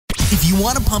If you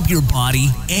want to pump your body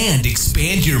and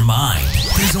expand your mind,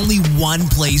 there's only one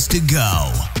place to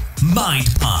go. Mind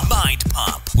Pump. Mind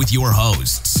Pump with your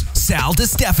hosts, Sal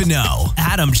DiStefano,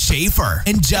 Adam Schaefer,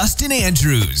 and Justin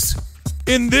Andrews.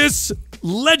 In this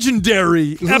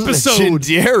legendary episode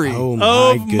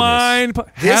of Mind Pump.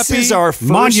 This is our first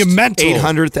monumental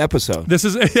 800th episode. This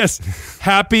is, yes,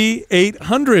 happy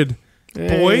 800.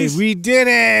 Boys, we did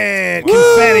it!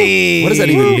 Confetti. What does that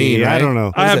even mean? Right? I don't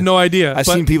know. I have no idea. I've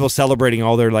seen people celebrating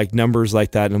all their numbers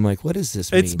like that, and I'm like, what does this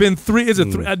mean? It's been three. Is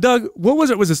it three? Doug, what was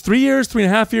it? Was this 3 years?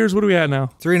 3.5 years? What are we at now?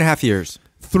 3.5 years.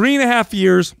 3.5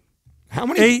 years. How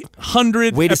many?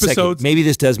 800 Wait a episodes. second. Maybe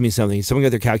this does mean something. Someone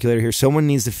got their calculator here. Someone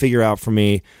needs to figure out for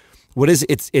me. What is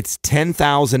it? It's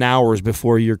 10,000 hours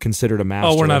before you're considered a master.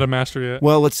 Oh, we're not a master yet.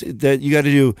 Well, you got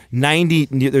to do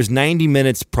 90. There's 90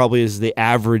 minutes probably is the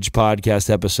average podcast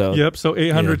episode. Yep. So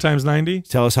 800 times 90.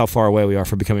 Tell us how far away we are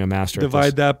from becoming a master.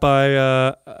 Divide that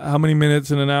by how many minutes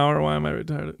in an hour? Why am I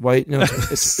retarded? Why? No,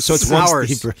 it's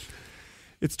hours.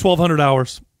 It's 1,200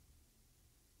 hours.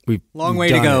 Long way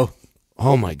to go.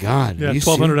 Oh my God! Yeah,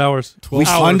 1,200 hours.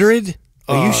 1,200?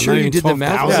 Are you sure you did the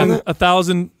math? Yeah,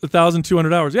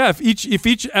 1,200 hours. Yeah, if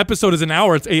each episode is an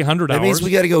hour, it's 800 hours. That means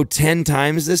we got to go 10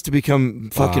 times this to become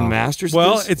fucking masters.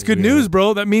 Well, of this? it's good news,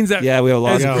 bro. That means that we have a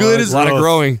lot, a lot of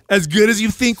growing. As good as you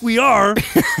think we are,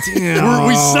 Damn,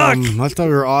 we suck. I thought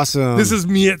we were awesome. This is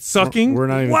me at sucking. We're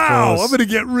not even wow, close. I'm gonna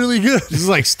get really good. This is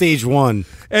like stage 1.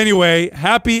 Anyway,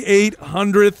 happy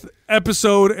 800th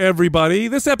episode, everybody.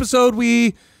 This episode,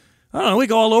 we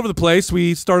go all over the place.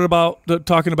 We started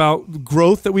talking about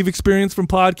growth that we've experienced from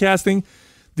podcasting,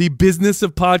 the business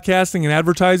of podcasting and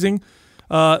advertising,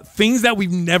 things that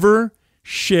we've never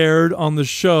shared on the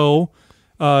show.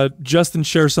 Justin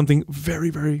shares something very,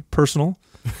 very personal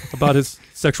about his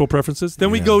sexual preferences. Then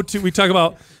we talk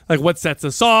about like what sets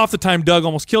us off, the time Doug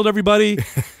almost killed everybody,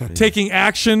 taking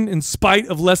action in spite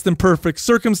of less than perfect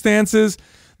circumstances,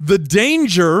 the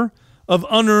danger of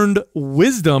unearned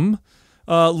wisdom,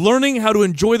 learning how to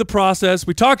enjoy the process.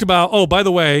 We talked about, oh, by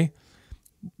the way,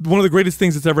 one of the greatest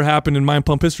things that's ever happened in Mind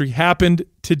Pump history happened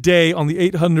today on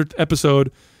the 800th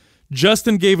episode.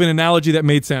 Justin gave an analogy that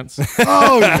made sense.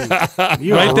 Oh, write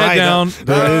that down.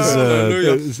 That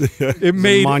is it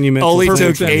made monumental. Only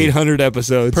took sense. 800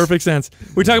 episodes. Perfect sense.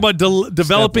 We talk about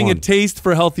developing a taste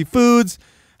for healthy foods,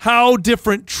 how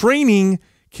different training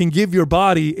can give your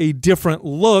body a different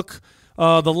look,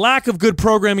 the lack of good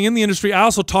programming in the industry. I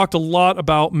also talked a lot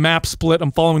about map split.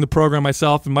 I'm following the program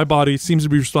myself, and my body seems to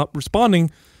be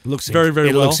responding very,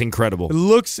 very well. It looks incredible. It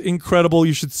looks incredible.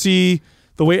 You should see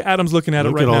the way Adam's looking at it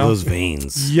right now. Look at all those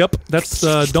veins. Yep. That's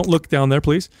don't look down there,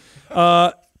 please.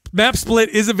 Map Split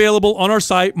is available on our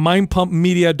site,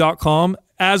 mindpumpmedia.com,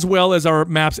 as well as our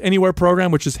Maps Anywhere program,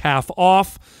 which is half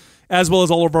off, as well as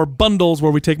all of our bundles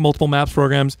where we take multiple Maps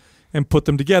programs and put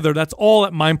them together. That's all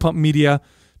at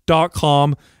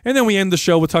mindpumpmedia.com. And then we end the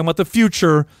show with talking about the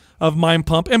future of Mind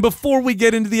Pump. And before we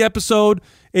get into the episode,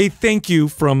 a thank you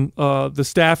from the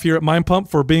staff here at Mind Pump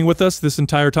for being with us this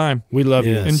entire time. We love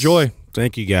you. Enjoy.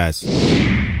 Thank you, guys.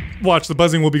 Watch, the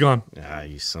buzzing will be gone. Ah,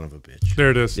 you son of a bitch. There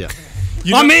it is. Yeah.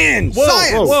 I'm in!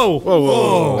 Whoa.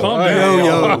 Calm down.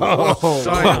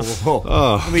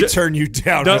 Let me turn you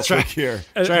down real quick here.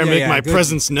 Try to make my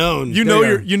presence known. You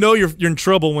know you're in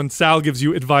trouble when Sal gives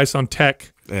you advice on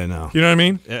tech. Yeah, no. You know what I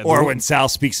mean? Yeah, Or when Sal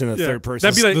speaks in the third person.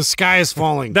 That'd be like the sky is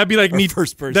falling. That'd be like me.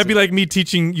 First person. That'd be like me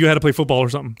teaching you how to play football or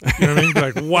something. You know what I mean?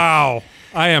 Like, wow,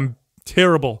 I am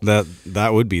terrible. That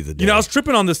would be the day. I was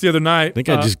tripping on this the other night. I think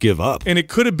I'd just give up. And it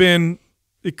could have been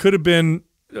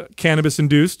cannabis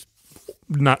induced.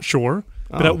 Not sure,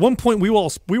 but at one point we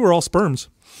were all sperms.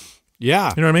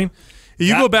 Yeah, you know what I mean.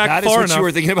 You go back that far is what enough. you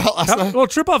were thinking about last night? Well,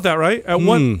 trip off that, right? At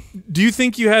one, do you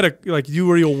think you had you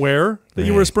were aware that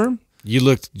you were a sperm? You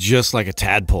looked just like a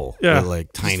tadpole. Yeah,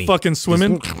 like tiny, just fucking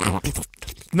swimming.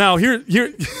 Now here,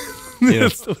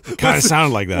 kind of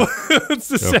sounded like that. What's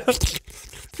the sound?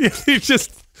 You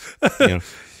just.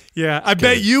 Yeah, I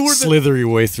bet you were slither your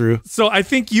way through. So I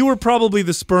think you were probably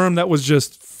the sperm that was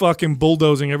just fucking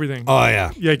bulldozing everything. Oh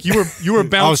yeah, like you were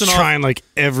bouncing. I was trying I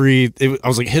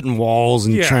was like hitting walls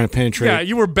and trying to penetrate. Yeah,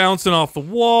 you were bouncing off the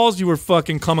walls. You were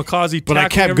fucking kamikaze. But I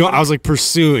kept going. I was like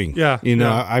pursuing. Yeah,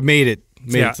 I made it.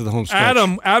 Made it to the home stretch.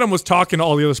 Adam was talking to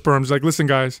all the other sperms. Like, listen,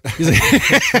 guys, he's like,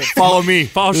 follow me.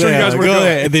 I'll show you guys where to go.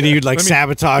 And then he'd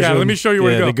sabotage them. Let me show you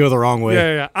where to go. They go the wrong way.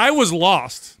 Yeah. I was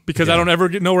lost because I don't ever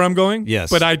know where I'm going. Yes.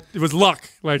 But it was luck.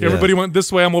 Like everybody went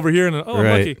this way, I'm over here, and I'm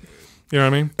lucky. You know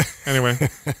what I mean? Anyway,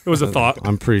 it was a thought.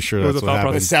 I'm pretty sure that's what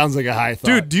happened. It sounds like a high thought.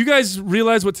 Dude, do you guys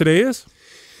realize what today is?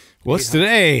 What's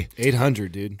today?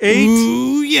 800, dude.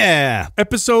 Ooh, yeah.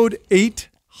 Episode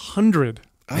 800.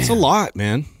 That's a lot,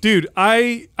 man. Dude,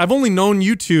 I've only known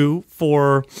you two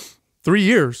for 3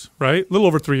 years, right? A little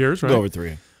over 3 years, right? Over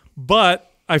 3.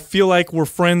 But I feel like we're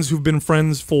friends who've been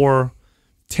friends for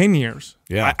 10 years.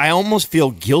 Yeah. I almost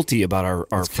feel guilty about our It's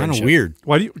kind friendship. of weird.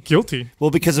 Why do you guilty?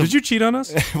 Well, because of Did you cheat on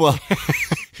us? well,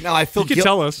 no, I feel You could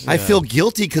tell us. I feel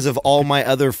guilty because of all my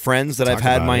other friends that I've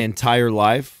had about my it. entire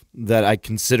life that I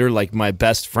consider like my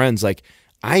best friends. Like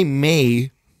I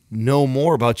may know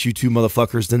more about you two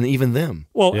motherfuckers than even them.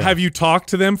 Well, have you talked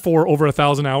to them for over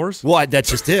 1,000 hours? Well, that's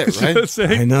just it, right?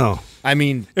 Say, I know. I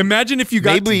mean, imagine if you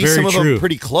got maybe very some of them true.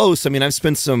 pretty close. I mean, I've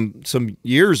spent some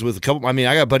years with a couple. I mean,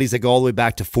 I got buddies that go all the way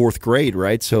back to 4th grade,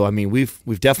 right? So I mean, we've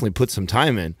definitely put some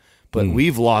time in, but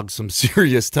we've logged some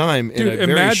serious time in a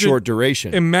very short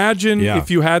duration. Imagine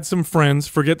if you had some friends,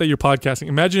 forget that you're podcasting.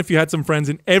 Imagine if you had some friends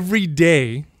and every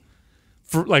day,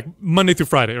 for like Monday through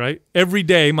Friday, right? Every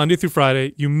day, Monday through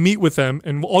Friday, you meet with them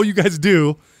and all you guys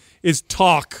do is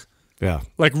talk, Yeah.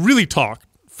 like really talk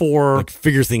for Like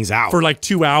figure things out. for like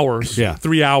 2 hours, Yeah.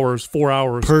 3 hours, 4 hours.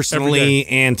 every day. personally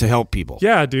and to help people.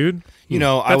 Yeah, dude. You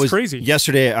know, That's crazy.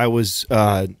 Yesterday,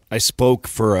 I spoke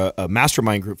for a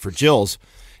mastermind group for Jill's,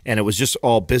 and it was just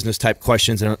all business type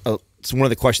questions. And so one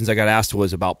of the questions I got asked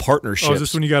was about partnerships. Oh, is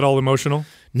this when you got all emotional?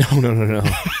 No.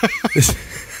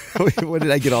 What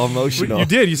did I get all emotional? You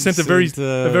did. You sent a very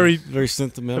very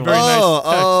sentimental. very nice text.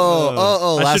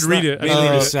 Oh! I last should read night- it. I should Mainly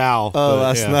read to it. Sal. Oh, but,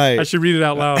 last yeah. night. I should read it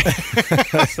out loud. You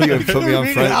put me on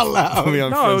Read it friends. out loud. Put me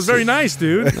on No, it was very friends. nice,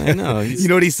 dude. I know. You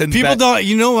know what he said? People back? don't.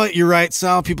 You know what? You're right,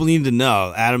 Sal. People need to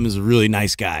know. Adam is a really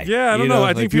nice guy. Yeah, I don't You know. I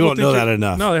like, think people people don't know think that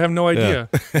enough. No, they have no idea.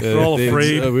 They're all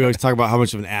afraid. We always talk about how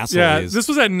much of an asshole Yeah, he is. this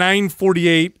was at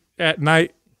 9:48 at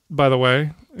night, by the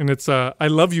way, and it's I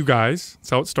love you guys. That's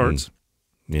how it starts.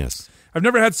 Yes. I've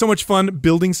never had so much fun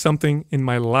building something in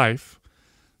my life.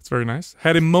 It's very nice.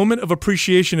 Had a moment of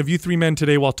appreciation of you three men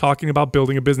today while talking about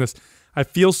building a business. I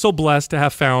feel so blessed to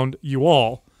have found you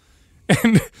all.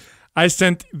 And I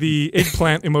sent the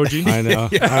eggplant emoji. I know.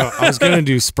 I was going to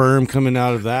do sperm coming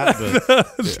out of that,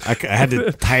 but I had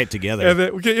to tie it together. And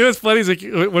then, you know what's funny is like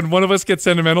when one of us gets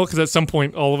sentimental, because at some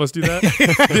point all of us do that.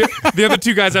 the other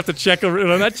two guys have to check over,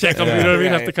 not check them, you know what I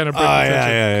mean? Have to kind of break the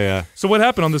tension. yeah. So what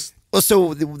happened on this? Well, so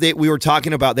we were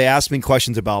talking about. They asked me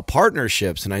questions about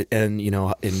partnerships, and you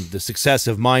know, in the success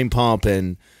of Mind Pump,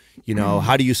 and you know,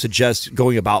 how do you suggest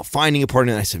going about finding a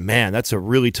partner? And I said, man, that's a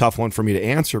really tough one for me to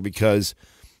answer because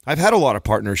I've had a lot of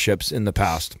partnerships in the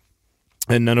past,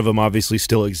 and none of them obviously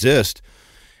still exist.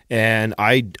 And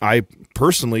I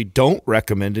personally don't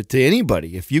recommend it to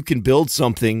anybody. If you can build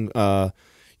something,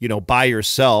 you know, by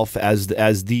yourself as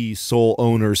the sole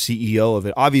owner, CEO of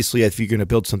it. Obviously, if you're going to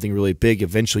build something really big,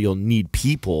 eventually you'll need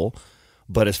people.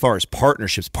 But as far as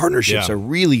partnerships are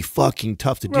really fucking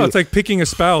tough to do. Well, it's like picking a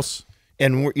spouse.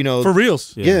 And you know, For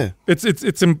reals. yeah. It's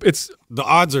The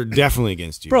odds are definitely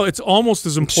against you. bro, it's almost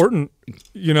as important,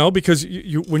 you know, because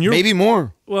you when you're Maybe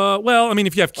more. well, I mean,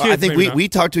 if you have kids, I think maybe not. we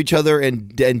talk to each other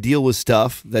and deal with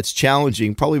stuff that's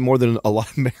challenging, probably more than a lot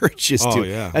of marriages Oh do.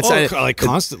 yeah. That's like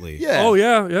constantly. yeah. Oh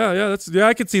yeah. That's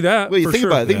I could see that. Well, you for think sure.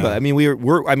 about it. Think about it.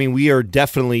 I mean, we are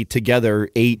definitely together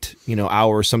 8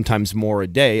 hours, sometimes more a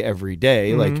day, every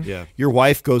day. Like Yeah. your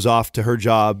wife goes off to her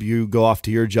job, you go off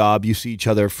to your job. You see each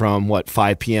other from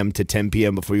 5 p.m. to 10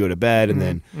 p.m. before you go to bed, and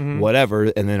then whatever,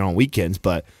 and then on weekends.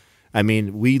 But I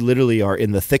mean, we literally are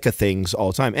in the thick of things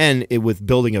all the time. And with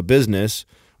building a business,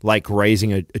 like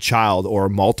raising a child or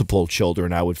multiple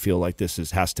children, I would feel like this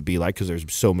has to be like, because there's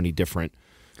so many different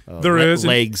There is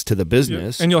legs to the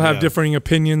business. and you'll have differing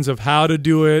opinions of how to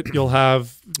do it. You'll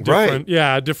have different,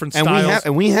 different and styles.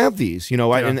 we have these,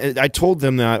 and I told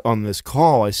them that on this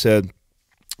call. I said,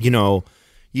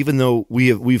 even though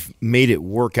we've made it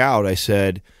work out, I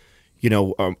said,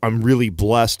 I'm really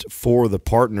blessed for the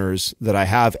partners that I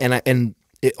have, and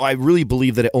I really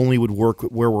believe that it only would work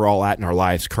where we're all at in our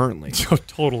lives currently.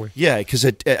 Totally. Yeah, because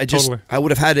Totally. I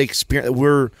would have had to experience.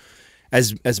 We're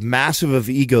as massive of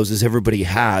egos as everybody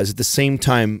has. At the same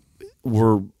time,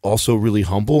 we're also really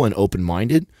humble and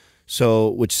open-minded. So,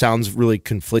 which sounds really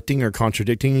conflicting or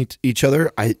contradicting each other.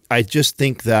 I just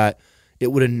think that it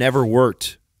would have never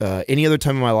worked any other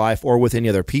time in my life or with any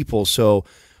other people. So,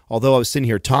 although I was sitting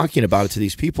here talking about it to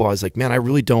these people, I was like, man,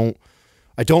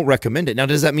 I don't recommend it. Now,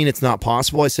 does that mean it's not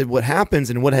possible? I said, what happens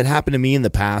and what had happened to me in the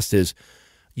past is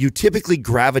you typically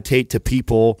gravitate to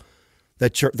people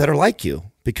that are like you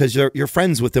because you're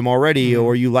friends with them already,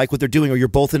 or you like what they're doing, or you're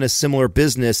both in a similar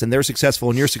business and they're successful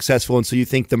and you're successful. And so you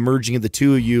think the merging of the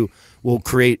two of you will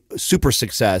create super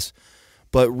success.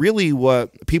 But really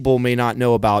what people may not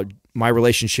know about my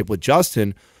relationship with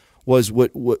Justin was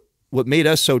what made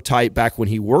us so tight back when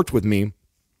he worked with me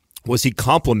was he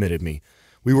complimented me.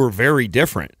 we were very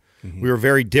different. We were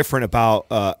very different about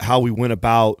how we went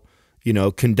about,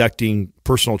 conducting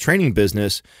personal training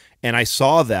business. And I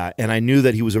saw that, and I knew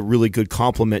that he was a really good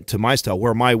complement to my style,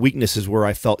 where my weaknesses were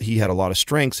I felt he had a lot of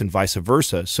strengths and vice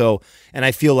versa. So, and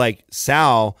I feel like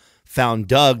Sal found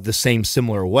Doug the same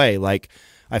similar way. Like,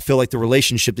 I feel like the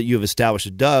relationship that you have established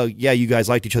with Doug, yeah, you guys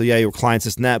liked each other, yeah, you were clients,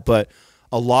 this and that, but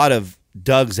a lot of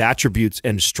Doug's attributes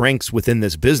and strengths within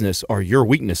this business are your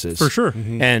weaknesses. For sure.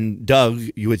 And Doug,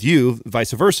 with you,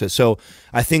 vice versa. So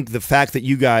I think the fact that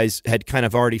you guys had kind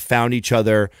of already found each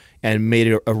other and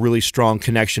made a really strong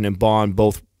connection and bond,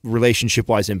 both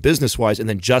relationship-wise and business-wise, and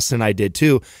then Justin and I did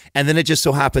too. And then it just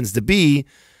so happens to be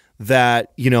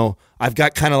that, I've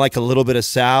got kind of like a little bit of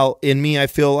Sal in me, I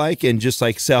feel like, and just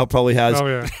like Sal probably has. Oh,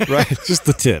 yeah. Right? Just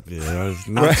the tip,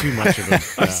 not too much of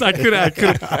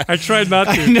it. I tried not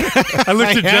to. I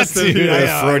looked at Justin.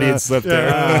 A Freudian slip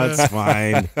there. That's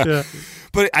fine. Yeah.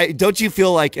 But don't you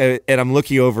feel like, and I'm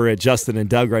looking over at Justin and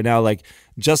Doug right now, like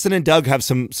Justin and Doug have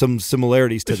some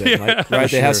similarities to them, right?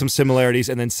 They have some similarities,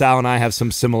 and then Sal and I have some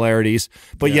similarities,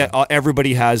 but yet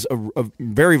everybody has a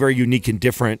very, very unique and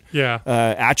different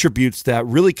attributes that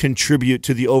really contribute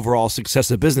to the overall success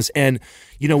of business. And,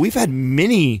 we've had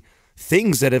many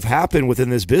things that have happened within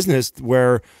this business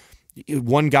where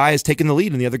one guy has taken the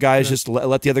lead and the other guy has just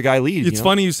let the other guy lead. It's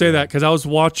funny you say that, because I was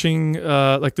watching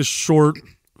like this short,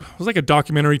 it was like a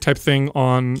documentary type thing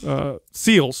on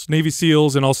SEALs, Navy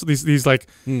SEALs, and also these like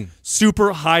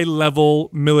super high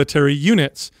level military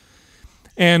units.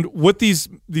 And what these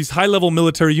high level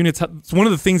military units, it's one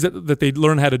of the things that they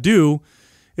learn how to do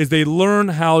is they learn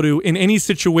how to, in any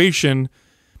situation,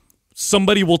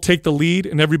 somebody will take the lead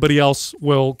and everybody else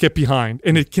will get behind.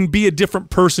 And it can be a different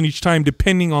person each time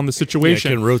depending on the situation.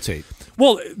 Yeah, it can rotate.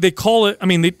 Well, they call it,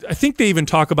 I think they even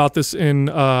talk about this in,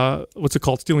 what's it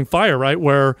called, Stealing Fire, right?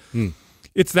 Where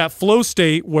it's that flow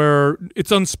state where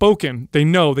it's unspoken. They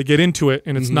know, they get into it,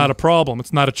 and it's not a problem.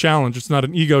 It's not a challenge. It's not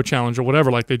an ego challenge or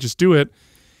whatever. Like, they just do it.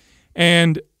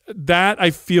 And that, I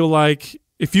feel like,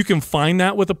 if you can find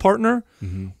that with a partner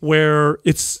where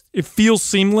it feels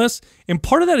seamless, and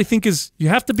part of that, I think, is you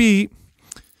have to be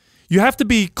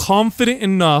confident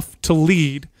enough to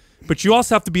lead, but you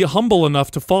also have to be humble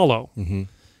enough to follow.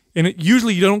 And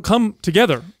usually you don't come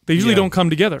together. They usually don't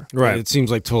come together. Right. It seems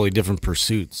like totally different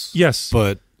pursuits. Yes.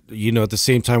 But, at the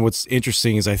same time, what's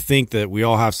interesting is I think that we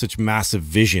all have such massive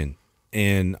vision.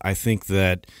 And I think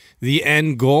that the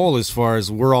end goal, as far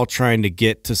as we're all trying to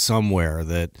get to somewhere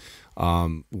that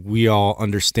we all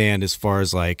understand, as far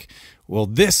as like, well,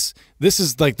 this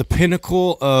is like the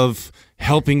pinnacle of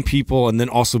helping people and then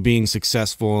also being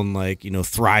successful and like,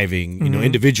 thriving,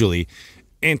 individually.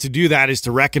 And to do that is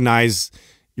to recognize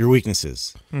your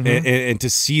weaknesses and to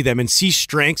see them and see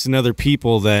strengths in other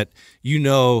people that,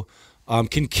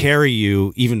 can carry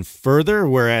you even further.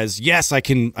 Whereas, yes, I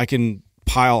can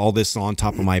pile all this on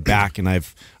top of my back and I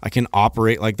can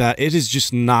operate like that. It is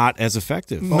just not as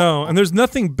effective. No, and there's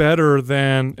nothing better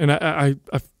than, and I've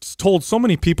told so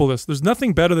many people this, there's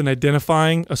nothing better than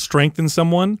identifying a strength in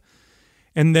someone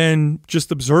and then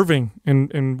just observing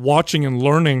and watching and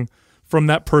learning from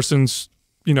that person's,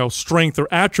 strength or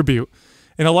attribute.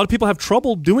 And a lot of people have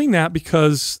trouble doing that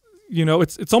because,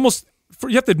 it's almost,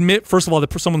 you have to admit, first of all,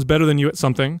 that someone's better than you at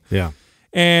something. Yeah.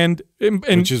 And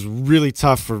which is really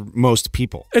tough for most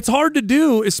people. It's hard to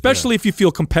do, especially if you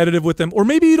feel competitive with them, or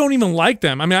maybe you don't even like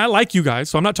them. I like you guys,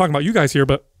 so I'm not talking about you guys here,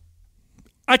 but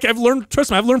I've learned,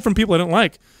 trust me, I've learned from people I don't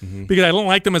like because I don't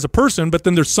like them as a person, but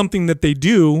then there's something that they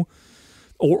do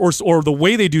or the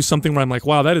way they do something where I'm like,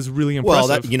 wow, that is really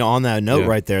impressive. Well, on that note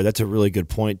right there, that's a really good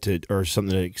point or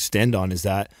something to extend on, is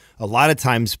that a lot of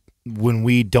times when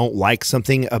we don't like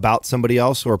something about somebody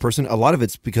else or a person, a lot of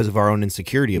it's because of our own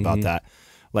insecurity about that.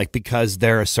 Like, because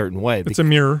they're a certain way. It's a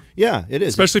mirror. Yeah, it is.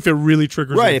 Especially if it really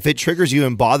triggers you. Right, if it triggers you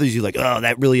and bothers you, like, oh,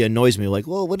 that really annoys me. Like,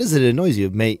 well, what does it annoys you?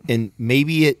 And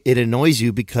maybe it annoys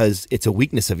you because it's a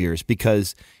weakness of yours,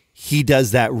 because he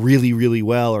does that really, really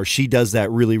well, or she does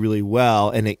that really, really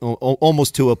well, and it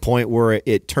almost to a point where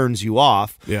it turns you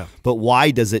off. Yeah. But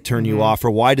why does it turn you off,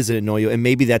 or why does it annoy you? And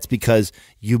maybe that's because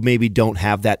you maybe don't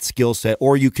have that skill set,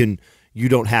 or you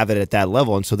don't have it at that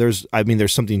level. And so there's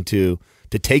something to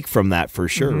take from that for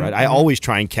sure, right? I always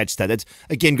try and catch that. That's,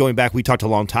 again, going back, we talked a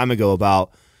long time ago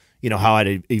about, how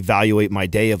I'd evaluate my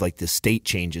day of like the state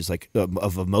changes, like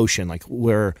of emotion, like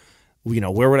where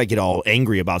would I get all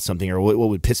angry about something, or what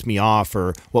would piss me off,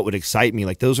 or what would excite me?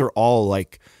 Like, those are all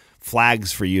like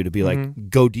flags for you to be like,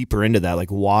 go deeper into that. Like,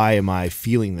 why am I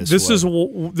feeling this way?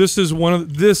 This is one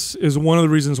of the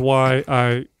reasons why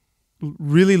I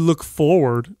really look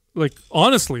forward, like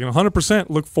honestly, 100%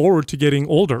 look forward to getting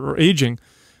older or aging,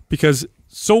 because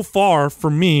so far for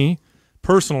me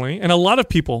personally, and a lot of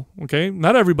people, okay,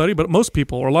 not everybody, but most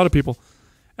people or a lot of people,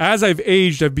 as I've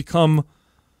aged, I've become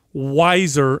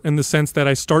wiser in the sense that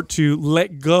I start to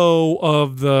let go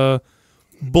of the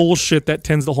bullshit that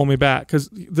tends to hold me back. Because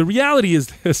the reality is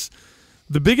this: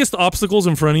 the biggest obstacles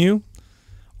in front of you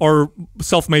are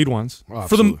self-made ones. Oh,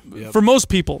 For most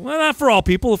people, well, not for all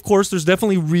people, of course. There's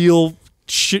definitely real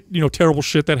shit, terrible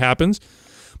shit that happens.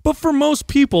 But for most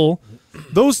people,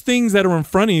 those things that are in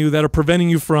front of you that are preventing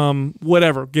you from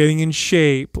whatever, getting in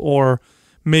shape or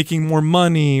making more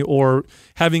money or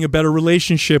having a better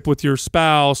relationship with your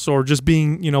spouse or just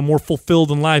being, more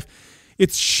fulfilled in life,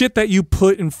 it's shit that you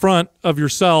put in front of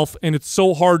yourself, and it's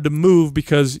so hard to move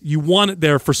because you want it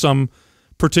there for some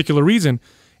particular reason.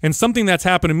 And something that's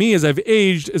happened to me as I've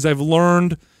aged is I've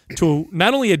learned to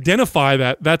not only identify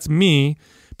that that's me,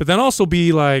 but then also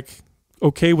be like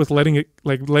okay with letting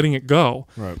it go.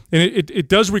 Right. And it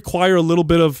does require a little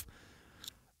bit of,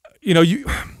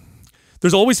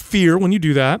 there's always fear when you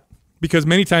do that, because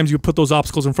many times you put those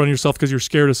obstacles in front of yourself because you're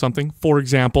scared of something. For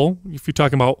example, if you're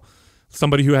talking about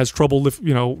somebody who has trouble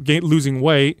losing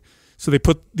weight, so they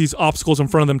put these obstacles in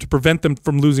front of them to prevent them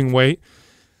from losing weight.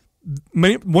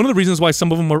 One of the reasons why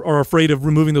some of them are afraid of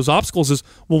removing those obstacles is,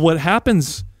 well, what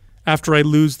happens after I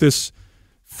lose this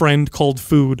friend called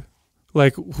food?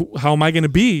 Like, how am I going to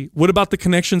be? What about the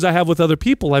connections I have with other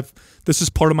people? This is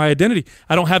part of my identity.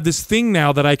 I don't have this thing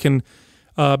now that I can,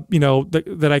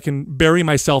 that I can bury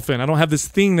myself in. I don't have this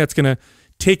thing that's going to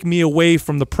take me away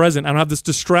from the present. I don't have this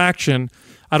distraction.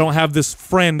 I don't have this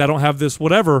friend. I don't have this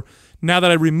whatever. Now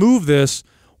that I remove this,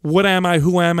 what am I?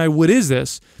 Who am I? What is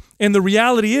this? And the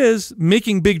reality is,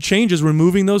 making big changes,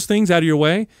 removing those things out of your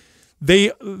way, they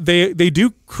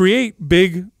do create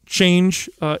big change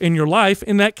in your life,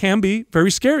 and that can be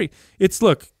very scary.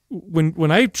 Look,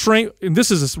 when I train, and this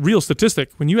is a real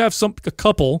statistic, when you have a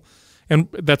couple and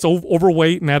that's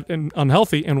overweight and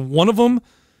unhealthy, and one of them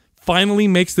finally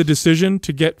makes the decision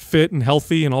to get fit and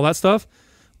healthy and all that stuff,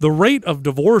 the rate of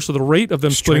divorce or the rate of them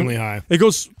extremely splitting, high. It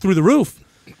goes through the roof.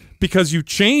 Because you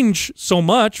change so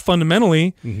much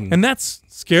fundamentally, and that's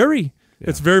scary. Yeah.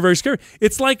 It's very, very scary.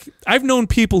 It's like I've known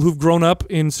people who've grown up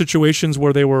in situations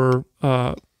where they were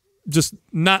just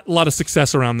not a lot of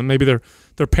success around them. Maybe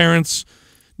their parents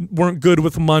weren't good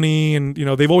with money, and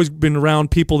they've always been around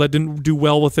people that didn't do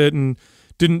well with it and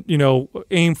didn't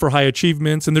aim for high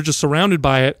achievements, and they're just surrounded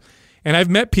by it. And I've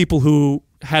met people who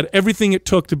had everything it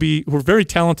took who were very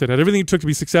talented, had everything it took to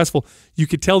be successful. You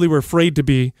could tell they were afraid to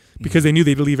be because they knew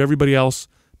they'd leave everybody else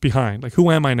behind. Like,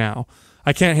 who am I now?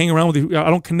 I can't hang around with you.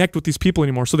 I don't connect with these people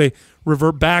anymore. So they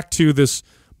revert back to this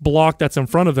block that's in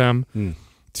front of them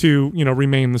to,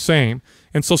 remain the same.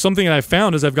 And so something that I've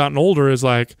found as I've gotten older is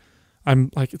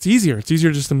it's easier. It's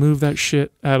easier just to move that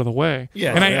shit out of the way.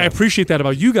 Yeah. And I appreciate that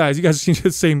about you guys. You guys seem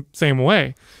the same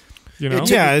way.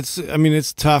 Yeah,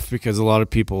 it's tough because a lot of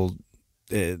people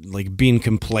like being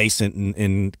complacent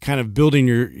and kind of building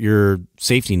your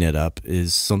safety net up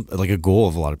is like a goal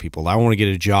of a lot of people. I want to get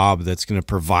a job that's going to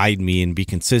provide me and be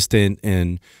consistent,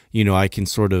 and I can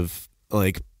sort of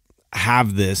like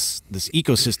have this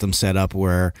ecosystem set up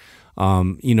where I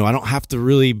don't have to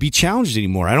really be challenged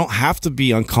anymore. I don't have to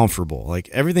be uncomfortable. Like,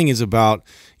 everything is about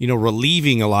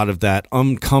relieving a lot of that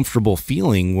uncomfortable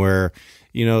feeling where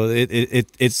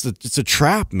it's a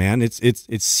trap, man.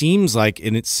 It seems like,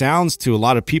 and it sounds to a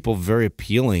lot of people very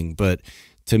appealing, but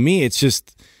to me, it's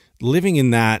just living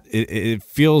in that. It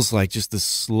feels like just a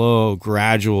slow,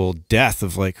 gradual death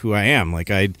of like who I am. Like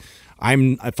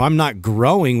if I'm not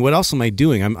growing, what else am I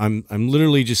doing? I'm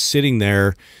literally just sitting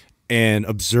there and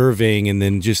observing, and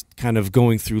then just kind of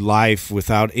going through life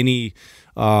without any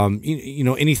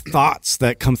any thoughts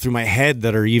that come through my head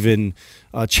that are even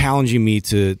challenging me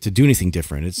to do anything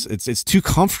different. It's too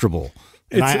comfortable.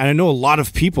 And I know a lot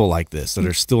of people like this that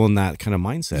are still in that kind of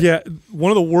mindset. Yeah,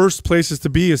 one of the worst places to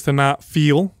be is to not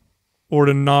feel or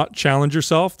to not challenge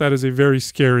yourself. That is a very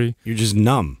scary. You're just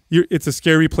numb. It's a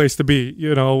scary place to be.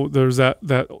 There's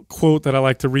that quote that I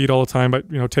like to read all the time by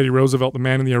Teddy Roosevelt, the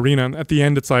man in the arena. And at the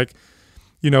end, it's like,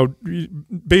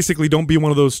 basically don't be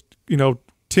one of those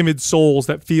timid souls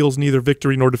that feels neither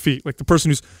victory nor defeat. Like the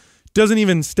person who doesn't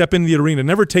even step into the arena,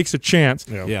 never takes a chance.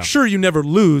 Yeah. Sure, you never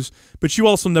lose, but you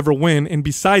also never win. And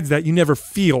besides that, you never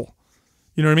feel.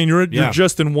 You know what I mean? You're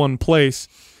just in one place.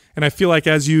 And I feel like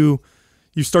as you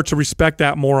start to respect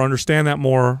that more, understand that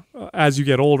more as you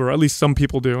get older. At least some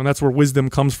people do, and that's where wisdom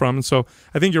comes from. And so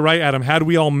I think you're right, Adam. Had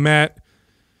we all met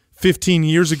 15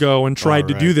 years ago and tried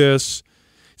to do this,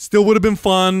 still would have been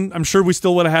fun. I'm sure we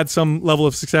still would have had some level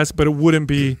of success, but it wouldn't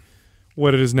be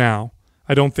what it is now.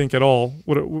 I don't think at all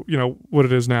what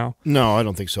it is now. No, I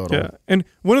don't think so at all. And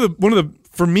one of the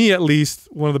for me at least,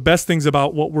 one of the best things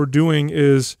about what we're doing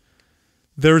is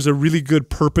there's a really good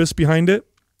purpose behind it.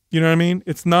 You know what I mean?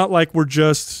 It's not like we're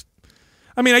just,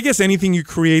 I mean, I guess anything you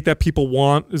create that people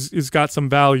want is got some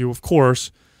value, of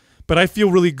course, but I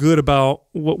feel really good about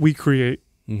what we create.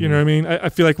 You know what I mean? I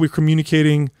feel like we're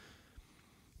communicating,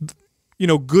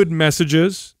 good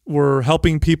messages. We're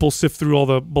helping people sift through all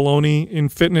the baloney in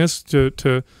fitness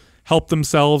to help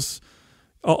themselves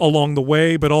along the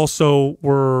way, but also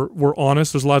we're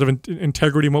honest. There's a lot of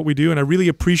integrity in what we do, and I really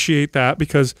appreciate that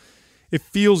because it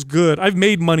feels good. I've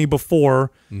made money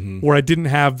before where I didn't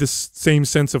have this same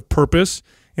sense of purpose,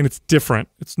 and it's different.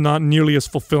 It's not nearly as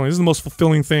fulfilling. This is the most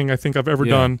fulfilling thing I think I've ever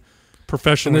done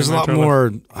professionally. And there's a lot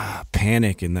more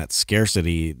panic and that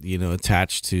scarcity,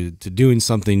 attached to doing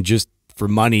something just for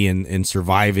money and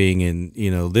surviving, and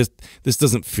this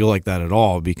doesn't feel like that at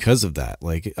all because of that.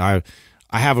 Like I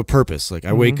have a purpose. Like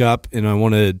I wake up and I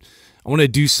want to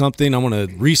do something. I want to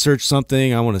research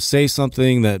something. I want to say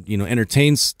something that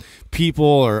entertains people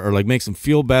or like makes them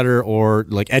feel better or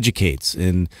like educates.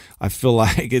 And I feel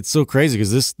like it's so crazy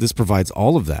because this provides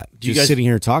all of that. Just sitting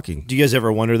here talking. Do you guys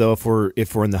ever wonder though if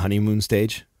we're in the honeymoon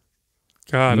stage?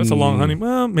 God, that's a long honeymoon.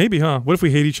 Well, maybe, huh? What if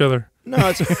we hate each other? No,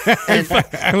 it's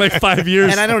in like 5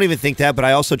 years. And I don't even think that, but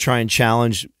I also try and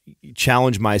challenge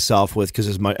myself with,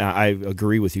 because I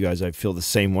agree with you guys. I feel the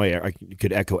same way. I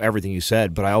could echo everything you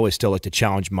said, but I always still like to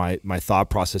challenge my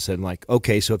thought process and like,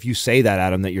 okay, so if you say that,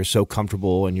 Adam, that you're so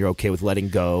comfortable and you're okay with letting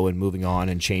go and moving on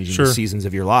and changing the seasons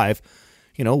of your life,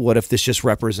 what if this just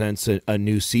represents a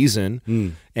new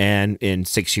season and in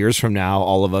 6 years from now,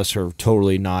 all of us are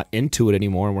totally not into it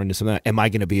anymore and we're into something? Am I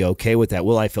going to be okay with that?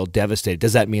 Will I feel devastated?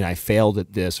 Does that mean I failed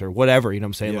at this or whatever? You know what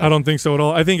I'm saying? I don't think so at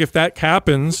all. I think if that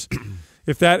happens,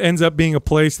 if that ends up being a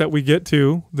place that we get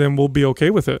to, then we'll be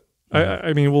okay with it.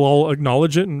 I mean, we'll all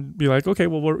acknowledge it and be like, okay,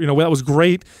 well, that was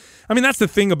great. I mean, that's the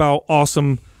thing about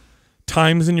awesome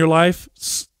times in your life.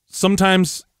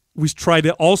 Sometimes we try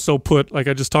to also put, like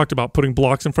I just talked about, putting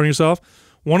blocks in front of yourself.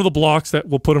 One of the blocks that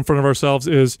we'll put in front of ourselves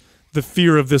is the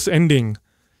fear of this ending.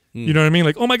 You know what I mean?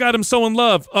 Like, oh my God, I'm so in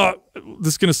love.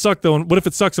 This is going to suck though. And what if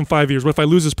it sucks in 5 years? What if I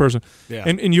lose this person? Yeah.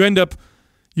 And you end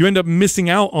up missing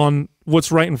out on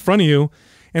what's right in front of you.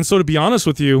 And so to be honest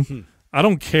with you, I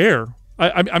don't care.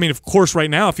 I mean, of course,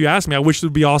 right now, if you ask me, I wish it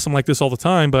would be awesome like this all the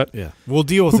time, but we'll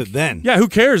deal with it then. Yeah, who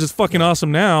cares? It's fucking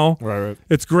awesome now. Right.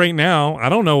 It's great now. I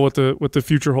don't know what the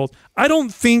future holds. I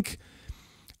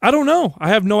don't know. I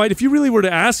have no idea. If you really were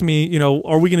to ask me,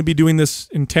 are we going to be doing this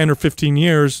in 10 or 15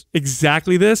 years?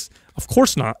 Exactly this? Of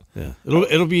course not. Yeah,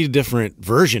 it'll be a different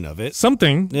version of it.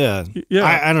 Something. Yeah.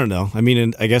 I don't know. I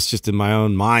mean, I guess just in my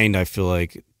own mind, I feel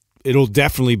like it'll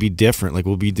definitely be different. Like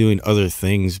we'll be doing other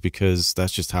things because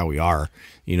that's just how we are.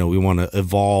 We want to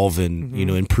evolve and,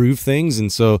 improve things.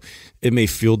 And so it may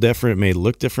feel different. It may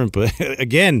look different, but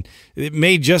again, it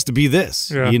may just be this,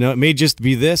 it may just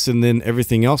be this. And then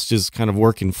everything else just kind of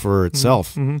working for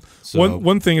itself. So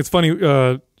one thing, it's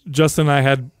funny, Justin and I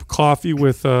had coffee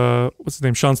with, what's his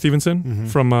name? Sean Stevenson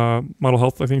from Model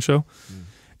Health, I think, show.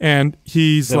 And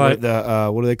he's what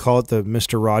do they call it? The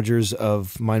Mr. Rogers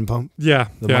of Mind Pump? Yeah.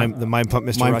 The Mind Pump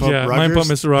Mr. Rogers? Yeah, Mind Pump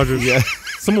Mr. Rogers. Yeah.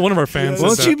 One of our fans said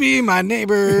won't that. You be my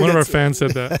neighbor? One of our fans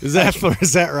said that. Is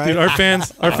that right? Dude, our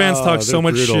fans talk so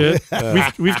much shit.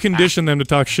 We've conditioned them to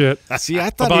talk shit. See,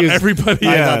 I thought about everybody.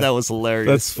 I thought that was hilarious.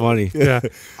 That's funny. Yeah.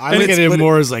 I look at it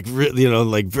more as like,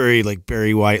 like very like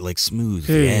Barry White, like smooth.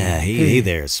 Hey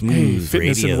there, smooth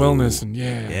fitness radio. and wellness and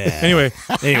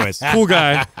Anyways, cool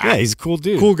guy. Yeah, he's a cool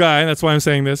dude. Cool guy. That's why I'm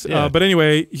saying this. Yeah. But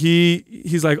anyway,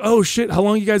 he's like, oh shit, how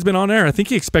long you guys been on air? I think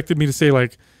he expected me to say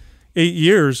like 8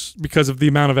 years because of the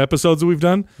amount of episodes that we've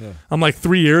done. Yeah. I'm like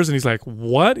 3 years, and he's like,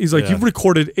 what? He's like, you've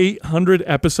recorded 800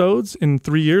 episodes in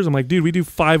 3 years. I'm like, dude, we do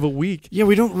 5 a week. Yeah,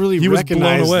 we don't really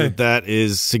recognize that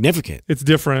is significant. It's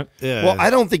different. Yeah. Well, I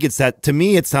don't think it's that. To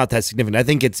me, it's not that significant. I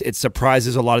think it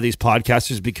surprises a lot of these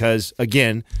podcasters because,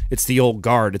 again, it's the old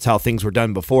guard. It's how things were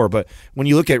done before. But when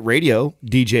you look at radio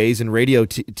DJs and radio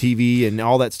TV and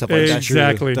all that stuff like that,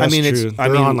 exactly. I mean,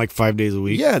 they're on like 5 days a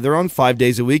week. Yeah, they're on 5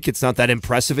 days a week. It's not that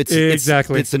impressive. It's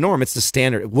the norm. It's the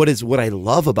standard. What I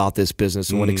love about this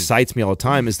business and what excites me all the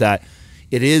time is that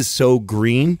it is so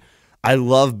green. I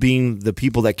love being the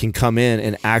people that can come in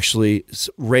and actually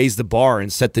raise the bar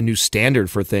and set the new standard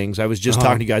for things. I was just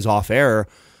talking to you guys off air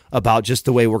about just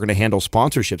the way we're going to handle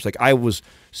sponsorships. Like I was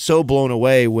so blown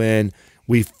away when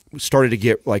we started to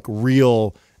get like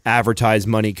real advertised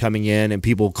money coming in and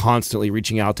people constantly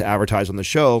reaching out to advertise on the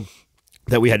show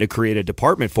that we had to create a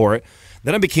department for it.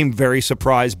 Then I became very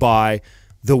surprised by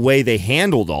the way they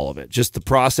handled all of it, just the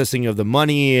processing of the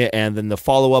money and then the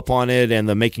follow up on it and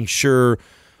the making sure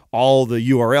all the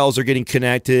URLs are getting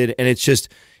connected. And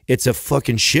it's a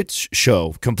fucking shit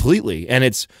show completely. And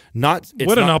it's not.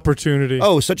 What an opportunity.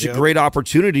 Oh, such a great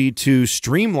opportunity to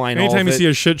streamline all of it. Anytime you see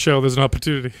a shit show, there's an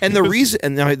opportunity. And the reason,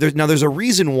 and now there's a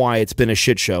reason why it's been a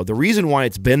shit show. The reason why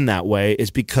it's been that way is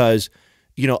because,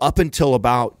 up until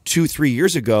about 2-3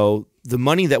 years ago, the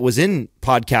money that was in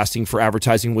podcasting for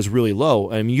advertising was really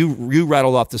low. I mean, you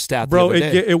rattled off the stat, bro. The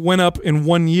other day. It went up in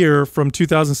 1 year from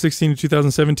 2016 to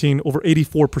 2017 over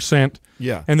 84%.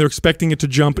 Yeah, and they're expecting it to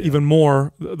jump even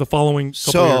more the following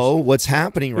couple years. So what's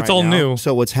happening right now? It's all new.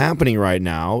 So what's happening right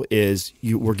now is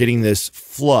we're getting this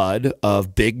flood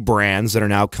of big brands that are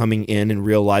now coming in and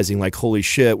realizing, like, holy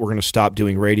shit, we're going to stop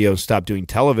doing radio and stop doing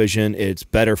television. It's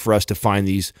better for us to find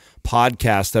these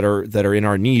podcasts that are in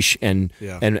our niche and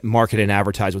market and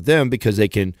advertise with them because they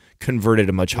can convert at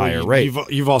a much higher rate.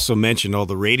 You've also mentioned all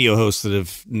the radio hosts that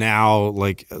have now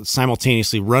like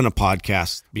simultaneously run a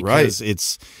podcast because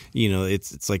it's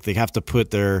it's like they have to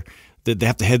put they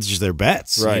have to hedge their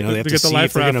bets. Right. They have to see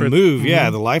if they're going to move. Mm-hmm. Yeah,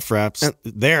 the life wraps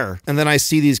there. And then I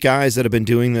see these guys that have been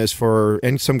doing this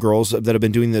and some girls that have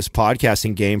been doing this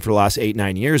podcasting game for the last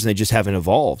 8-9 years, and they just haven't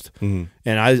evolved. Mm-hmm.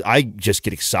 And I just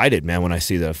get excited, man, when I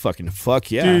see the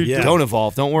fuck yeah. Dude, don't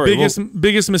evolve. Don't worry.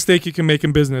 Biggest mistake you can make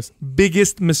in business.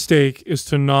 Biggest mistake is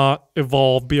to not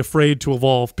evolve, be afraid to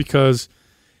evolve, because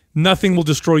nothing will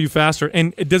destroy you faster.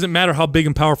 And it doesn't matter how big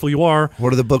and powerful you are.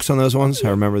 What are the books on those ones? I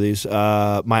remember these.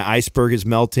 My Iceberg is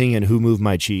Melting and Who Moved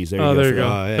My Cheese. There you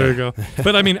go. There you go.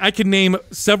 But I mean, I could name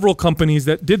several companies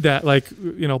that did that. Like,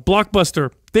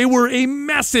 Blockbuster. They were a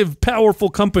massive, powerful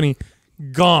company.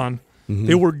 Gone. Mm-hmm.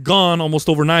 They were gone almost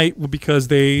overnight because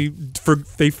they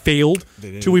failed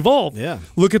to evolve. Yeah.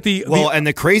 Look at and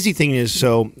the crazy thing is,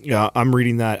 so I'm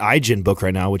reading that iGen book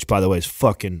right now, which by the way is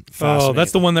fucking fascinating. Oh,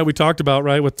 that's the one that we talked about,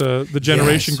 right? With the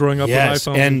generation growing up with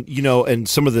iPhones. And and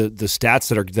some of the stats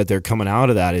that they're coming out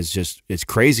of that is just, it's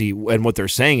crazy. And what they're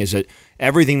saying is that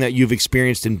everything that you've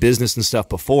experienced in business and stuff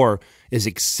before is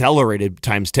accelerated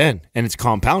times 10, and it's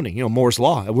compounding. Moore's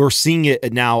law. We're seeing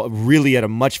it now really at a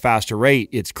much faster rate.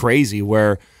 It's crazy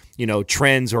where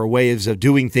trends or waves of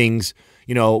doing things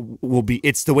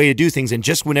it's the way to do things, and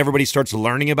just when everybody starts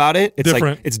learning about it, it's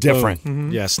different. Like it's different.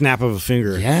 Mm-hmm. Yeah, snap of a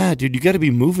finger. Yeah, dude, you got to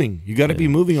be moving. You got to be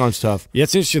moving on stuff. Yeah,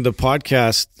 it's interesting. The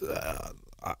podcast.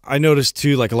 I noticed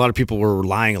too, like a lot of people were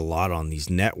relying a lot on these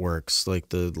networks, like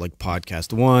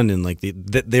Podcast One, and like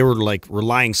they were like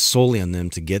relying solely on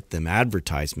them to get them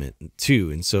advertisement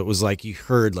too. And so it was like you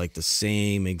heard like the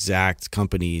same exact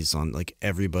companies on like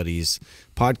everybody's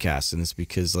podcast, and it's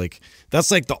because like that's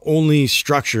like the only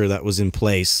structure that was in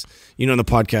place, in the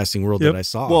podcasting world that I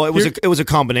saw. Well, it was a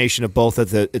combination of both.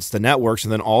 It's the networks,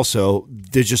 and then also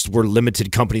there just were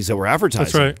limited companies that were advertising.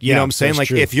 That's right. You know what I'm saying? Like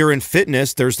true. If you're in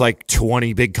fitness, there's like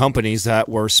 20 big companies that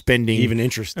were spending even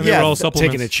interest. And they were all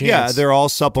supplements. Taking a chance. Yeah, they're all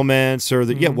supplements or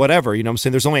whatever. You know what I'm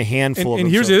saying? There's only a handful of them.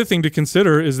 And here's the other thing to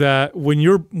consider is that when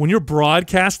you're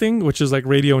broadcasting, which is like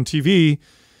radio and TV,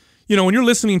 when you're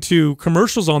listening to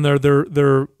commercials on there,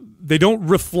 they don't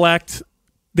reflect.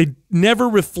 They never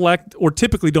reflect, or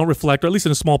typically don't reflect, or at least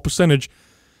in a small percentage,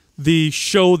 the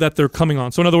show that they're coming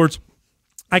on. So in other words,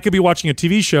 I could be watching a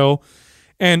TV show,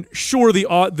 and sure,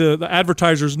 the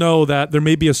advertisers know that there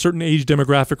may be a certain age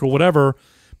demographic or whatever,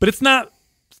 but it's not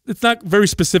very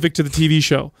specific to the TV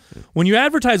show. When you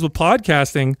advertise with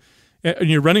podcasting and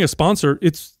you're running a sponsor,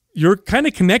 you're kind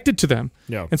of connected to them.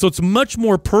 Yeah. And so it's much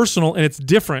more personal and it's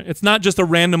different. It's not just a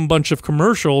random bunch of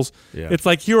commercials. Yeah. It's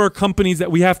like, here are companies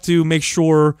that we have to make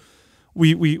sure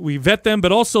we vet them,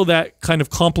 but also that kind of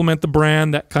complement the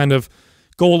brand, that kind of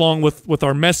go along with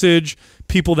our message,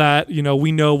 people that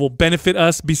we know will benefit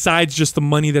us besides just the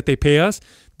money that they pay us.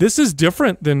 This is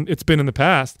different than it's been in the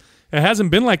past. It hasn't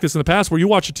been like this in the past where you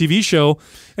watch a TV show,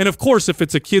 and of course, if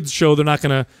it's a kid's show, they're not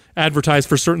going to advertise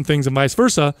for certain things and vice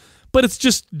versa. But it's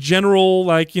just general,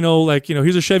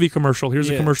 here's a Chevy commercial. Here's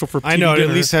a commercial for TV I know, it dinner.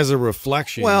 at least has a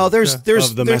reflection. Well, there's of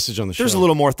the message on the show. There's a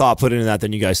little more thought put into that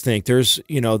than you guys think. There's,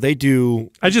 they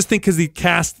do. I just think because the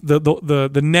cast,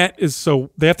 the net is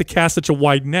so, they have to cast such a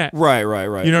wide net. Right.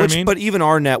 You know what I mean? But even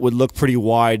our net would look pretty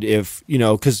wide if,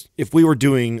 because if we were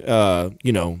doing,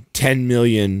 10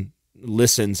 million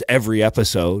listens every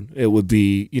episode, it would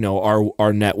be,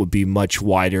 our net would be much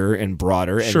wider and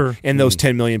broader. And, Sure. And those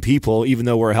 10 million people, even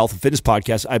though we're a health and fitness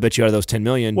podcast, I bet you out of those 10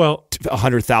 million,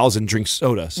 100,000 drink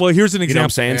sodas. Well, here's an example. You know what I'm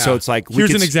saying? Yeah. So it's like,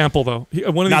 here's an example though.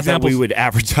 One of the not examples, that we would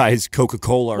advertise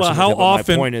Coca-Cola or something. My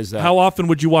point is that how often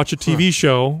would you watch a TV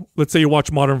show? Let's say you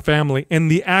watch Modern Family, and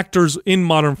the actors in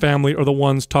Modern Family are the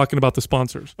ones talking about the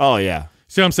sponsors. Oh yeah.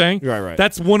 See what I'm saying? Right.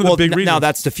 That's one of the big reasons. Now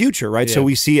that's the future, right? Yeah. So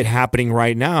we see it happening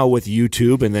right now with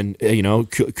YouTube, and then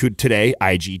today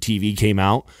IGTV came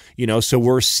out. So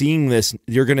we're seeing this.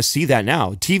 You're going to see that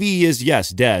now. TV is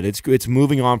dead. It's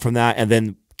moving on from that, and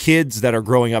then kids that are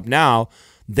growing up now,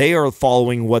 they are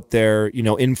following what their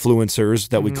influencers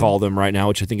that we call them right now,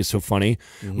 which I think is so funny.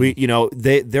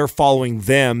 They're following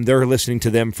them. They're listening to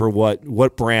them for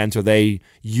what brands are they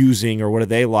using or what do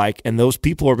they like, and those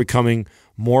people are becoming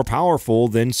more powerful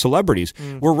than celebrities.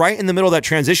 We're right in the middle of that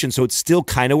transition, so it still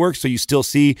kind of works. So you still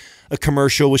see a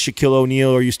commercial with Shaquille O'Neal,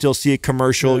 or you still see a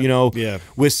commercial,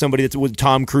 with somebody that's with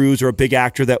Tom Cruise or a big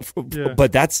actor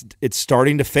but it's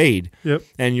starting to fade. Yep.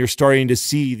 And you're starting to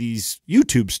see these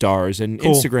YouTube stars and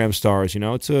Instagram stars.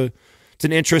 It's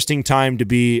an interesting time to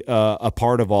be a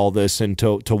part of all this and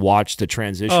to watch the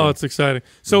transition. Oh, it's exciting.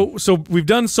 So we've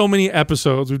done so many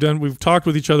episodes. We've talked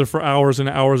with each other for hours and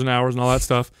hours and hours and all that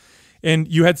stuff. And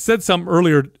you had said something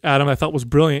earlier, Adam, I thought was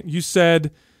brilliant. You said,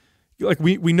 like,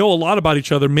 we know a lot about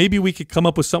each other. Maybe we could come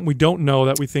up with something we don't know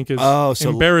that we think is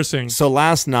embarrassing. So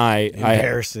last night, which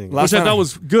I thought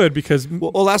was good because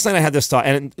last night I had this thought,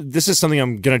 and this is something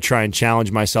I'm going to try and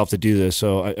challenge myself to do this.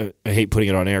 So I hate putting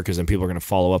it on air because then people are going to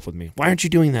follow up with me. Why aren't you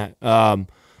doing that?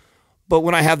 But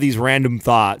when I have these random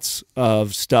thoughts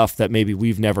of stuff that maybe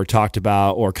we've never talked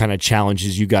about, or kind of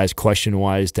challenges you guys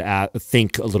question-wise to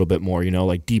think a little bit more,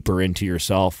 like deeper into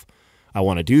yourself, I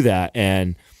want to do that.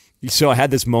 And so I had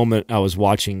this moment. I was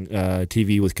watching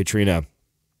TV with Katrina,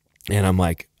 and I'm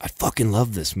like, I fucking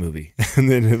love this movie. And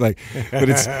then but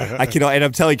and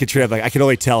I'm telling Katrina, I can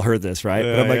only tell her this, right?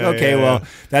 But I'm like, well,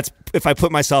 that's if I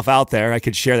put myself out there, I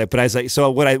could share that. But I was like, so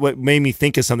what made me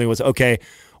think of something was, okay,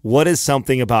 what is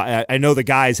something about, I know the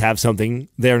guys have something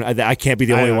there. I can't be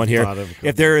the only one here.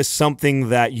 If there is something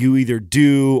that you either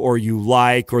do or you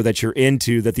like or that you're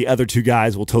into that the other two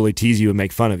guys will totally tease you and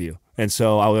make fun of you. And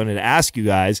so I wanted to ask you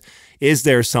guys, is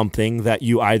there something that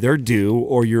you either do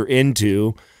or you're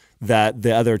into that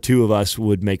the other two of us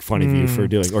would make fun of you for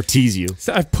doing or tease you?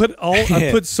 So I've put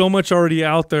so much already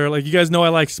out there. Like, you guys know I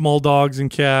like small dogs and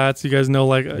cats. You guys know,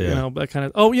 that kind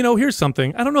of. Oh, here's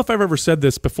something. I don't know if I've ever said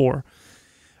this before.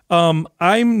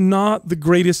 I'm not the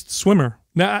greatest swimmer.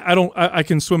 Now, I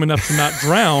can swim enough to not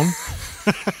drown.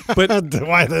 But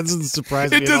why? That doesn't surprise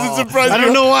me. It doesn't surprise me. I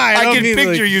don't know why. I can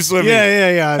picture you swimming.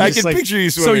 Yeah. I can picture you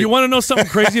swimming. So you want to know something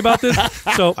crazy about this?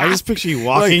 So I just picture you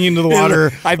walking into the water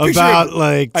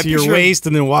to your waist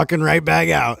and then walking right back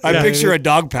out. I picture a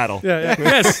dog paddle. Yeah.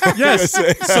 Yes.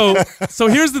 So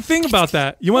here's the thing about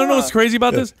that. You want to know what's crazy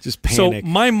about this? Just panic. So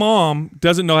my mom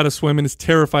doesn't know how to swim and is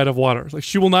terrified of water. Like,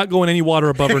 she will not go in any water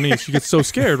above her knees. She gets so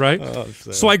scared, right?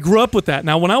 So I grew up with that.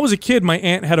 Now, when I was a kid, my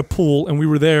aunt had a pool and we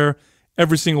were there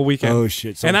every single weekend. Oh,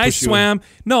 shit. And I swam.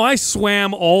 No, I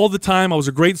swam all the time. I was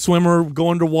a great swimmer, go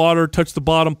underwater, touch the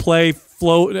bottom, play,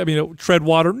 float, tread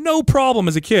water. No problem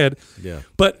as a kid. Yeah.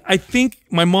 But I think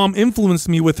my mom influenced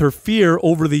me with her fear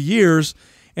over the years,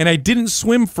 and I didn't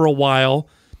swim for a while.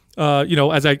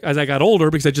 As I got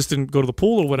older, because I just didn't go to the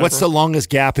pool or whatever. What's the longest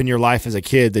gap in your life as a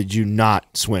kid that you not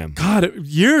swim? God,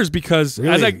 years, because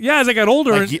really? as I got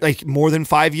older, like more than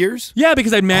 5 years. Yeah,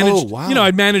 because I managed. Oh, wow.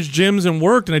 I'd managed gyms and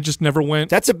worked, and I just never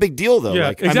went. That's a big deal, though. Yeah,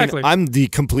 exactly. I'm the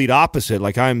complete opposite.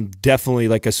 Like, I'm definitely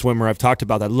like a swimmer. I've talked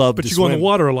about that. Love, but to you swim. go in the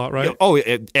water a lot, right? Oh,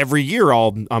 every year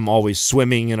I'm always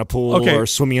swimming in a pool or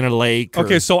swimming in a lake.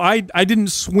 Okay, so I didn't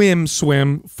swim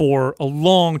for a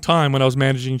long time when I was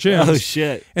managing gyms. Oh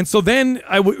shit! And so then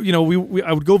I would,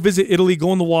 I would go visit Italy,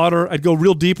 go in the water. I'd go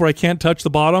real deep where I can't touch the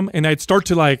bottom, and I'd start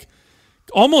to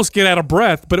almost get out of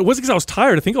breath. But it wasn't because I was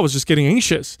tired. I think I was just getting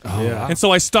anxious. Oh, yeah. And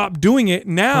so I stopped doing it.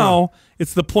 Now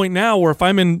it's the point now where if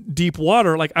I'm in deep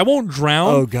water, I won't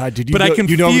drown. Oh God, dude! I can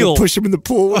feel. I'm gonna push him in the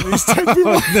pool.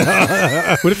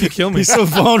 What if you kill me? He's so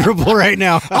vulnerable right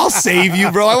now. I'll save you,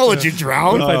 bro. I won't let you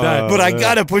drown. What if I die? But I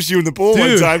gotta push you in the pool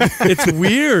Dude, one time. It's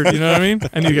weird. You know what I mean?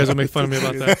 I knew you guys would make fun of me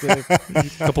about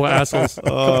that. Couple of assholes.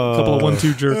 Couple of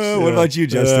 1-2 jerks. What about you,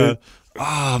 Justin?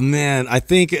 Oh man, I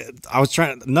think I was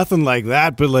trying nothing like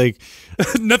that, but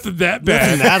nothing that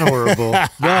bad. Nothing that horrible.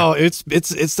 No, it's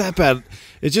that bad.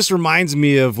 It just reminds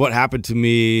me of what happened to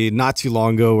me not too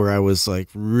long ago, where I was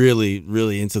really,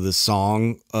 really into this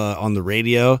song on the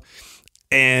radio,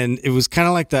 and it was kind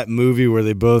of like that movie where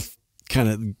they both kind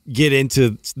of get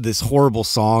into this horrible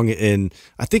song, and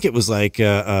I think it was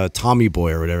Tommy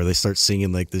Boy or whatever. They start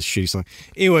singing this shitty song.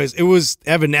 Anyways, it was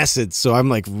Evanescence, so I'm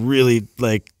really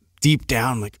deep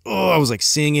down, I was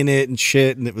singing it and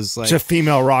shit, and it was it's a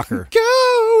female rocker.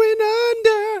 Going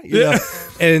under,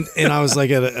 and I was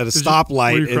at a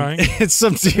stoplight, were you crying? And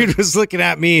some dude was looking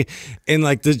at me, and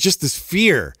just this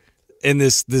fear, and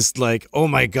this like, oh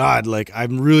my God, like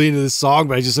I'm really into this song,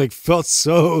 but I just like felt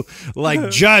so like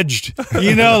judged,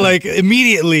 like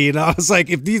immediately. And I was like,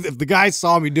 if the guy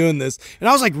saw me doing this, and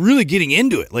I was like really getting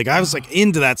into it, like I was like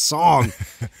into that song.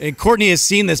 And Courtney has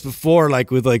seen this before,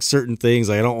 like with like certain things.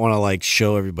 Like, I don't want to like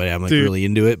show everybody I'm like really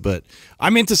into it, but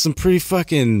I'm into some pretty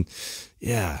fucking.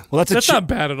 Yeah, well, that's not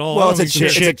bad at all. Well, it's a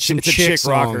chick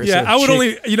rocker. Yeah, I would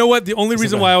only. You know what? The only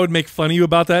reason why I would make fun of you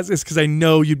about that is because I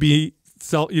know you'd be.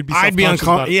 I'd be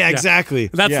uncomfortable. Yeah, exactly.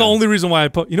 That's the only reason why I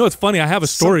put. You know, it's funny. I have a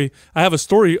story.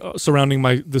 Surrounding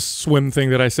this swim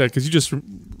thing that I said because you just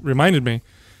reminded me.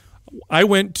 I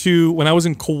went to when I was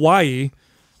in Kauai. I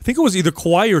think it was either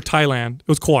Kauai or Thailand. It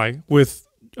was Kauai with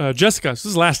Jessica. This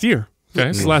is last year. Okay,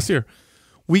 this is last year.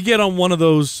 We get on one of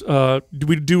those.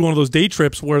 We do one of those day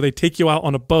trips where they take you out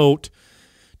on a boat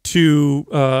to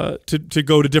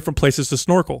go to different places to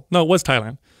snorkel. No, it was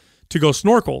Thailand to go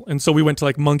snorkel. And so we went to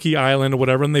like Monkey Island or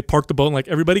whatever, and they parked the boat and like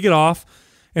everybody get off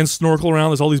and snorkel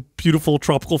around. There's all these beautiful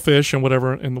tropical fish and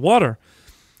whatever in the water.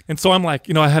 And so I'm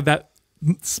like, I have that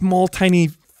small tiny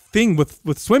thing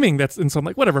with swimming. And so I'm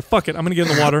like, whatever, fuck it, I'm gonna get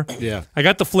in the water. Yeah, I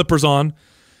got the flippers on.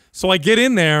 So I get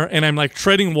in there and I'm like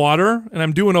treading water and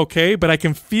I'm doing okay, but I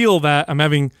can feel that I'm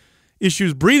having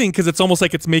issues breathing because it's almost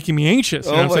like it's making me anxious.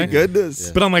 You know what I'm saying? Goodness.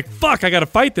 Yeah. But I'm like, fuck, I got to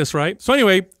fight this, right? So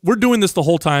anyway, we're doing this the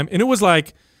whole time. And it was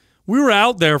like, we were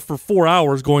out there for 4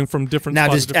 hours going from different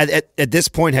spots. Now, at this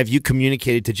point, have you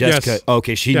communicated to Jessica? Yes.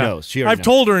 Okay, she knows. She already I've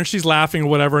told her, and she's laughing or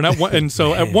whatever. And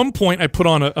so at one point, I put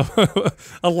on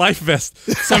a life vest.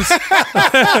 So I'm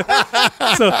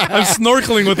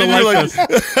snorkeling with a life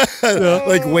vest.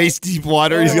 Like waist deep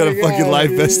water. He's got a fucking life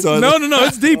vest on. No,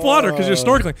 it's deep water because you're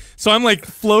snorkeling. So I'm like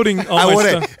floating on my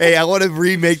stuff. Hey, I want to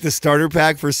remake the starter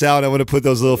pack for Sal, and I want to put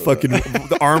those little fucking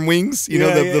the arm wings.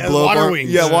 The blow water arm. wings.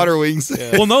 Yeah, water wings.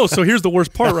 Yeah. Well, no. So here's the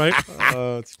worst part, right?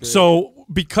 So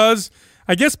because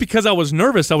I was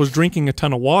nervous, I was drinking a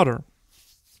ton of water.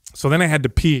 So then I had to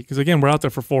pee because again, we're out there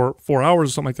for four hours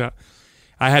or something like that.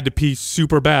 I had to pee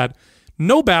super bad.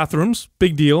 No bathrooms,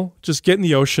 big deal. Just get in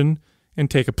the ocean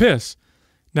and take a piss.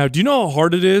 Now, do you know how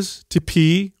hard it is to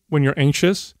pee when you're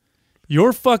anxious?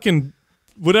 Your fucking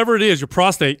whatever it is, your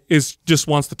prostate just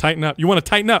wants to tighten up. You want to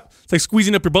tighten up. It's like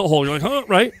squeezing up your butthole. You're like, huh,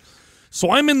 right?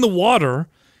 So I'm in the water.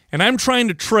 And I'm trying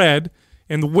to tread,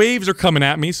 and the waves are coming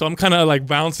at me, so I'm kind of like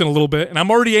bouncing a little bit. And I'm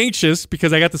already anxious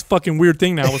because I got this fucking weird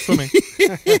thing now with swimming.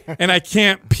 And I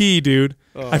can't pee, dude.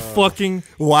 I fucking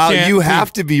can't you pee.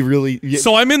 have to be really...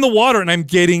 So I'm in the water, and I'm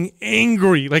getting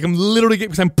angry. Like I'm literally getting...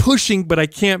 Because I'm pushing, but I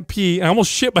can't pee. And I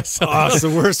almost shit myself. Oh, it's the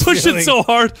worst Pushing feeling. so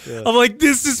hard. Yeah. I'm like,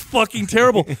 this is fucking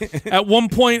terrible. At one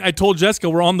point, I told Jessica,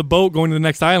 we're on the boat going to the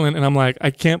next island, and I'm like,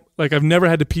 I can't... Like, I've never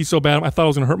had to pee so bad. I thought I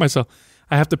was going to hurt myself.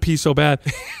 I have to pee so bad.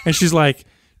 And she's like,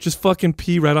 just fucking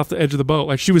pee right off the edge of the boat.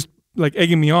 Like she was like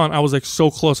egging me on. I was like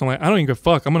so close. I'm like, I don't even give a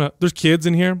fuck. There's kids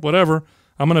in here, whatever.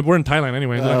 We're in Thailand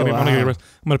anyway. I'm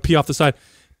gonna pee off the side.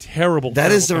 Terrible.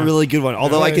 That is a really good one.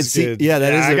 Although I can see, I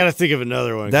got to think of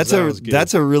another one. That's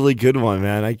a really good one,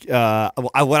 man.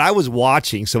 What I was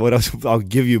watching. So I'll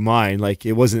give you mine. Like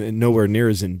it wasn't nowhere near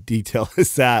as in detail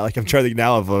as that. Like I'm trying to think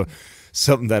now of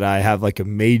something that I have like a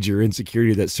major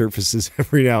insecurity that surfaces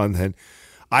every now and then.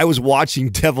 I was watching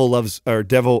Devil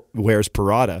Wears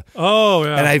Prada. Oh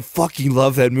yeah, and I fucking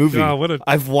love that movie. God,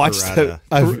 I've watched that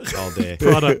all day.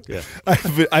 Prada. Yeah.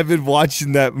 I've been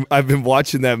watching that. I've been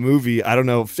watching that movie. I don't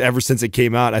know ever since it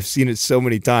came out. I've seen it so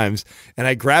many times, and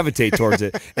I gravitate towards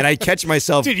it. And I catch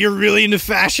myself. Dude, you're really into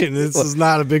fashion. This is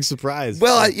not a big surprise.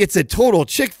 Well, it's a total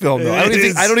chick film, though. I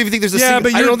don't even think there's I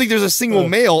don't think there's a single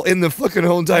male in the fucking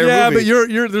whole entire movie. Yeah, but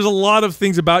you're there's a lot of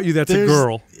things about you that's a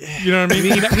girl. You know what I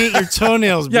mean? You paint your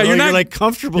toenails, bro. Yeah, you're like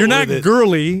comfortable. You're not with it.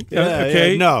 girly,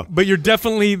 okay? Yeah, no, but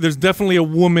there's definitely a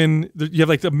woman. You have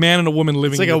like a man and a woman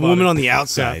living. It's like in a your woman body. on the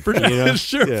outside. Yeah, for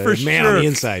sure, for sure. Man on the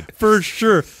inside, for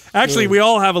sure. Actually, we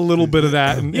all have a little bit of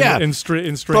that. In straight.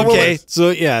 Okay,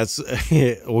 so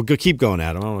we'll keep going,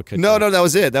 Adam. I don't want to cut No, that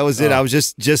was it. That was it. I was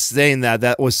just saying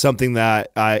that was something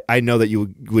that I know that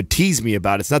you would tease me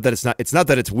about. It's not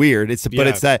that it's weird. It's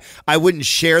that I wouldn't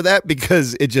share that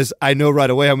because I know right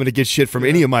away I'm going to get shit from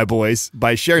any of my boys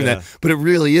by sharing that. But it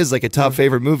really is like a top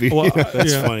favorite movie. Well,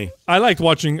 that's funny. I like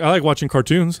watching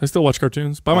cartoons. I still watch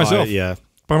cartoons by myself.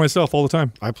 By myself all the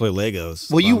time. I play Legos.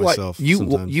 Well, you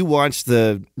you watch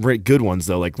the good ones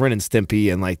though, like Ren and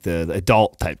Stimpy and like the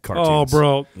adult type cartoons. Oh,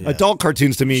 bro, adult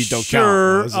cartoons to me don't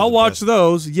count. Sure, I'll watch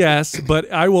those. Yes, but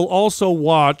I will also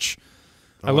watch.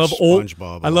 I love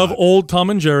old Tom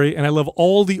and Jerry, and I love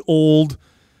all the old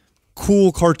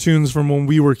cool cartoons from when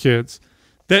we were kids.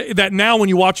 That now when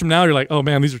you watch them now, you're like, oh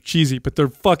man, these are cheesy, but they're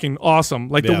fucking awesome.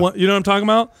 Like the one, you know what I'm talking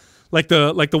about? like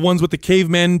the ones with the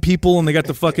cavemen people, and they got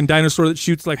the fucking dinosaur that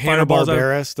shoots like fireballs out.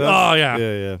 Hanna-Barbera stuff. Oh yeah,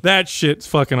 yeah. That shit's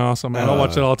fucking awesome, man. I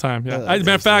watch it all the time. Yeah. As a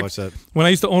matter of watch fact, that. when I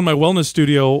used to own my wellness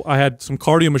studio, I had some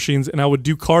cardio machines, and I would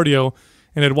do cardio,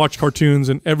 and I'd watch cartoons,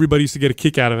 and everybody used to get a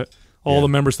kick out of it. All the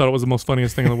members thought it was the most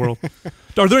funniest thing in the world.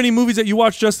 Are there any movies that you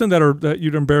watch, Justin, that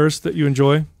you're embarrassed that you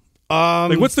enjoy?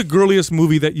 Like, what's the girliest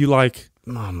movie that you like?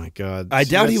 Oh my god! I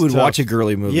doubt he would watch a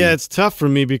girly movie. Yeah, it's tough for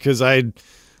me because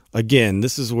again,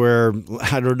 this is where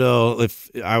I don't know if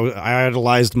I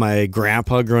idolized my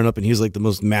grandpa growing up, and he was like the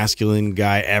most masculine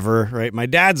guy ever. Right? My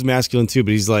dad's masculine too,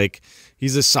 but he's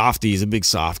a softie. He's a big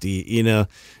softie, you know,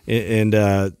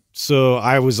 and so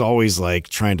I was always like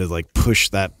trying to like push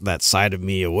that side of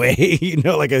me away, you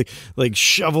know, like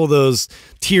shovel those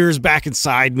tears back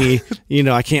inside me. You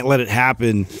know, I can't let it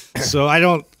happen. So I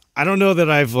don't know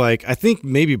that I've I think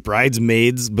maybe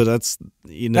Bridesmaids, but that's,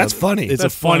 you know, that's funny. It's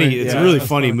that's a funny, funny. it's Yeah, a really that's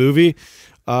funny movie.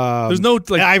 There's no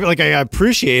I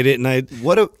appreciate it, and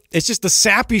it's just the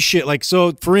sappy shit. Like,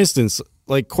 so for instance,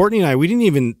 like Courtney and I, we didn't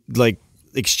even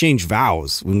exchange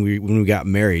vows when we got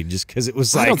married, just because it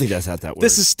was I don't think that's how that works.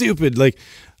 This is stupid. Like,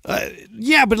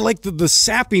 yeah, but like the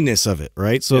sappiness of it,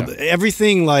 right? So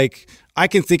everything I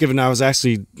can think of, and I was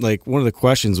actually one of the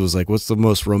questions was what's the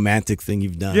most romantic thing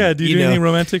you've done? Yeah, do you do anything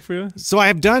romantic for you? So I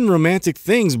have done romantic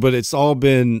things, but it's all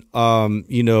been,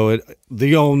 you know,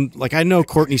 I know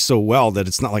Courtney so well that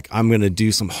it's not like I'm going to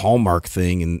do some Hallmark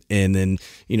thing and then,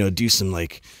 you know, do some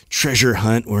treasure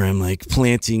hunt where I'm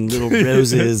planting little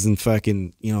roses and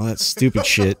fucking, you know, that stupid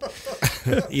shit.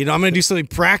 You know, I'm going to do something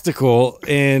practical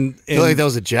and I feel like that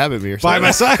was a jab at me or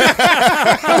by something.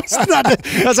 my side.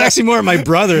 That's actually more my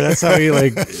brother. That's how he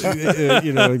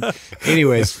you know.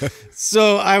 Anyways,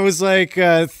 so I was what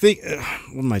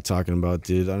am I talking about,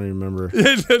 dude? I don't even remember.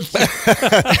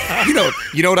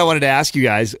 You know what I wanted to ask you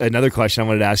guys? Another question I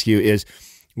wanted to ask you is,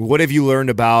 what have you learned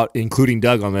about, including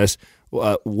Doug on this?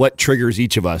 What triggers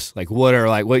each of us?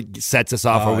 What sets us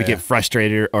off when we get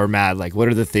frustrated or mad? What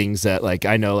are the things that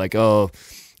I know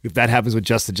if that happens with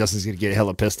Justin, Justin's gonna get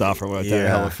hella pissed off or whatever.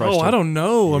 Hella frustrated. Oh, I don't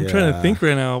know. I'm trying to think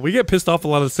right now. We get pissed off a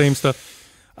lot of the same stuff.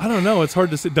 I don't know. It's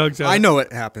hard to say. Doug's out. I know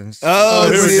what happens.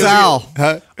 Oh, Sal.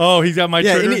 Oh, he's got my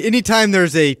trigger. Anytime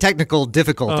there's a technical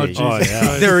difficulty,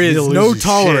 Jesus. there is He'll no lose his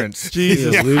tolerance.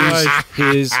 Jesus He'll lose Christ.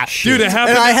 his shit. Dude, it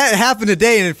happened. And it happened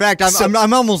today, and in fact,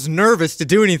 I'm almost nervous to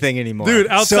do anything anymore. Dude,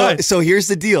 outside. So here's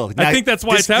the deal. I think that's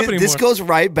why it's happening This more. goes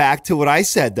right back to what I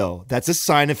said, though. That's a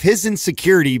sign of his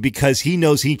insecurity because he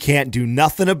knows he can't do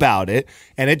nothing about it,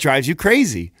 and it drives you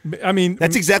crazy. I mean,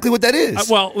 That's exactly what that is.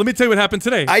 well, let me tell you what happened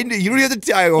today. You don't have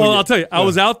to. Well, I'll tell you. I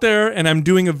was out there and I'm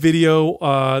doing a video,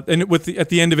 and at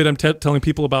the end of it, I'm telling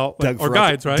people about our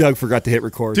guides, right? Doug forgot to hit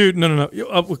record. Dude, no.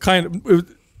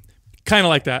 Kind of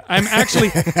like that. I'm actually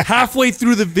halfway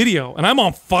through the video and I'm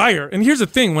on fire. And here's the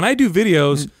thing: when I do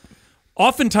videos,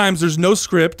 oftentimes there's no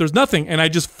script, there's nothing, and I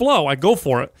just flow. I go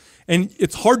for it. And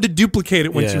it's hard to duplicate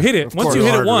it once you hit it. Of Once course. you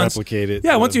hit Hard it to once, replicate it.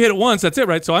 once you hit it once, that's it,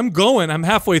 right? So I'm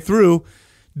halfway through.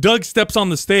 Doug steps on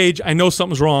the stage. I know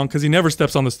something's wrong because he never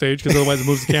steps on the stage because otherwise it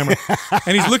moves the camera.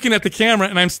 And he's looking at the camera,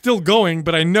 and I'm still going,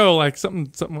 but I know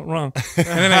something went wrong. And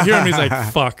then I hear him. He's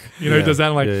like, "Fuck," you know. He does that.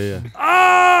 I'm like,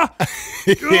 "Ah!"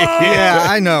 Yeah,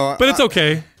 I know. But it's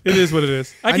okay. It is what it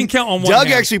is. I can count on one Doug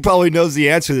hand. actually probably knows the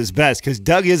answer to this best because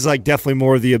Doug is definitely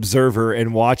more the observer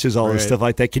and watches all this stuff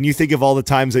like that. Can you think of all the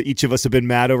times that each of us have been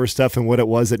mad over stuff and what it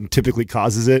was that typically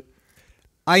causes it?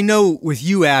 I know with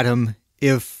you, Adam,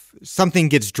 if something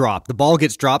gets dropped, the ball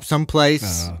gets dropped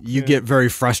someplace, you get very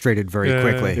frustrated very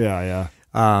quickly. Yeah.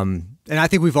 And I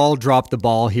think we've all dropped the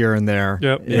ball here and there.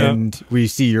 Yep, and we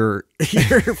see your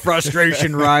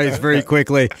frustration rise very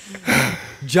quickly.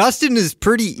 Justin is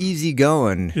pretty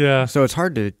easygoing. Yeah. So it's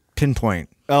hard to pinpoint.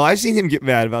 Oh, I've seen him get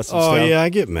mad about some stuff. Oh yeah, I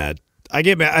get mad. I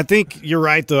think you're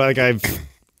right though. I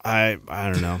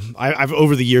don't know. I've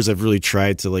over the years I've really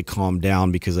tried to calm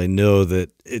down because I know that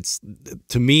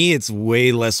to me it's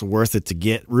way less worth it to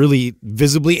get really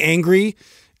visibly angry.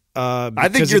 I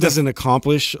think it doesn't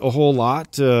accomplish a whole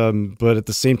lot, but at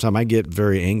the same time, I get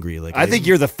very angry. I think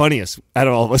you're the funniest out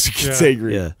of all of us who gets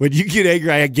angry. Yeah. When you get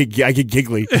angry, I get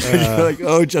giggly.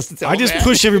 You're Justin. I just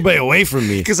push everybody away from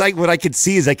me because what I could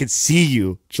see is I could see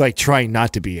you trying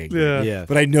not to be angry. Yeah.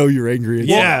 But I know you're angry.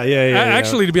 Yeah.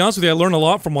 Actually, to be honest with you, I learned a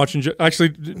lot from watching.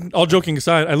 Actually, all joking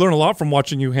aside, I learned a lot from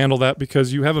watching you handle that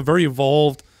because you have a very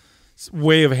evolved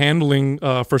way of handling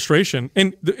frustration,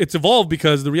 and it's evolved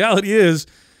because the reality is,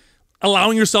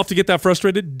 allowing yourself to get that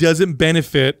frustrated doesn't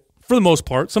benefit, for the most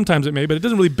part. Sometimes it may, but it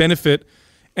doesn't really benefit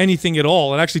anything at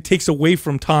all. It actually takes away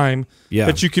from time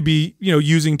that you could be,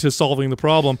 using to solving the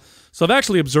problem. So I've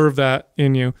actually observed that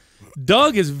in you.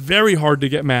 Doug is very hard to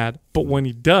get mad, but when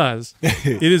he does,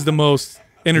 it is the most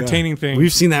entertaining thing.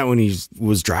 We've seen that when he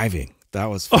was driving. That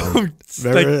was fun.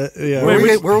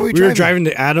 Where were we We were driving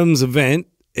to Adam's event,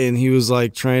 and he was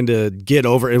like trying to get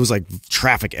over. It was like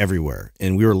traffic everywhere,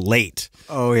 and we were late.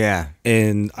 Oh yeah,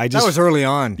 And I just that was early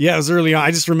on. Yeah, it was early on.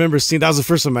 I just remember seeing that was the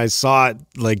first time I saw it.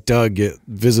 Like Doug get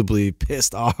visibly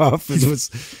pissed off. It was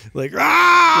like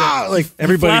like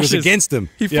everybody was against him.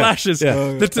 He flashes.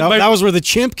 Yeah. That was where the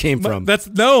chimp came from.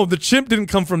 The chimp didn't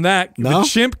come from that. No? The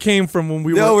chimp came from when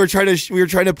we were. No, we were trying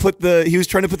to put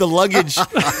the luggage.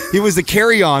 He was the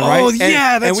carry-on, right? Oh,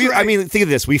 yeah, that's right. I mean, think of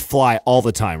this. We fly all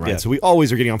the time, right? Yeah. So we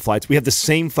always are getting on flights. We have the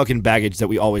same fucking baggage that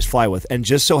we always fly with. And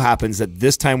just so happens that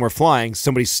this time we're flying,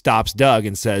 somebody stops Doug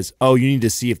and says, "Oh, you need to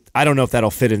see if I don't know if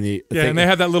that'll fit in the thing." And they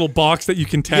have that little box that you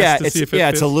can test to see if it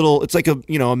fits. It's like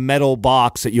a metal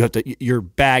box that you have to, your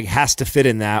bag has to fit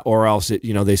in that, or else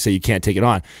they say you can't take it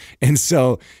on. And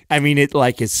so, I mean,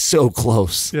 it's so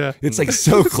close. Yeah. It's like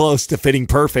so close to fitting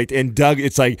perfect. And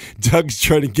Doug's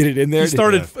trying to get it in there. He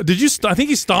started. I think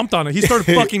he stomped on it. He started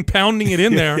fucking pounding it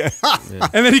in there.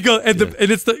 And then he goes, and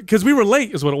it's because we were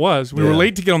late, is what it was. We were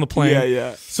late to get on the plane.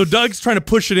 Yeah. So Doug's trying to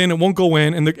push it in. It won't go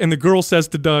in. And the girl says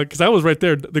to Doug, because I was right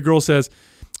there. The girl says,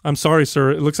 "I'm sorry,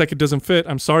 sir. It looks like it doesn't fit.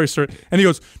 I'm sorry, sir." And he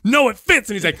goes, "No, it fits."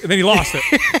 And he's like, and then he lost it.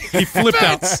 He flipped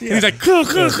out. And he's like,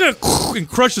 and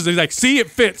crushes it. He's like, "See, it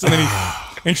fits." And then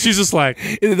and she's just like,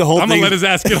 and the whole I'm gonna let his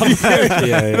ass get on the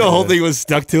plane. The whole thing was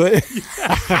stuck to it. He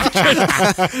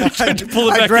tried to pull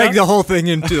it back I dragged out. the whole thing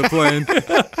into the plane.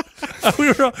 We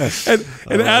were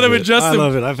and Adam and Justin. I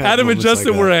love it. I've had Adam and moments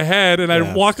Justin like were that. ahead, and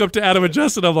I walk up to Adam and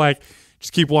Justin. I'm like,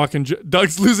 "Just keep walking."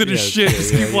 Doug's losing his shit.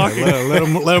 Just keep walking. Let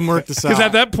him work this out. Because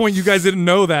at that point, you guys didn't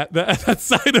know that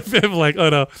side of him. Like, oh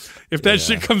no, if that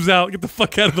shit comes out, get the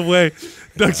fuck out of the way.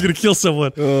 Doug's gonna kill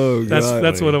someone. Oh, God.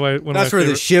 That's one of my. That's where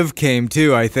the shiv came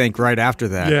too. I think right after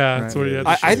that. Yeah, that's where he had.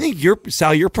 The I think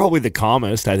Sal, you're probably the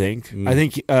calmest. I think.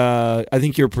 I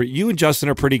think you and Justin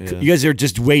are pretty. You guys are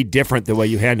just way different the way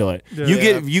you handle it.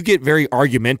 Yeah. You get very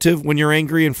argumentative when you're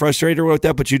angry and frustrated or like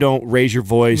that, but you don't raise your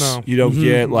voice. No. You don't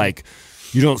get like.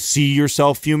 You don't see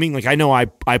yourself fuming. Like I know I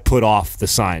put off the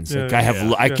signs. Like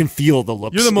I can feel the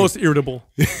looks. You're the most irritable.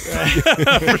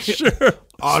 For sure.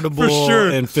 Audible For sure.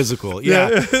 and physical.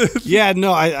 Yeah.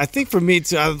 No, I think for me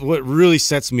too, what really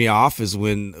sets me off is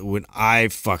when I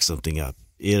fuck something up.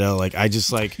 You know, like I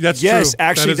just like That's yes, true.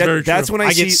 actually, that's when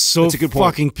I see, get so that's a good point.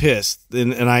 fucking pissed,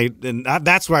 and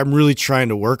that's why I'm really trying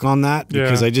to work on that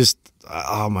because I just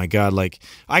oh my god, like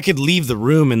I could leave the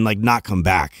room and like not come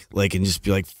back, like and just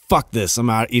be like fuck this, I'm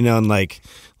out, you know, and like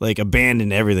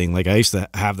abandon everything. Like I used to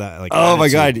have that. Like oh my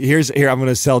attitude. god, here I'm going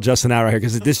to sell Justin out right here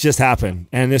because this just happened,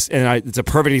 and it's a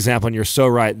perfect example. And you're so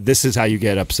right. This is how you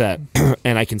get upset,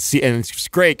 and I can see, and it's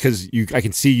great because I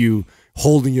can see you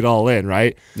holding it all in,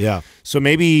 right? Yeah. So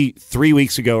maybe 3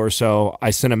 weeks ago or so,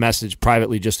 I sent a message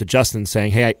privately just to Justin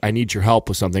saying, "Hey, I need your help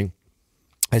with something."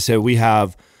 I said, we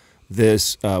have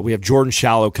Jordan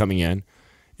Shallow coming in,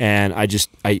 and I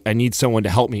need someone to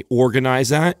help me organize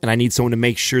that, and I need someone to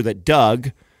make sure that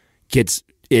Doug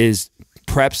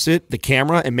preps the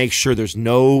camera and makes sure there's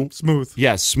no Smooth.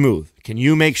 Yeah, smooth. Can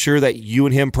you make sure that you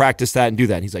and him practice that and do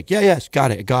that? And he's like, yeah,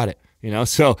 got it. You know,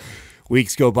 so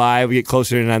weeks go by, we get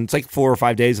closer, and it's like 4 or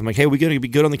 5 days. I'm like, hey, we gonna be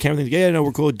good on the camera? He's like, yeah, no,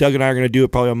 we're cool. Doug and I are gonna do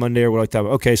it probably on Monday or what like that.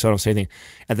 Okay, so I don't say anything.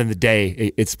 And then the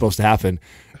day it's supposed to happen,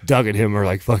 Doug and him are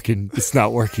like, fucking, it's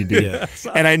not working, dude. Yeah.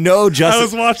 And I know Justin. I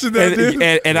was watching that, dude.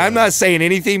 And I'm not saying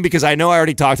anything because I know I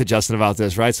already talked to Justin about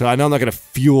this, right? So I know I'm not going to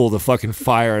fuel the fucking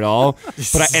fire at all.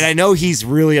 But I know he's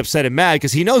really upset and mad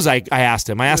because he knows I asked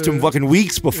him. I asked him fucking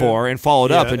weeks before and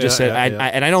followed up and just said,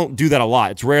 and I don't do that a lot.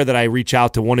 It's rare that I reach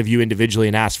out to one of you individually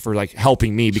and ask for like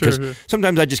helping me because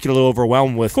sometimes I just get a little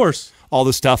overwhelmed with. Of course. All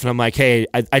this stuff, and I'm like, hey,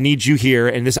 I need you here,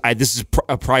 and this is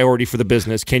a priority for the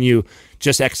business. Can you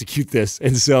just execute this?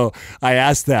 And so I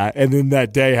asked that, and then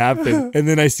that day happened, and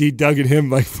then I see Doug and him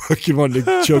like fucking wanting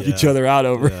to choke each other out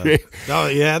over it. Oh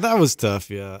yeah, that was tough.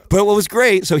 Yeah, but what was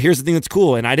great? So here's the thing that's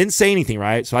cool, and I didn't say anything,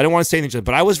 right? So I didn't want to say anything,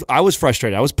 but I was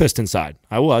frustrated. I was pissed inside.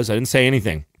 I didn't say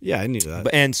anything. Yeah, I knew that.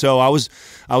 And so I was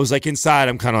like inside,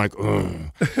 I'm kind of like,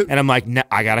 ugh. And I'm like,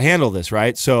 I got to handle this,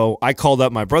 right? So I called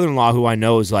up my brother-in-law, who I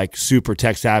know is like super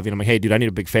tech savvy. And I'm like, hey, dude, I need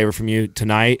a big favor from you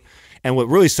tonight. And what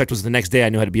really sucked was the next day I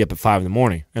knew I had to be up at 5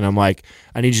 a.m. And I'm like,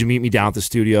 I need you to meet me down at the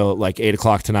studio at like 8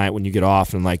 o'clock tonight when you get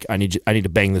off. And like, I need to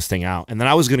bang this thing out. And then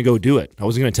I was going to go do it. I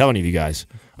wasn't going to tell any of you guys.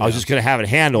 I was just going to have it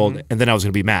handled. And then I was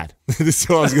going to be mad.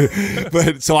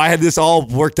 So I had this all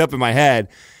worked up in my head.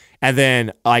 And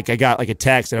then like I got like a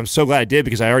text, and I'm so glad I did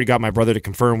because I already got my brother to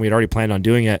confirm. We had already planned on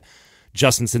doing it.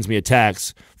 Justin sends me a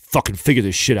text fucking figure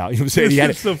this shit out. You know what I'm saying? He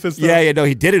had So pissed off. yeah, no,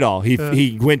 he did it all.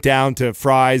 He went down to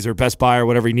Fry's or Best Buy or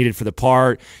whatever he needed for the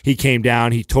part. He came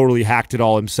down. He totally hacked it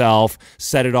all himself,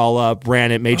 set it all up,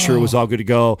 ran it, made sure it was all good to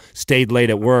go, stayed late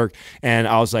at work. And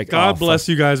I was like, God bless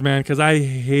you guys, man, because I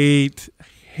hate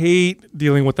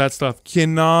dealing with that stuff.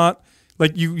 Cannot,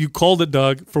 like you called it,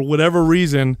 Doug, for whatever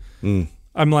reason.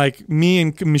 I'm like, me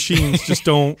and machines just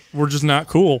don't, we're just not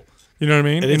cool. You know what I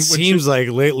mean? And it seems like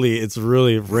lately it's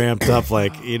really ramped up.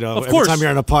 Like, you know, Of course. every time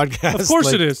you're on a podcast. Of course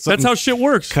like, it is. That's how shit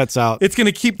works. cuts out. It's going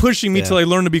to keep pushing me till I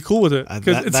learn to be cool with it.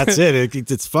 That's it.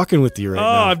 It's fucking with you right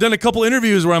now. I've done a couple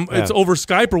interviews where it's over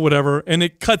Skype or whatever, and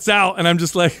it cuts out, and I'm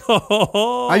just like,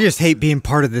 I just hate being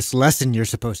part of this lesson you're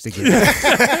supposed to give.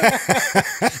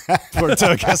 Poor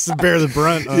Doug has to bear the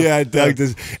brunt. Yeah, Doug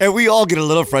does. And we all get a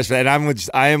little frustrated. I'm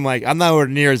not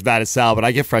near as bad as Sal, but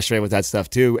I get frustrated with that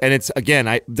stuff too. And it's,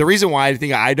 again, the reason why I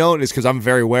think I don't is because I'm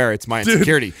very aware it's my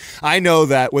insecurity. I know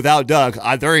that without Doug,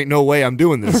 there ain't no way I'm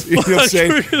doing this. You know what I'm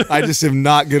saying? I just am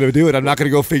not going to do it. I'm not going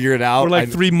to go figure it out. we're like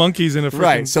three monkeys in a freaking...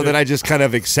 Right. So then I just kind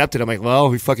of accept it. I'm like,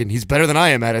 well, he's better than I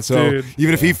am at it. So Dude.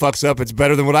 even if he fucks up, it's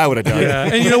better than what I would have done. Yeah,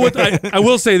 and you know what? I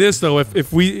will say this though: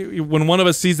 when one of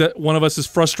us sees that one of us is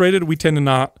frustrated, we tend to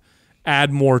not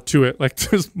add more to it. Like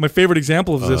my favorite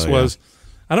example of this was,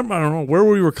 I don't know where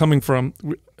we were coming from.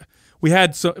 We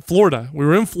had Florida. We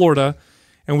were in Florida,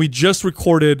 and we just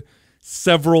recorded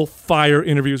several fire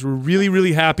interviews. We're really,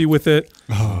 really happy with it.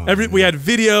 We had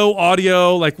video,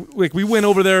 audio. Like we went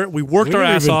over there. We worked our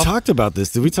ass off. We talked about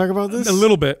this. Did we talk about this? A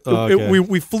little bit. Oh, okay.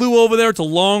 We flew over there. It's a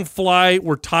long flight.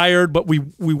 We're tired, but we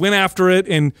went after it,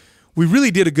 and we really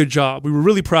did a good job. We were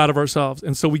really proud of ourselves.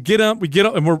 And so we get up,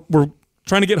 and we're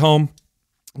trying to get home.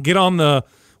 Get on the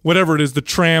whatever it is, the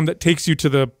tram that takes you to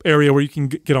the area where you can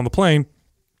get on the plane.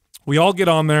 We all get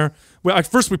on there.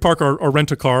 First, we park our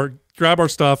rent-a-car, grab our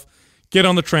stuff, get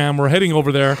on the tram. We're heading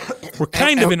over there. We're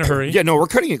kind of in a hurry. Yeah, no, we're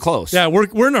cutting it close. Yeah,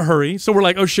 we're in a hurry. So we're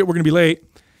like, oh shit, we're gonna be late.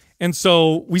 And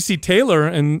so we see Taylor,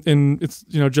 and it's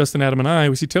Justin, Adam, and I.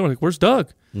 We see Taylor. Like, where's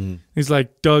Doug? He's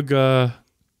like, Doug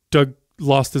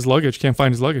lost his luggage. Can't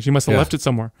find his luggage. He must have left it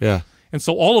somewhere. Yeah. And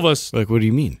so all of us, Like, what do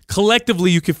you mean?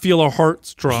 collectively, you could feel our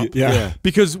hearts drop. Yeah.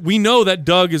 Because we know that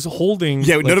Doug is holding.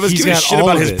 Yeah, none of us he's give a got shit all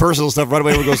about of his it. personal stuff. Right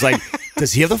away, we goes like,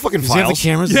 does he have the fucking Does he have the files?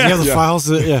 cameras? Yeah. Does he have the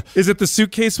files? Yeah. Is it the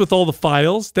suitcase with all the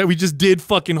files that we just did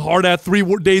fucking hard at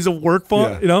 3 days of work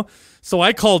for? Yeah. So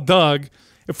I called Doug.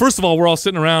 First of all, we're all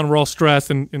sitting around, we're all stressed,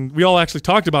 and we all actually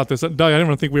talked about this. Doug, I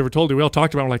don't think we ever told you. We all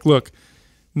talked about it. We're like, look,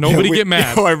 nobody get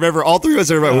mad. I remember all three of us.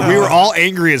 We were all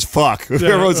angry as fuck.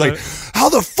 Everyone's like, "How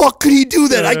the fuck could he do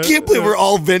that? I can't believe we're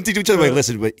all venting to each other." Like,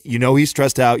 listen, but he's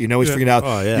stressed out. He's freaking out.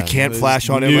 Oh, yeah. You can't flash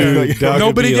on him. Doug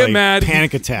Nobody would be get like, mad.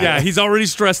 Panic attack. Yeah, he's already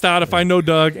stressed out. If I know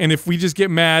Doug, and if we just get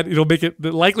mad, it'll make it,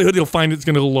 the likelihood he'll find it's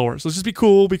going to go lower. So let's just be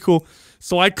cool,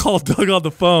 So I called Doug on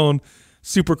the phone,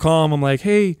 super calm. I'm like,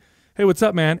 hey, what's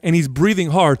up, man? And he's breathing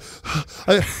hard.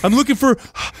 I'm looking for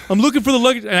the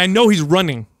luggage, and I know he's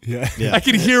running. Yeah. I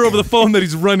can hear over the phone that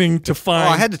he's running to find.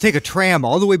 I had to take a tram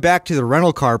all the way back to the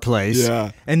rental car place.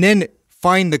 Yeah. And then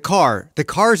find the car. The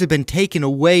cars have been taken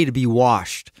away to be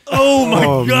washed. Oh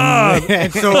my God.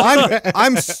 And so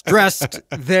I'm stressed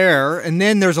there, and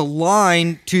then there's a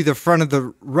line to the front of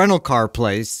the rental car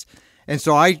place. And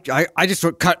so I just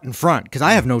cut in front because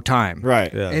I have no time.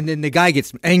 Right. Yeah. And then the guy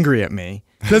gets angry at me.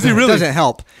 Does he really? Doesn't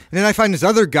help. And then I find this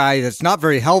other guy that's not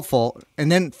very helpful.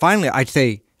 And then finally I'd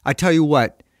say, I tell you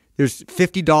what, there's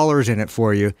 $50 in it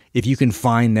for you if you can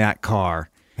find that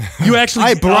car. You actually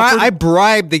I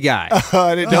bribed the guy.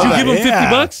 I didn't Did know you that. give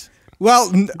him $50?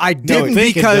 Well, I didn't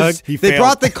thinking, because Doug. He they failed.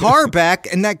 brought the car back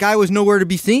and that guy was nowhere to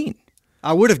be seen.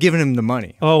 I would have given him the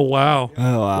money. Oh wow.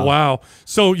 Wow.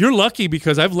 So you're lucky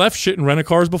because I've left shit in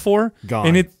rent-a-cars before. Gone.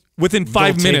 And it within 5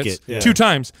 Don't take minutes. it. Yeah. 2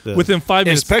 times. Within 5 And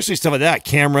minutes. especially stuff like that,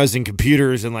 cameras and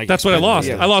computers and like. That's what I lost.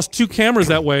 Yeah. I lost 2 cameras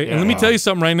that way. And let me tell you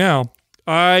something right now.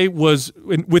 I was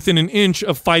within an inch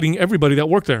of fighting everybody that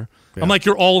worked there. I'm like,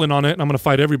 you're all in on it, and I'm going to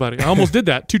fight everybody. I almost did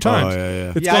that 2 times.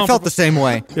 yeah. It's Yeah, I gone felt for- the same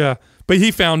way. Yeah. But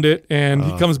he found it, and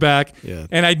he comes back. yeah.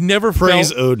 And I'd never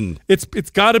Praise felt... Odin. It's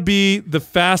got to be the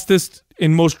fastest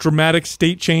and most dramatic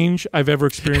state change I've ever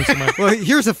experienced in my life. Well,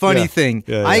 here's a funny thing.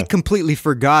 Yeah, I yeah. completely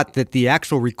forgot that the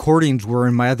actual recordings were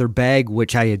in my other bag,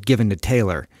 which I had given to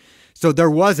Taylor. So there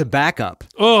was a backup.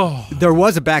 Oh. There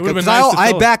was a backup. would've been 'Cause nice to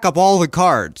I tell. back up all the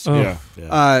cards Yeah.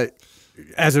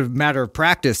 as a matter of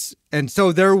practice. And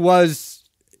so there was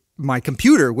my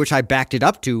computer, which I backed it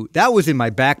up to. That was in my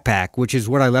backpack, which is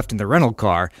what I left in the rental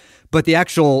car. But the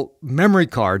actual memory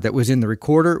card that was in the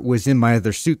recorder was in my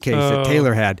other suitcase that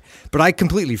Taylor had. But I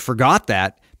completely forgot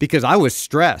that because I was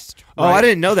stressed. Oh, I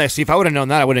didn't know that. See, if I would have known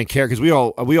that, I wouldn't care because we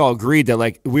all agreed that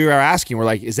like we were asking. We're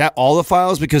like, is that all the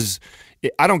files? Because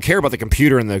I don't care about the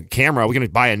computer and the camera. We're going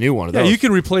to buy a new one of those. Yeah, you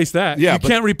can replace that. Yeah, you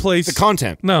can't replace the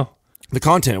content. No. The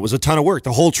content. It was a ton of work.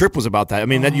 The whole trip was about that. I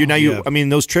mean, I mean,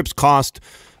 those trips cost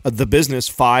the business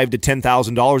 $5,000 to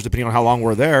 $10,000 depending on how long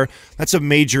we're there. That's a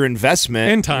major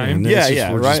investment and time.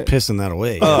 Yeah, we're right. just pissing that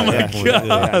away. Oh my God. Yeah,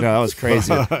 no, that was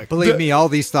crazy. Believe me, all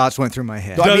these thoughts went through my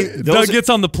head. Doug gets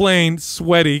on the plane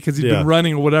sweaty because he's been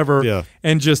running or whatever. Yeah.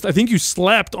 And just, I think you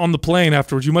slept on the plane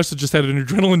afterwards. You must have just had an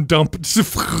adrenaline dump.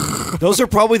 Those are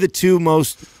probably the two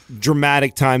most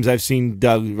dramatic times I've seen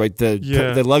Doug, right?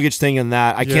 The luggage thing and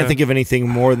that. I can't think of anything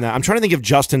more than that. I'm trying to think of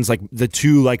Justin's like the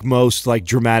two like most like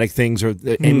dramatic things or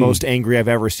and most angry I've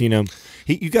ever seen him.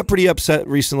 You got pretty upset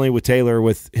recently with Taylor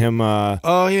with him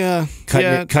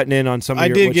cutting in on some of I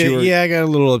your did get I got a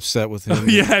little upset with him.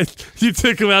 Yeah, you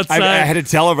took him outside. I had to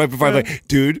tell him right before. I'm like,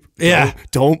 dude,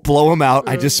 don't blow him out.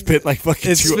 I just spit like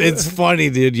fucking. It's funny,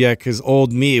 dude. Yeah, because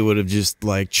old me would have just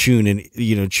like chewed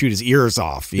his ears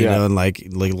off, you know, and like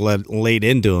laid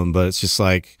into him. But it's just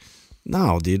like,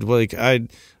 no, dude. Like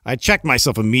I checked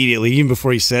myself immediately even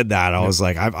before he said that. I was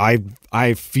like,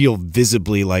 I feel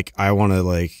visibly like I want to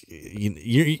like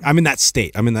I'm in that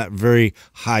state. I'm in that very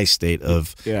high state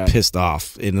of pissed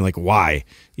off and like why,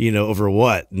 over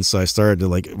what. And so I started to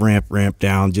like ramp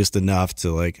down just enough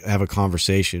to like have a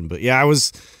conversation. But yeah,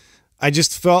 I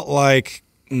just felt like,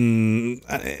 and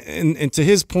to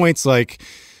his points, like.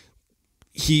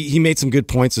 He made some good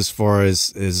points as far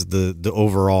as the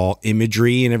overall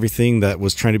imagery and everything that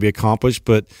was trying to be accomplished,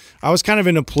 but I was kind of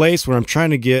in a place where I'm trying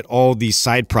to get all these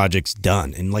side projects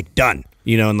done, and like I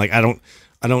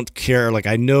don't care. Like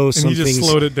I know some and you just things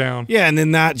slowed it down. Yeah, and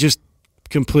then that just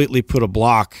completely put a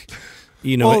block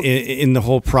in the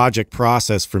whole project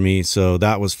process for me. So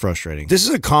that was frustrating. This is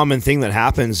a common thing that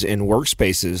happens in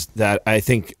workspaces that I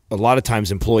think a lot of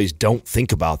times employees don't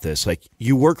think about this. Like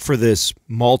you work for this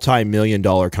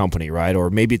multi-million-dollar company, right?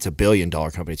 Or maybe it's $1 billion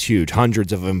company. It's huge,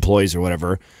 hundreds of employees or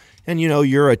whatever. And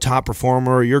you're a top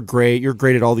performer, you're great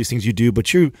at all these things you do,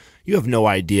 but you have no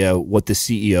idea what the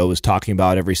CEO is talking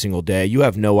about every single day. You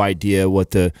have no idea what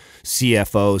the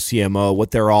CFO, CMO, what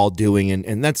they're all doing,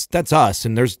 and that's us.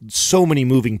 And there's so many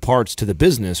moving parts to the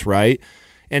business, right?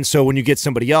 And so when you get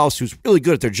somebody else who's really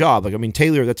good at their job, like I mean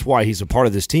Taylor, that's why he's a part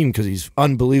of this team because he's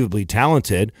unbelievably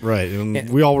talented. Right. And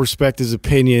we all respect his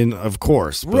opinion, of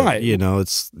course. But, right.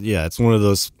 It's one of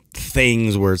those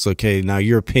things where it's okay, now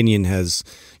your opinion has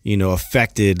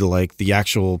affected like the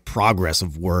actual progress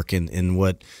of work and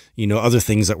what other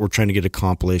things that we're trying to get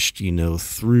accomplished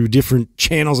through different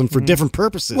channels and for different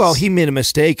purposes. Well, he made a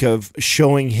mistake of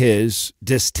showing his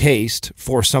distaste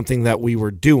for something that we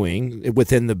were doing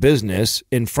within the business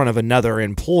in front of another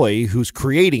employee who's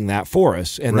creating that for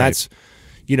us, and that's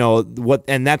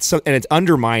and it's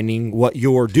undermining what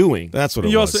you're doing. That's what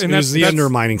it was. It was the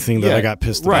undermining thing that I got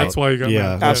pissed about. That's why you got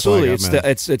mad. Absolutely.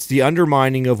 It's the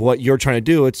undermining of what you're trying to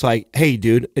do. It's like, hey,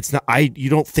 dude, it's not. You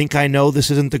don't think I know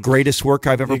this isn't the greatest work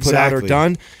I've ever put out or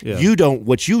done. Yeah.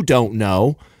 What you don't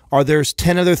know. There's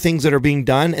 10 other things that are being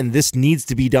done, and this needs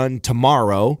to be done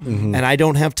tomorrow, and I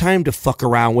don't have time to fuck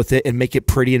around with it and make it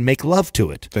pretty and make love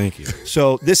to it. Thank you.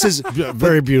 So this is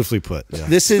very beautifully put. Yeah.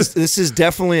 This is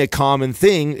definitely a common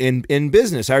thing in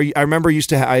business. I remember I used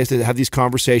to have these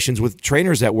conversations with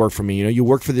trainers that work for me. You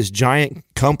work for this giant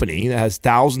company that has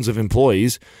thousands of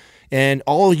employees, and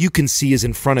all you can see is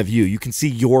in front of you. You can see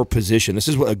your position. This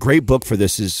is what a great book for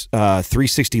this is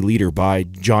 360 Leader by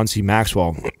John C.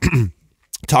 Maxwell.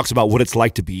 Talks about what it's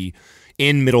like to be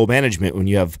in middle management when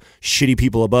you have shitty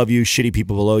people above you, shitty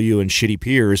people below you, and shitty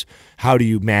peers. How do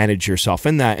you manage yourself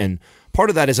in that? And part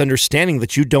of that is understanding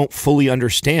that you don't fully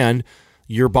understand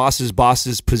your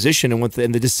boss's position and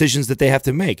the decisions that they have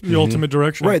to make. The ultimate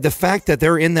direction. Right. The fact that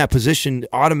they're in that position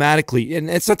automatically, and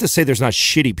it's not to say there's not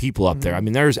shitty people up there. I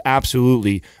mean, there's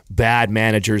absolutely bad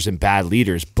managers and bad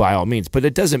leaders by all means, but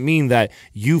it doesn't mean that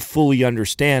you fully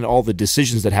understand all the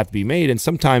decisions that have to be made. And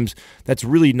sometimes that's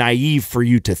really naive for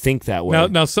you to think that way.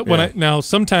 Now,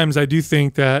 sometimes I do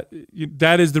think that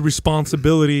is the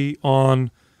responsibility on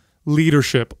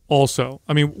leadership also.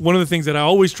 I mean, one of the things that I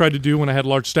always tried to do when I had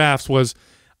large staffs was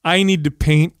I need to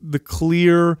paint the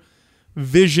clear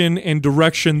vision and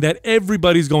direction that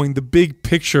everybody's going, the big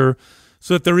picture,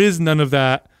 so that there is none of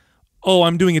that, oh,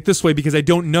 I'm doing it this way because I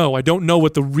don't know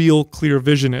what the real clear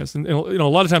vision is. And a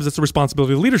lot of times it's the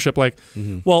responsibility of leadership. Like,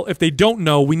 well, if they don't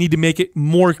know, we need to make it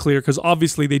more clear because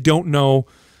obviously they don't know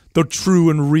the true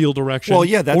and real direction. Well,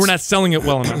 yeah, we're not selling it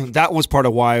well enough. That was part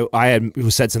of why I had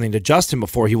said something to Justin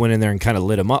before he went in there and kind of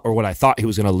lit him up, or what I thought he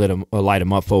was going to light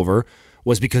him up over,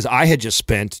 was because I had just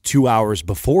spent 2 hours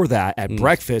before that at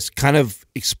breakfast kind of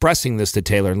expressing this to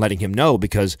Taylor and letting him know,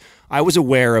 because I was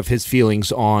aware of his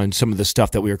feelings on some of the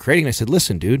stuff that we were creating. I said,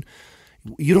 listen, dude,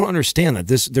 you don't understand that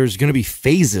there's going to be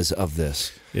phases of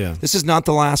this. Yeah. This is not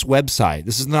the last website.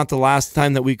 This is not the last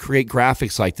time that we create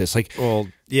graphics like this. Like, well,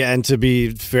 yeah, and to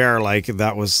be fair, like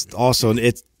that was also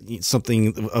it's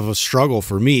something of a struggle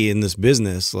for me in this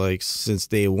business. Like since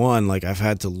day one, like I've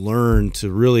had to learn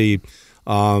to really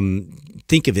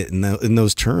think of it in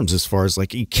those terms, as far as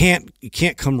like you can't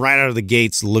come right out of the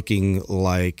gates looking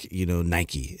like, you know,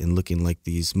 Nike and looking like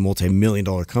these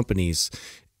multi-million-dollar companies.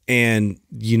 And,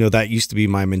 you know, that used to be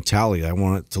my mentality. I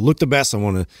want it to look the best. I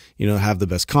want to, you know, have the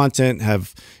best content,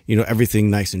 have, you know, everything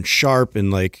nice and sharp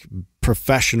and like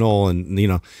professional, and, you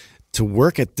know, to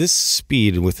work at this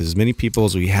speed with as many people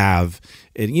as we have.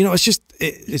 And, you know, it's just,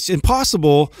 it's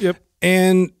impossible. Yep.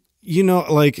 And, you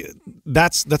know, like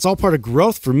that's all part of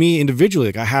growth for me individually.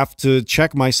 Like I have to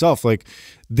check myself, like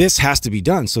this has to be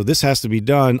done. So this has to be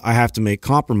done. I have to make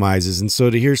compromises. And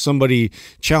so to hear somebody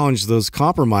challenge those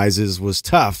compromises was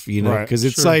tough, you know, because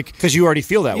it's like, because you already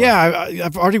feel that way. yeah,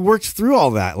 I've already worked through all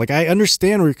that. Like I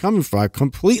understand where you're coming from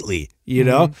completely, you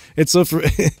know? It's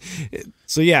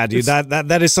so yeah, dude,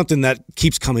 that is something that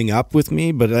keeps coming up with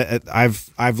me, but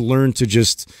I've learned to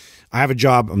just, I have a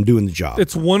job, I'm doing the job.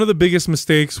 It's one of the biggest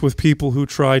mistakes with people who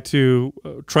try to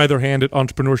try their hand at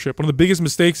entrepreneurship. One of the biggest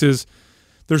mistakes is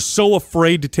they're so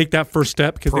afraid to take that first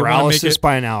step because paralysis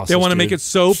by analysis. They want to make it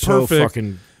so perfect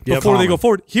before they go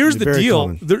forward. Here's the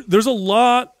deal: there's a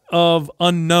lot of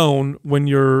unknown when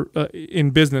you're in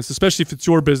business, especially if it's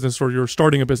your business or you're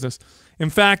starting a business. In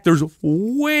fact, there's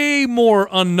way more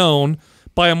unknown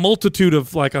by a multitude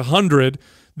of like 100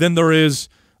 than there is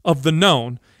of the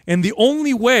known. And the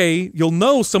only way you'll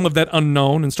know some of that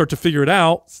unknown and start to figure it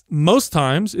out most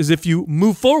times is if you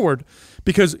move forward,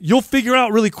 because you'll figure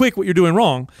out really quick what you're doing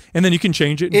wrong, and then you can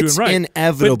change it and do it right. It's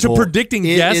inevitable. But to predicting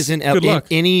yes, good luck.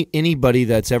 Anybody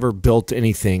that's ever built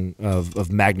anything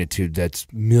of magnitude that's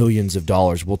millions of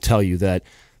dollars will tell you that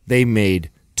they made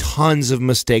tons of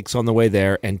mistakes on the way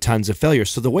there and tons of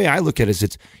failures. So the way I look at it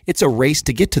is it's a race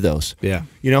to get to those. Yeah.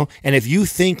 You know, and if you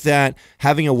think that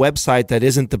having a website that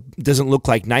doesn't look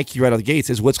like Nike right out of the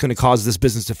gates is what's going to cause this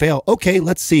business to fail, okay,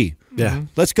 let's see. Yeah.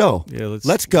 Let's go. Yeah,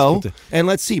 let's go and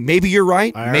let's see. Maybe you're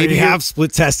right. I maybe already have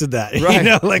split tested that. Right. You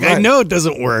know, like right. I know it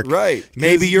doesn't work. Right.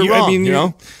 Maybe you're wrong. I mean, you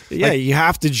know? Yeah, like, you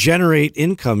have to generate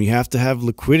income. You have to have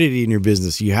liquidity in your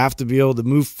business. You have to be able to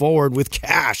move forward with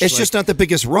cash. It's just not the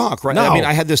biggest rock, right? No. I mean,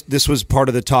 I had this was part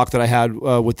of the talk that I had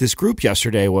with this group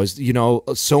yesterday was, you know,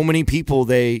 so many people,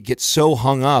 they get so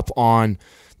hung up on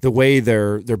the way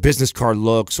their business card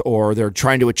looks, or they're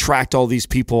trying to attract all these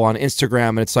people on Instagram,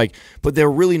 and it's like, but they're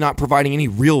really not providing any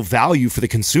real value for the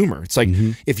consumer. It's like,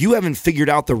 if you haven't figured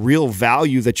out the real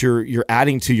value that you're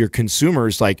adding to your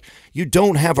consumers, like you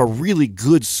don't have a really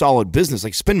good solid business.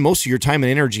 Like spend most of your time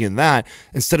and energy in that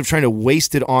instead of trying to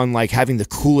waste it on like having the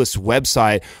coolest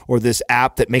website or this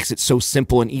app that makes it so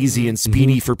simple and easy and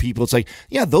speedy for people. It's like,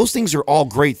 yeah, those things are all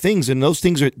great things, and those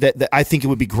things are that I think it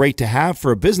would be great to have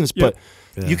for a business, but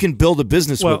yeah. You can build a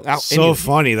business without so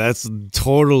funny. That's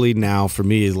totally now for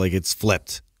me, like it's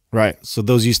flipped. Right. So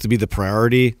those used to be the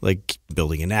priority, like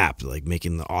building an app, like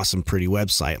making the awesome, pretty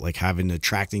website, like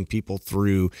attracting people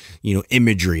through, you know,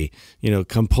 imagery, you know,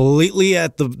 completely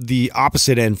at the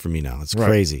opposite end for me now. It's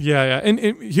crazy. Yeah. And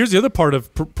here's the other part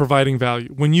of providing value.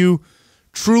 When you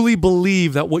truly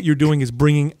believe that what you're doing is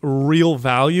bringing real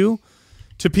value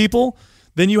to people,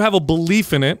 then you have a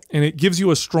belief in it, and it gives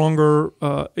you a stronger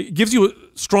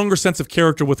sense of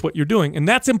character with what you're doing. And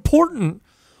that's important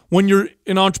when you're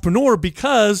an entrepreneur,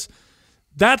 because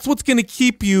that's what's going to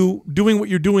keep you doing what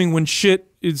you're doing when shit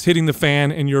is hitting the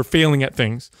fan and you're failing at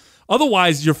things.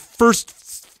 Otherwise, your first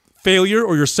failure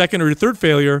or your second or your third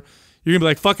failure, you're gonna be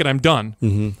like, fuck it, I'm done.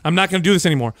 I'm not gonna do this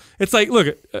anymore. It's like,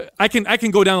 look, I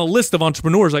can go down a list of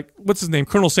entrepreneurs, like, what's his name?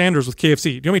 Colonel Sanders with KFC. Do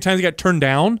you know how many times he got turned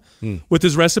down with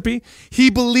his recipe?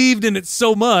 He believed in it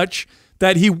so much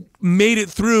that he made it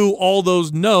through all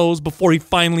those no's before he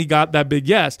finally got that big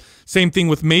yes. Same thing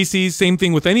with Macy's, same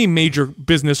thing with any major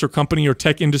business or company or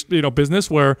tech industry, you know, business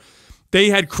where they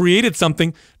had created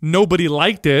something, nobody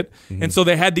liked it, and so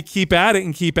they had to keep at it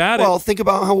and keep at it. Well, think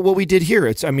about what we did here.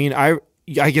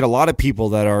 I get a lot of people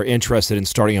that are interested in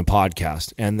starting a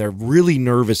podcast, and they're really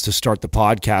nervous to start the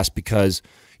podcast because,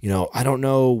 I don't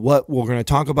know what we're going to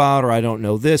talk about, or I don't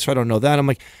know this, or I don't know that. I'm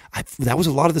like, that was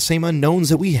a lot of the same unknowns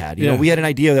that we had. You know, we had an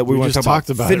idea that we want to just talk talked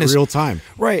about it real time.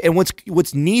 Right. And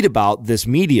what's neat about this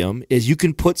medium is you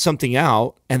can put something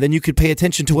out and then you could pay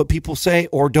attention to what people say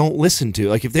or don't listen to.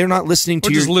 Like if they're not listening to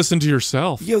or just listen to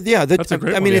yourself. That's a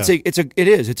great one.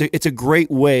 It's a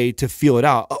great way to feel it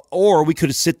out. Or we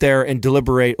could sit there and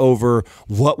deliberate over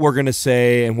what we're going to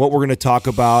say and what we're going to talk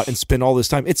about and spend all this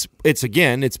time. It's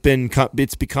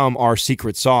become our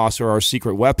secret sauce or our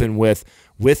secret weapon with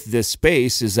this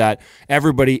space, is that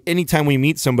everybody, anytime we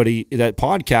meet somebody that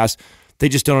podcasts, they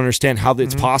just don't understand how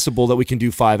it's possible that we can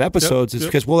do 5 episodes.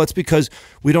 That's because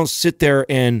we don't sit there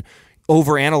and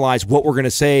overanalyze what we're going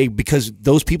to say, because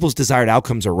those people's desired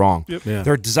outcomes are wrong.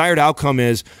 Their desired outcome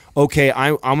is, okay,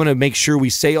 I'm going to make sure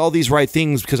we say all these right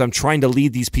things because I'm trying to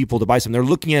lead these people to buy something. They're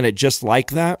looking at it just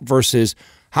like that versus,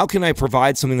 how can I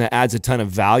provide something that adds a ton of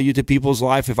value to people's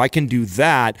life? If I can do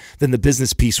that, then the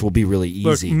business piece will be really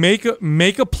easy. Look,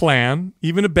 make a plan,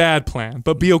 even a bad plan,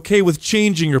 but be okay with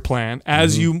changing your plan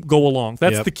as you go along.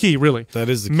 That's the key, really. That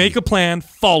is the key. Make a plan,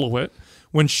 follow it.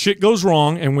 When shit goes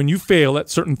wrong and when you fail at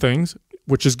certain things,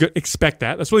 which is good, expect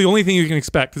that. That's really the only thing you can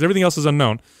expect, because everything else is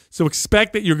unknown. So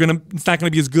expect that it's not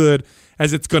going to be as good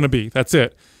as it's going to be. That's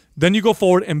it. Then you go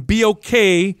forward and be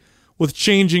okay with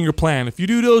changing your plan. If you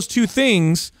do those 2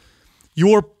 things,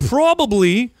 you're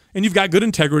probably, and you've got good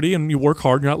integrity and you work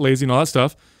hard, you're not lazy and all that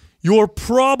stuff, you're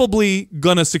probably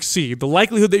going to succeed. The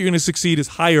likelihood that you're going to succeed is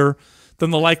higher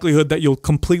than the likelihood that you'll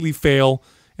completely fail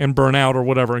and burn out or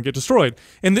whatever and get destroyed.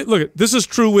 And look, this is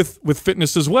true with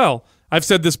fitness as well. I've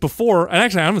said this before, and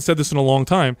actually I haven't said this in a long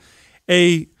time.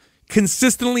 A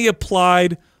consistently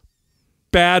applied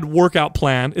bad workout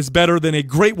plan is better than a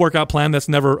great workout plan that's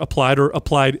never applied or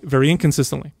applied very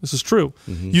inconsistently. This is true.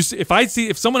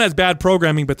 If someone has bad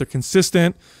programming but they're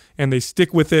consistent and they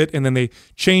stick with it and then they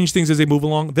change things as they move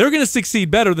along, they're going to succeed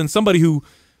better than somebody who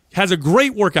has a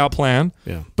great workout plan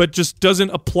but just doesn't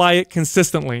apply it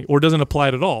consistently or doesn't apply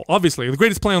it at all. Obviously, the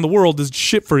greatest plan in the world is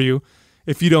shit for you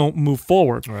if you don't move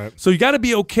forward. Right. So you got to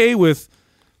be okay with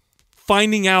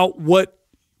finding out what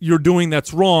you're doing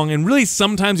that's wrong, and really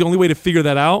sometimes the only way to figure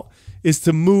that out is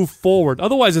to move forward.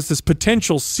 Otherwise, it's this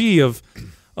potential sea of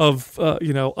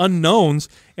unknowns,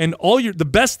 and the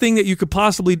best thing that you could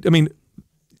possibly,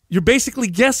 you're basically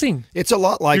guessing. It's a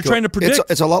lot like you're trying to predict.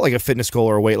 It's a lot like a fitness goal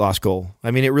or a weight loss goal.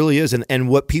 I mean, it really is. And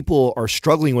what people are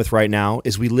struggling with right now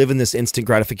is we live in this instant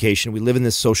gratification. We live in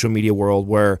this social media world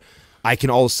where I can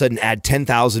all of a sudden add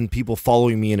 10,000 people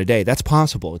following me in a day. That's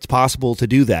possible. It's possible to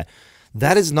do that.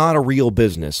 That is not a real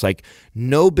business. Like,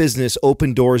 no business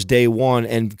opened doors day one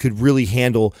and could really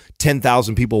handle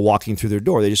 10,000 people walking through their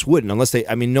door. They just wouldn't, unless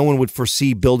no one would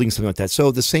foresee building something like that. So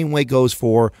the same way goes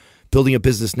for building a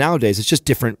business nowadays. It's just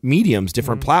different mediums,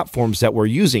 different platforms that we're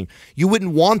using. You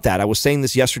wouldn't want that. I was saying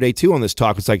this yesterday too on this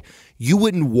talk. It's like, you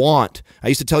wouldn't want, I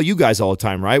used to tell you guys all the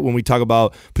time, right? When we talk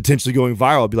about potentially going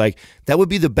viral, I'd be like, that would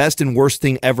be the best and worst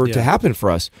thing ever to happen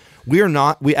for us. We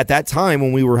at that time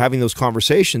when we were having those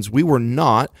conversations, we were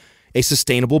not a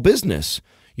sustainable business,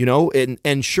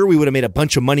 and sure, we would have made a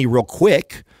bunch of money real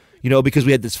quick, because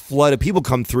we had this flood of people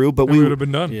come through, but we would have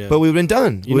been done. But we would have been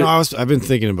done. I've been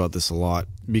thinking about this a lot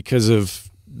because of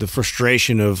the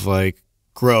frustration of like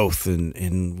growth,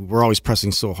 and we're always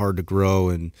pressing so hard to grow,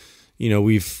 and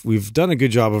we've done a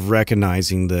good job of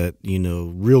recognizing that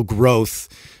real growth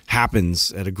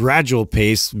happens at a gradual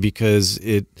pace because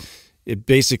it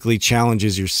basically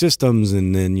challenges your systems,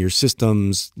 and then your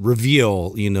systems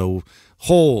reveal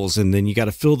holes, and then you got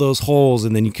to fill those holes,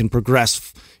 and then you can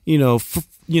progress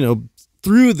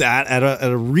through that at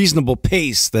a reasonable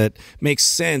pace that makes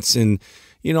sense. And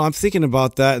I'm thinking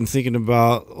about that and thinking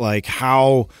about like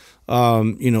how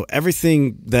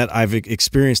everything that I've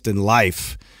experienced in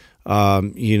life,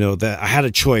 that I had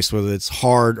a choice whether it's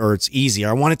hard or it's easy.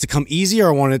 I want it to come easy, or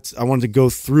I wanted to go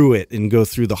through it and go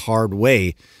through the hard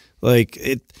way. Like,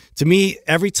 to me,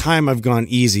 every time I've gone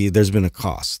easy, there's been a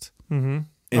cost. And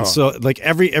so like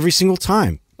every single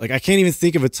time, like I can't even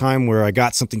think of a time where I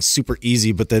got something super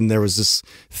easy, but then there was this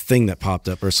thing that popped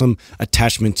up or some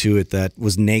attachment to it that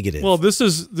was negative. Well, this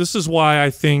is why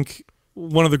I think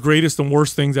one of the greatest and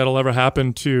worst things that'll ever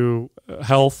happen to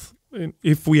health,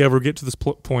 if we ever get to this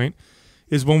point,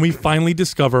 is when we finally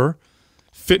discover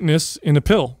fitness in a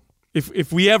pill.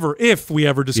 If we ever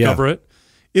discover it,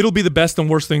 it'll be the best and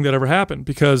worst thing that ever happened,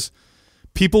 because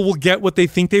people will get what they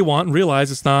think they want and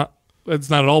realize it's not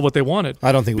at all what they wanted.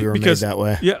 I don't think we were made that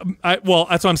way. Yeah, that's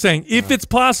what I'm saying. If it's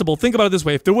possible, think about it this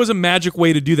way. If there was a magic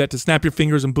way to do that, to snap your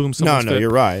fingers and boom, someone's fit, you're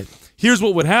right. Here's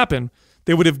what would happen.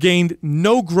 They would have gained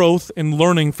no growth and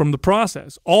learning from the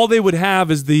process. All they would have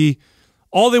is the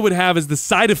all they would have is the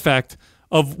side effect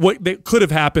of what that could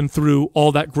have happened through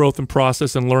all that growth and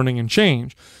process and learning and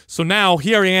change. So now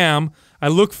here I am. I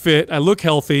look fit. I look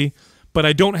healthy, but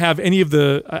I don't have any of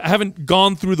I haven't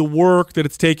gone through the work that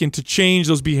it's taken to change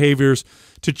those behaviors,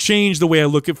 to change the way I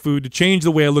look at food, to change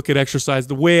the way I look at exercise,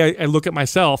 the way I look at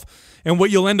myself. And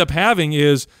what you'll end up having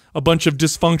is a bunch of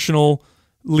dysfunctional,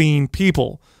 lean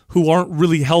people who aren't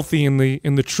really healthy in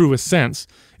the truest sense.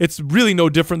 It's really no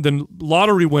different than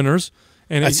lottery winners.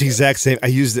 And that's the exact same. I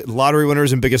use the lottery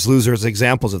winners and Biggest Loser as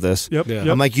examples of this. Yep.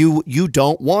 Yeah. I'm like, you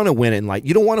don't want to win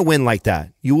you don't want to win like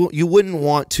that. You wouldn't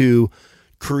want to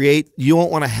you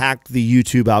won't want to hack the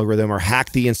YouTube algorithm or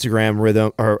hack the Instagram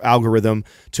rhythm or algorithm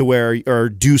to or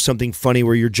do something funny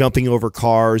where you're jumping over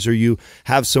cars, or you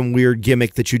have some weird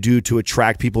gimmick that you do to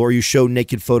attract people, or you show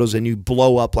naked photos and you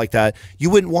blow up like that.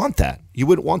 You wouldn't want that. You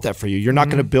wouldn't want that for you. You're not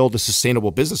going to build a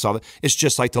sustainable business off it. It's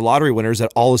just like the lottery winners that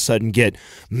all of a sudden get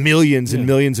millions and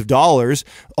millions of dollars.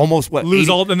 Almost what? Lose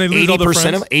all their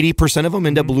friends. 80% of them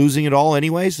end up losing it all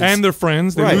anyways. And their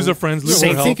friends. They lose their friends. Lose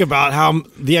their health. Think about how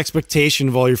the expectation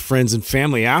of all your friends and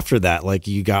family after that, like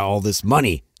you got all this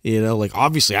money. Like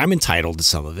obviously I'm entitled to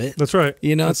some of it. That's right.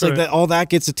 It's like that. All that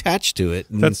gets attached to it.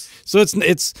 And so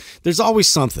it's there's always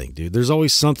something, dude. There's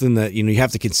always something that you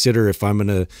have to consider if I'm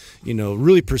gonna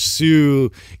really pursue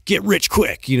get rich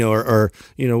quick, or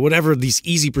whatever these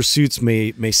easy pursuits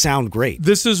may sound great.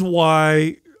 This is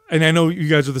why, and I know you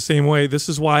guys are the same way. This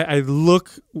is why I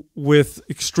look with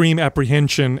extreme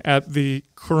apprehension at the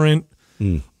current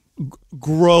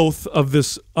growth of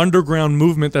this underground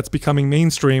movement that's becoming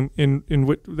mainstream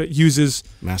that uses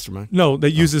mastermind. No,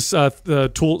 that uses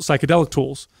the psychedelic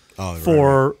tools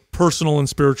for personal and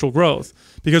spiritual growth.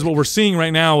 Because what we're seeing right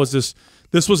now is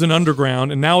this was an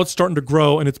underground, and now it's starting to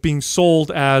grow, and it's being sold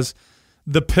as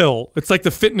the pill. It's like the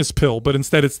fitness pill, but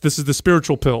instead this is the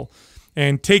spiritual pill.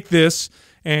 And take this,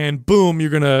 and boom,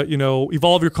 you're gonna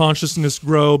evolve your consciousness,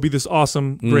 grow, be this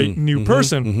awesome, great new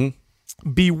person.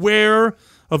 Beware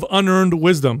of unearned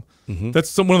wisdom.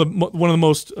 That's one of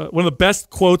the best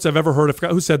quotes I've ever heard. I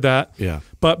forgot who said that. Yeah.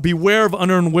 But beware of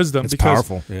unearned wisdom. It's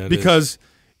powerful. Yeah, because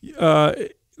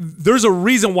there's a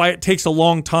reason why it takes a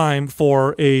long time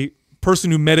for a person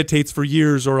who meditates for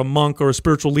years, or a monk or a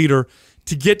spiritual leader,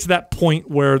 to get to that point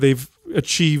where they've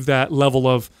achieved that level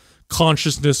of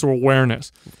consciousness or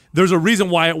awareness. There's a reason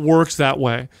why it works that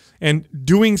way. And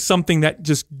doing something that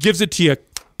just gives it to you,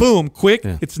 boom, quick,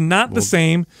 it's not the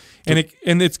same. And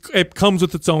it comes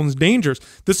with its own dangers.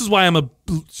 This is why I'm a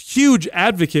huge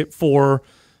advocate for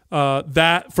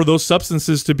those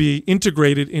substances to be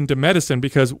integrated into medicine,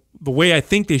 because the way I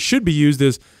think they should be used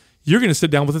is you're going to sit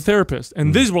down with a therapist,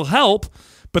 and these will help,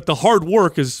 but the hard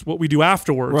work is what we do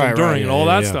afterwards and during and all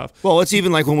that stuff. Well, it's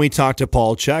even like when we talked to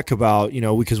Paul Chek about,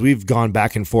 because we've gone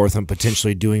back and forth on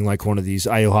potentially doing like one of these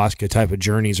ayahuasca type of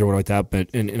journeys or what like that, but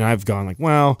and I've gone like,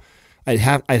 well, I'd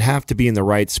have to be in the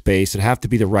right space. It'd have to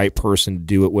be the right person to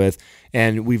do it with.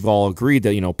 And we've all agreed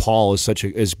that, Paul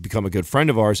has become a good friend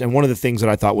of ours. And one of the things that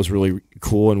I thought was really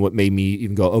cool and what made me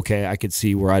even go, okay, I could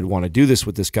see where I'd want to do this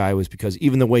with this guy, was because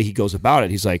even the way he goes about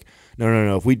it, he's like,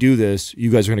 no. If we do this,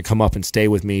 you guys are going to come up and stay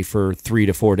with me for 3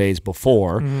 to 4 days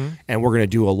before. And we're going to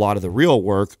do a lot of the real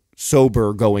work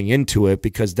sober going into it,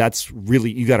 because that's really,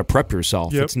 you got to prep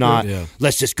yourself. It's not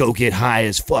let's just go get high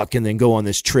as fuck and then go on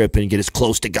this trip and get as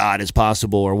close to God as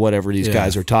possible, or whatever these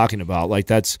guys are talking about. Like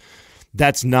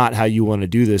that's not how you want to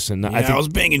do this. And I think I was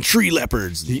banging tree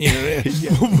leopards.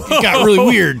 It got really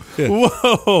weird.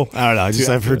 Whoa! I don't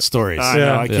know. I've heard stories.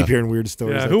 I keep hearing weird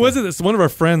stories. Yeah. Like Who was it? One of our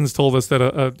friends told us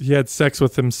that he had sex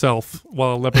with himself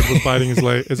while a leopard was biting his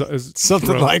leg. Something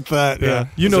throat. Like that. Yeah.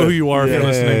 You know who you are if you're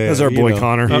listening. That's our boy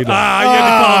Connor. You had to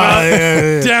call him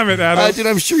out. Damn it, Adam. Dude,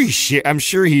 I'm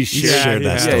sure he shared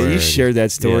that story. He shared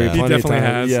that story. He definitely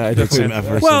has. Yeah,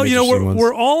 definitely. Well,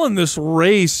 we're all in this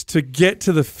race to get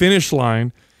to the finish line.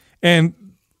 And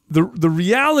the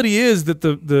reality is that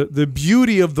the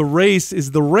beauty of the race is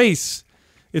the race.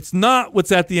 It's not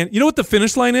what's at the end. You know what the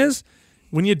finish line is?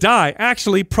 When you die.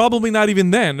 Actually, probably not even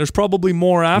then. There's probably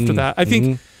more after that. I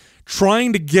think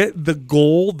trying to get the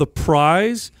goal, the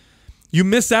prize, you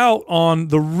miss out on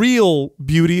the real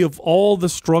beauty of all the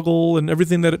struggle and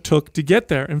everything that it took to get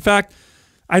there. In fact,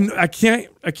 I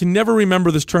can never remember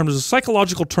this term. There's a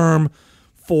psychological term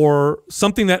for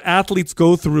something that athletes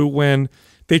go through when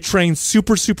they train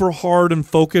super, super hard and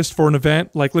focused for an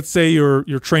event. Like, let's say you're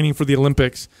training for the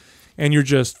Olympics, and you're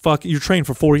trained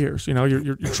for 4 years.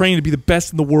 You're trained to be the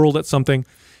best in the world at something,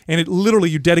 and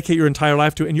you dedicate your entire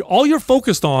life to it. And all you're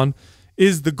focused on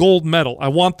is the gold medal. I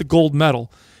want the gold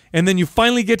medal. And then you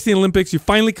finally get to the Olympics. You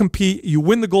finally compete. You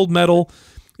win the gold medal.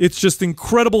 It's just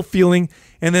incredible feeling.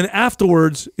 And then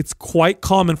afterwards, it's quite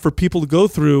common for people to go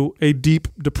through a deep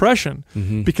depression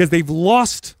because they've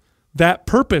lost that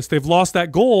purpose. They've lost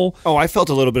that goal. Oh, I felt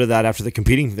a little bit of that after the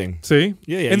competing thing. See?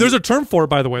 Yeah. And there's a term for it,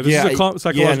 by the way. This is a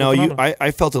psychological phenomenon.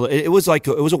 I felt it was like,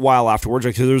 it was a while afterwards,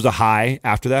 because there was a high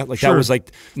after that. Like that was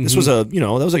like, this was that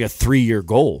was like a 3-year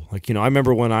goal. Like, I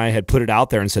remember when I had put it out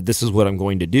there and said, this is what I'm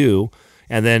going to do,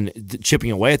 and then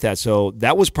chipping away at that. So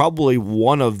that was probably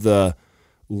one of the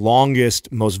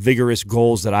longest, most vigorous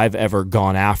goals that I've ever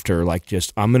gone after. Like,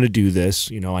 just, I'm going to do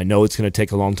this. I know it's going to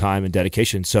take a long time and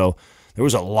dedication. So there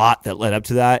was a lot that led up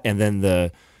to that, and then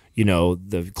the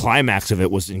climax of it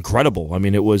was incredible. I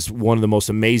mean, it was one of the most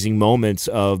amazing moments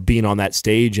of being on that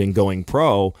stage and going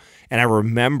pro. And I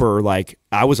remember, like,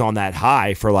 I was on that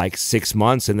high for like 6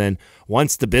 months, and then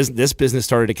once this business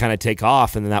started to kind of take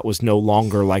off, and then that was no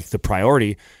longer like the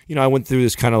priority. I went through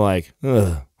this kind of like,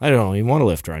 I don't even want to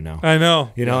lift right now. I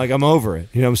know. Like, I'm over it.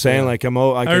 You know what I'm saying? Like,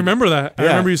 I remember that. I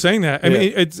remember you saying that. I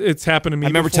mean, it's happened to me. I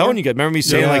remember telling you guys. Remember me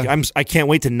saying, like, I can't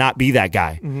wait to not be that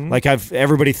guy. Like,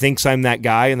 everybody thinks I'm that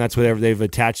guy, and that's what they've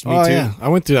attached me to. Yeah. I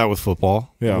went through that with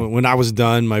football. Yeah. When I was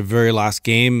done my very last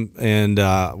game and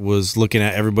was looking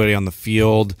at everybody on the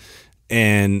field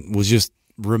and was just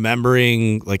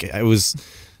remembering, like, it was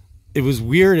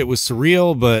weird. It was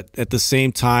surreal, but at the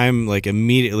same time, like,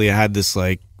 immediately I had this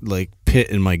like pit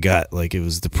in my gut. Like, it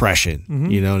was depression,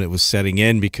 and it was setting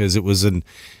in because it was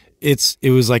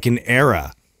like an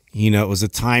era, it was a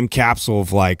time capsule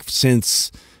of, like,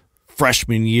 since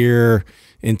freshman year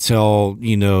until,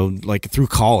 like, through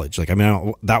college. Like, I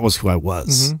mean, that was who I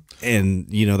was. And,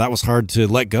 that was hard to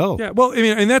let go. Yeah, well, I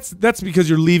mean, and that's because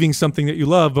you're leaving something that you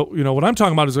love. But, what I'm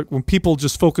talking about is, like, when people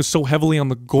just focus so heavily on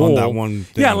the goal. On that one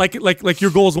thing. Yeah, like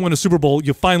your goal is to win a Super Bowl.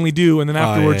 You finally do. And then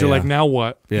afterwards, you're like, now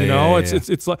what?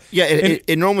 It's like. Yeah,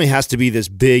 it normally has to be this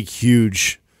big,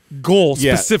 huge goal,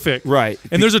 specific. Right.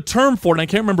 And there's a term for it, and I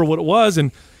can't remember what it was.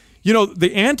 And,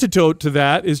 the antidote to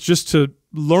that is just to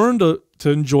learn to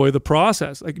enjoy the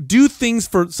process. Like, do things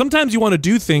sometimes you want to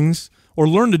do things or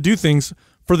learn to do things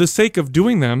for the sake of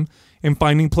doing them and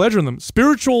finding pleasure in them.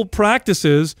 Spiritual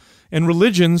practices and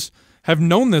religions have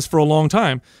known this for a long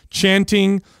time.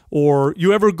 Chanting, or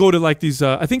you ever go to, like, these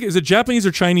I think, is it Japanese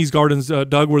or Chinese gardens,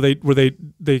 Doug, where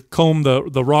they comb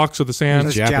the rocks or the sand?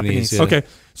 It's Japanese. Yeah. Okay.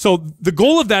 So the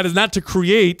goal of that is not to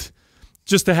create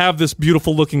just to have this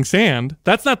beautiful looking sand.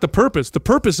 That's not the purpose. The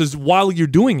purpose is while you're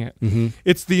doing it.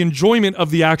 It's the enjoyment of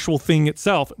the actual thing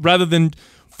itself rather than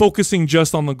focusing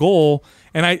just on the goal.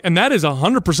 And that is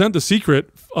 100% the secret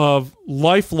of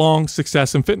lifelong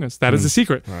success in fitness. That is the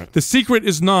secret. Right. The secret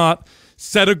is not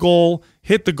set a goal,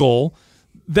 hit the goal.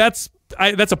 That's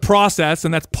a process,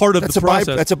 and that's part of the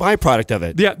process. That's a byproduct of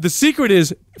it. Yeah, the secret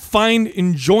is find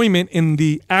enjoyment in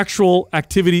the actual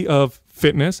activity of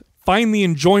fitness. Find the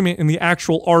enjoyment in the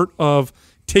actual art of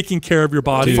taking care of your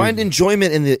body. Find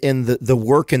enjoyment in the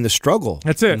work and the struggle.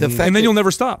 That's it. The fact And then that- you'll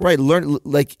never stop. Right. Learn,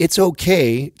 like, it's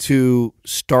okay to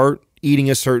start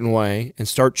eating a certain way and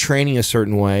start training a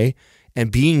certain way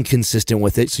and being consistent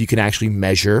with it so you can actually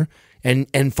measure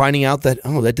and finding out that,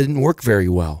 that didn't work very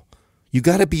well. You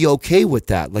got to be okay with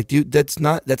that. Like, dude, that's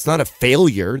not a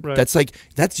failure. Right.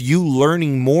 That's you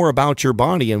learning more about your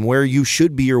body and where you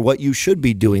should be or what you should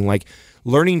be doing. Like,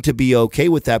 learning to be okay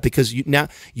with that, because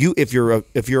if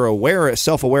you're a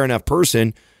self-aware enough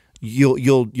person,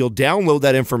 you'll download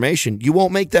that information. You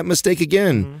won't make that mistake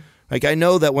again. Like, I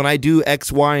know that when I do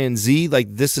X, Y, and Z, like,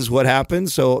 this is what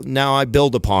happens. So now I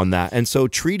build upon that. And so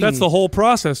That's the whole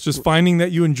process, just finding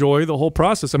that you enjoy the whole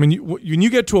process. I mean, when you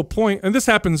get to a point, and this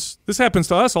happens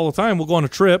to us all the time. We'll go on a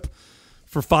trip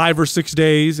for 5 or 6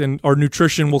 days, and our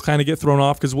nutrition will kind of get thrown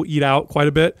off because we'll eat out quite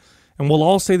a bit. And we'll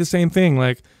all say the same thing,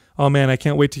 like, oh, man, I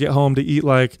can't wait to get home to eat,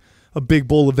 like, a big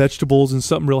bowl of vegetables and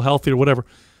something real healthy or whatever.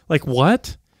 Like,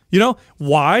 what?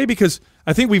 Why? Because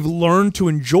I think we've learned to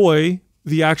enjoy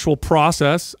the actual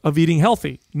process of eating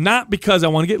healthy. Not because I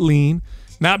want to get lean,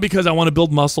 not because I want to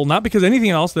build muscle, not because anything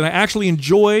else, that I actually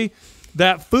enjoy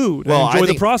that food. Well, I enjoy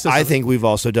the process. I think we've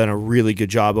also done a really good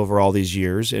job over all these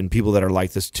years, and people that are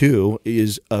like this too,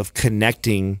 is of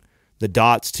connecting the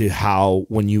dots to how,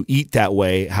 when you eat that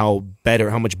way, how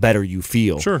much better you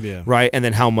feel. Sure. Yeah. Right. And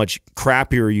then how much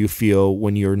crappier you feel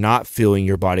when you're not feeling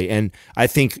your body. And I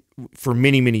think for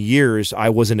many, many years, I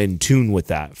wasn't in tune with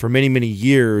that. For many, many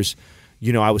years,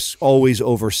 I was always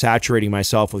oversaturating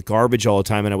myself with garbage all the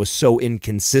time, and I was so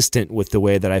inconsistent with the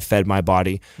way that I fed my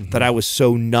body that I was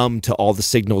so numb to all the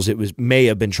signals it may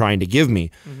have been trying to give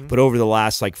me. But over the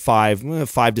last, like, 5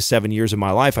 to 7 years of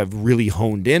my life, I've really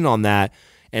honed in on that.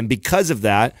 And because of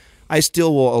that, I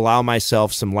still will allow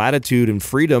myself some latitude and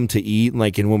freedom to eat.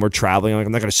 Like, and when we're traveling, like,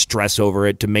 I'm not going to stress over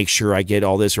it to make sure I get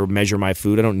all this or measure my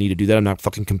food. I don't need to do that. I'm not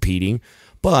fucking competing.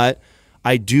 But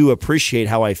I do appreciate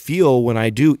how I feel when I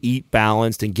do eat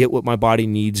balanced and get what my body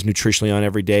needs nutritionally on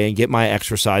every day and get my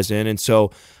exercise in. And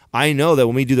so I know that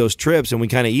when we do those trips and we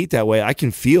kind of eat that way, I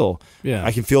can feel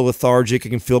lethargic. I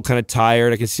can feel kind of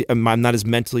tired. I can see I'm not as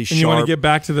mentally sharp. And you want to get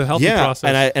back to the healthy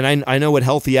process. And I know what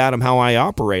healthy Adam, how I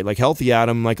operate. Like healthy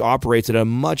Adam, like operates at a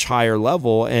much higher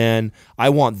level, and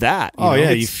I want that.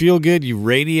 You feel good. You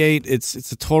radiate.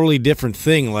 It's a totally different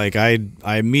thing. Like I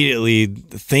immediately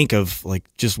think of like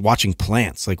just watching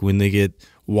plants, like when they get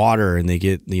water and they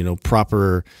get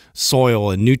proper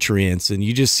soil and nutrients, and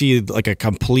you just see like a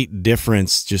complete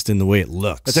difference just in the way it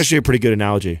looks. That's actually a pretty good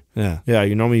analogy. Yeah.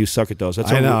 You normally you suck at those.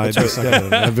 That's I know.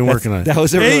 I've been working on it. That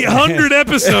was 800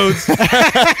 episodes.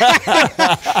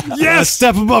 Yes,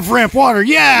 step above ramp water.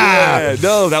 Yeah.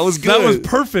 No, that was good. That was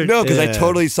perfect. No, because I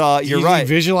totally saw. You're you right.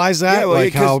 Visualize that,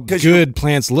 like how good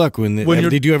plants look when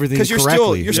they do everything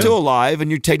correctly. You're still alive, and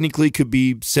you technically could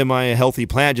be semi-healthy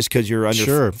plant just because you're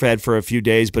underfed for a few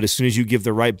days. But as soon as you give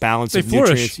the right balance of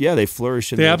nutrients, they flourish.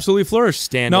 They absolutely flourish.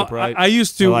 Stand upright. I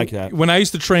used to. I like that. When I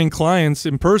used to train clients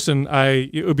in person,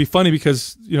 it would be funny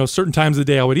because certain times of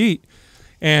the day I would eat,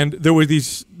 and there's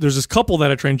this couple that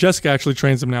I trained. Jessica actually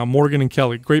trains them now. Morgan and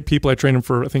Kelly, great people. I trained them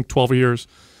for I think 12 years,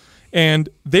 and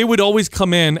they would always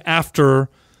come in after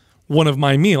one of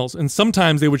my meals, and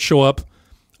sometimes they would show up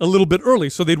a little bit early,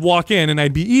 so they'd walk in and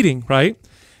I'd be eating, right,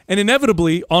 and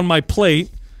inevitably on my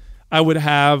plate I would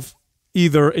have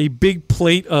either a big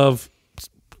plate of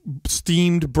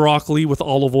steamed broccoli with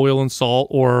olive oil and salt,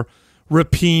 or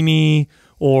rapini,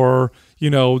 or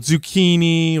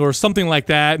zucchini, or something like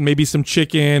that, and maybe some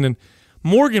chicken. And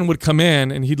Morgan would come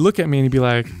in and he'd look at me and he'd be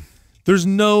like, "There's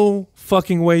no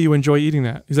fucking way you enjoy eating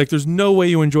that." He's like, "There's no way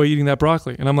you enjoy eating that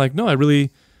broccoli." And I'm like, "No, I really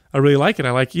like it.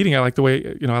 I like eating. I like the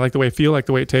way I like the way I feel, I like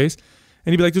the way it tastes."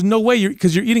 And he'd be like, "There's no way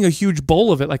because you're eating a huge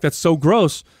bowl of it. Like, that's so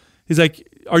gross." He's like,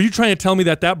 "Are you trying to tell me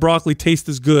that broccoli tastes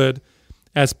as good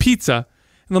as pizza?"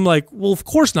 And I'm like, "Well, of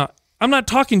course not. I'm not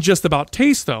talking just about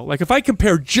taste, though. Like, if I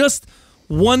compare just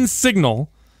one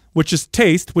signal, which is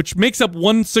taste, which makes up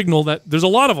one signal that there's a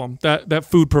lot of them that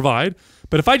food provide.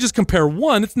 But if I just compare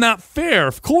one, it's not fair.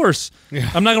 Of course,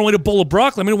 I'm not going to want a bowl of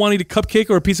broccoli. I'm going to want to eat a cupcake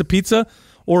or a piece of pizza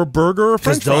or a burger or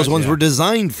French fries. Because those ones were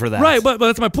designed for that. Right, but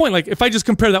that's my point. Like, if I just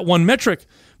compare that one metric,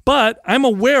 but I'm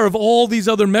aware of all these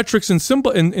other metrics and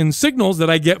signals that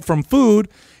I get from food,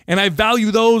 and I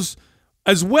value those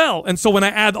as well. And so when I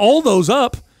add all those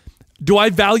up, do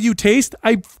I value taste?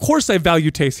 Of course I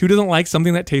value taste. Who doesn't like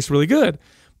something that tastes really good?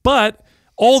 But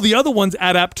all the other ones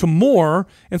add up to more,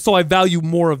 and so I value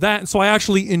more of that. And so I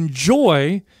actually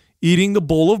enjoy eating the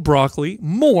bowl of broccoli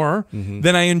more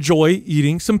than I enjoy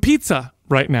eating some pizza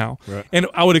right now. Right. And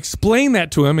I would explain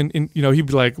that to him, and he'd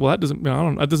be like, "Well, that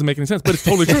doesn't make any sense," but it's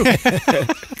totally true.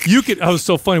 I was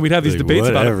so funny. We'd have these debates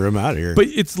about it. I'm out of here. But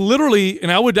it's literally,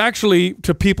 and I would actually,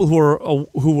 to people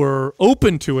who were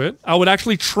open to it, I would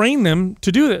actually train them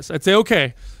to do this. I'd say,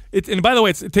 okay, and by the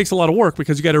way, it takes a lot of work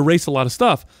because you got to erase a lot of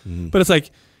stuff. But it's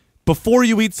like, before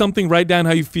you eat something, write down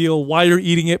how you feel. While you're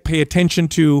eating it, pay attention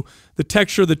to the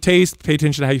texture, the taste, pay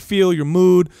attention to how you feel, your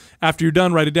mood. After you're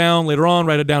done, write it down. Later on,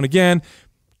 write it down again.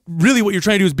 Really what you're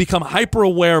trying to do is become hyper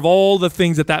aware of all the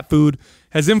things that food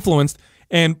has influenced.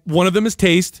 And one of them is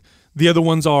taste. The other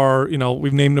ones are,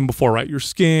 we've named them before, right? Your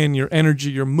skin, your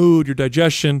energy, your mood, your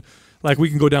digestion. Like, we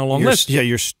can go down a long list. Yeah,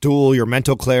 your stool, your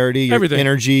mental clarity, your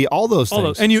energy, all those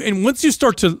things. And once you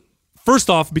start to, first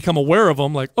off, become aware of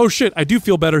them, like, oh shit, I do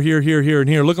feel better here, here, here, and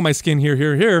here. Look at my skin here,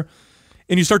 here, here.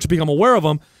 And you start to become aware of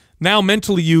them. Now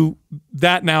mentally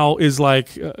that now is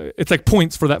like, it's like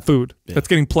points for that food that's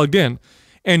getting plugged in.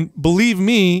 And believe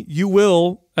me, you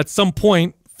will at some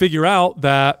point figure out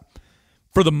that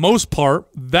for the most part,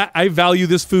 that I value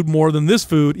this food more than this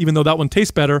food, even though that one tastes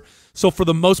better. So for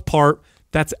the most part,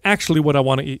 that's actually what I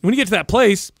want to eat. When you get to that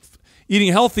place,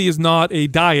 eating healthy is not a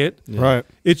diet. Right.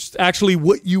 It's actually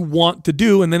what you want to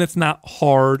do, and then it's not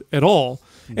hard at all.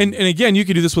 And again, you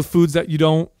can do this with foods that you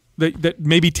don't, that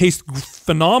maybe taste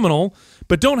phenomenal,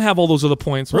 but don't have all those other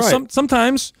points. Well,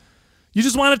 sometimes you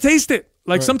just want to taste it.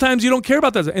 Like, sometimes you don't care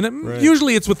about that. And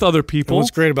usually it's with other people. And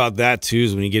what's great about that, too,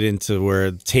 is when you get into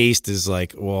where taste is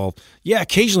like, well, yeah,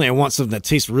 occasionally I want something that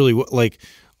tastes really, like,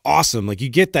 awesome. Like, you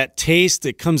get that taste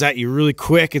that comes at you really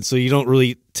quick, and so you don't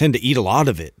really tend to eat a lot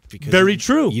of it. Because Very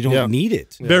true. You don't need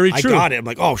it. Very true. I got it. I'm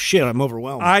like, oh, shit, I'm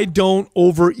overwhelmed. I don't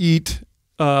overeat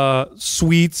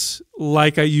sweets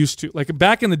like I used to. Like,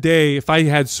 back in the day, if I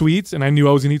had sweets and I knew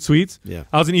I was going to eat sweets,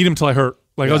 I was going to eat them until I hurt.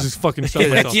 Like I was just fucking stuff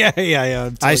myself.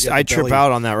 yeah. I trip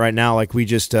out on that right now. Like we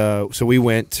just, so we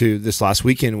went to this last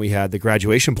weekend. We had the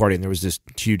graduation party, and there was this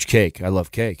huge cake. I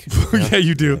love cake. Yeah,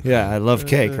 you do. Yeah, I love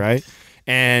cake, right?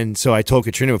 And so I told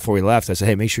Katrina before we left, I said,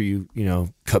 hey, make sure you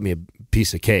cut me a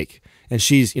piece of cake. And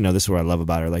she's, this is what I love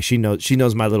about her. Like she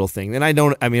knows my little thing. And I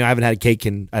haven't had a cake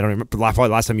in, I don't remember, probably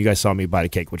last time you guys saw me buy a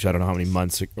cake, which I don't know how many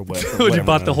months or what. When you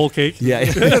bought the whole cake? Yeah.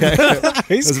 It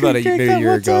was about maybe a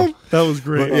year ago. That was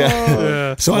great. But,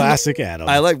 yeah. So classic Adam.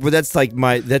 But that's like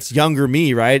that's younger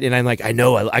me, right? And I'm like, I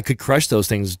know I could crush those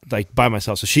things like by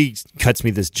myself. So she cuts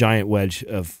me this giant wedge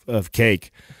of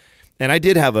cake. And I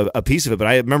did have a piece of it, but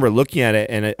I remember looking at it,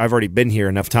 and I've already been here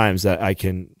enough times that I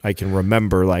can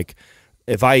remember, like,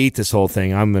 if I eat this whole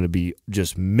thing, I'm going to be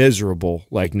just miserable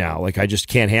like now. Like I just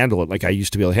can't handle it like I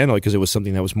used to be able to handle it because it was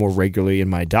something that was more regularly in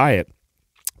my diet.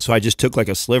 So I just took like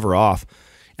a sliver off.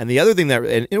 And the other thing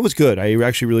and it was good. I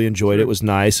actually really enjoyed it. It was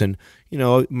nice. And,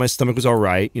 my stomach was all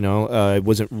right. It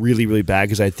wasn't really, really bad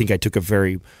because I think I took a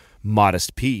very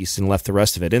modest piece and left the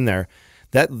rest of it in there.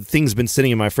 That thing's been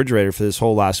sitting in my refrigerator for this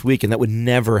whole last week, and that would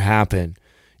never happen.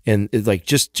 And it's like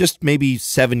just maybe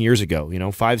 7 years ago,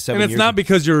 5-7 years. And it's not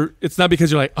because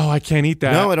you're like, oh, I can't eat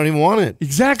that. No, I don't even want it.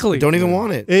 Exactly. I don't even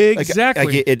want it. Exactly.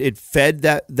 Like it fed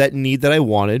that need that I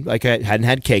wanted. Like I hadn't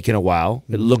had cake in a while.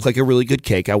 It looked like a really good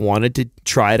cake. I wanted to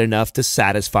try it enough to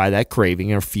satisfy that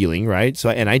craving or feeling, right? So,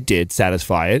 and I did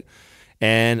satisfy it.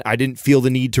 And I didn't feel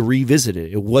the need to revisit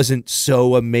it. It wasn't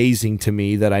so amazing to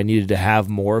me that I needed to have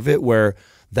more of it, where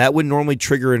that would normally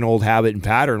trigger an old habit and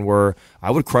pattern where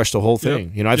I would crush the whole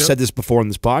thing. Yep. I've said this before in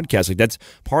this podcast. Like that's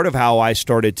part of how I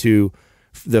started to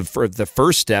the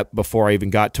first step before I even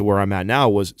got to where I'm at now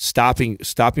was stopping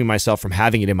myself from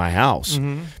having it in my house.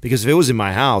 Mm-hmm. Because if it was in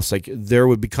my house, like there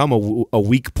would become a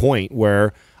weak point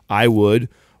where I would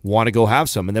want to go have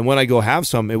some. And then when I go have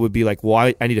some, it would be like,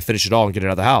 well, I need to finish it all and get it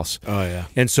out of the house. Oh, yeah.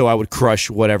 And so I would crush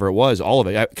whatever it was, all of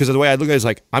it. Because of the way I look at it is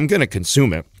like, I'm going to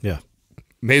consume it. Yeah.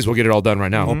 May as well get it all done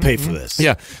right now. I'll pay for this.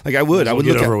 Yeah, like I would. I would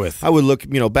get look over at, with. I would look,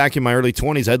 back in my early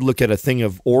 20s, I'd look at a thing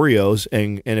of Oreos,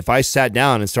 and if I sat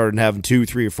down and started having 2,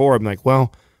 3, or 4, I'm like,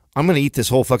 well, I'm going to eat this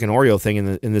whole fucking Oreo thing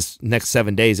in this next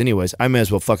 7 days anyways. I may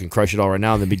as well fucking crush it all right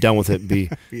now and then be done with it and be,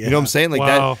 you know what I'm saying? Like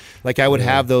wow. that, like I would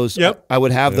have those, I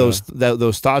would have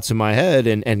those thoughts in my head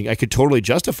and I could totally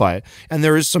justify it. And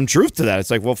there is some truth to that.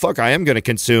 It's like, well, fuck, I am going to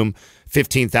consume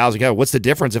 15,000. What's the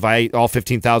difference if I eat all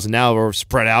 15,000 now or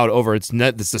spread out over? It's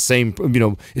the same,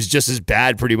 it's just as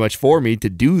bad pretty much for me to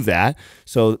do that.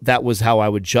 So that was how I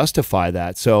would justify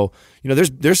that. So,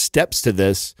 there's steps to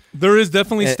this. There is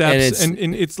definitely steps.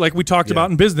 And it's like we talked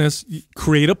about in business,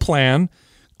 create a plan,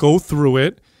 go through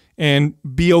it, and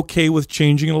be okay with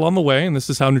changing it along the way. And this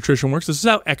is how nutrition works. This is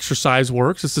how exercise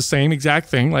works. It's the same exact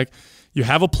thing. Like you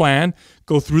have a plan,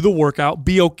 go through the workout,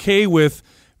 be okay with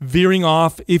veering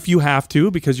off if you have to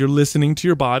because you're listening to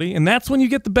your body. And that's when you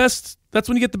get the best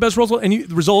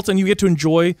results and you get to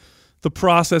enjoy the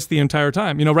process the entire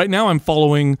time. Right now I'm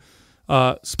following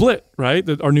Split,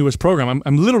 right? Our newest program.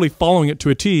 I'm literally following it to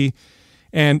a T.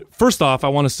 And first off, I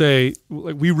want to say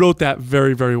we wrote that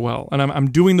very, very well. And I'm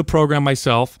doing the program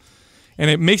myself. And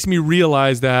it makes me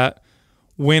realize that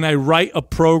when I write a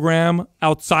program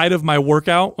outside of my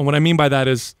workout, and what I mean by that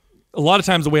is a lot of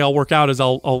times the way I'll work out is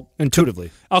I'll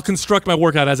intuitively. I'll construct my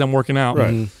workout as I'm working out.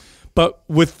 Right. But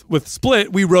with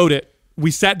Split, we wrote it. We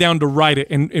sat down to write it.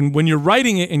 And when you're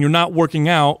writing it and you're not working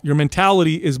out, your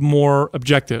mentality is more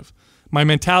objective. My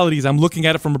mentality is I'm looking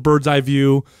at it from a bird's eye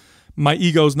view. My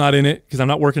ego's not in it because I'm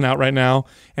not working out right now.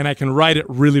 And I can write it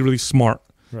really, really smart.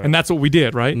 Right. And that's what we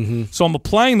did, right? Mm-hmm. So I'm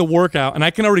applying the workout, and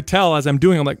I can already tell as I'm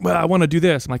doing, I'm like, well, I want to do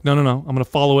this. I'm like, no. I'm going to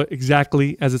follow it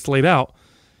exactly as it's laid out.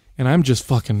 And I'm just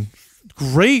fucking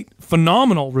great,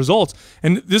 phenomenal results.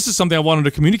 And this is something I wanted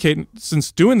to communicate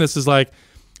since doing this is like,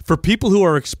 for people who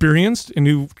are experienced and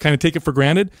who kind of take it for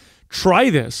granted, try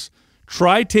this.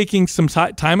 Try taking some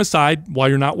time aside while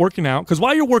you're not working out. Because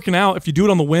while you're working out, if you do it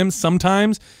on the whim,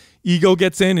 sometimes ego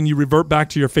gets in and you revert back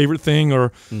to your favorite thing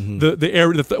or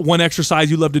the one exercise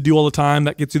you love to do all the time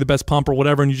that gets you the best pump or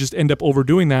whatever, and you just end up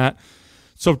overdoing that.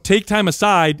 So take time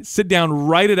aside, sit down,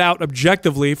 write it out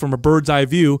objectively from a bird's eye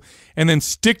view, and then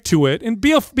stick to it and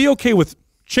be okay with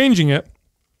changing it,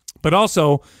 but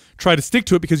also try to stick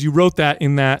to it because you wrote that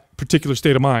in that particular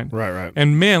state of mind. Right.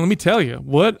 And man, let me tell you,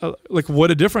 what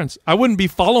a difference. I wouldn't be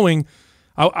following.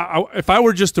 If I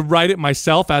were just to write it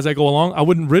myself as I go along, I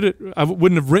wouldn't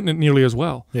have written it nearly as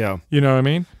well. Yeah. You know what I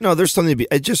mean? No, there's something to be.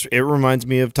 It reminds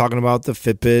me of talking about the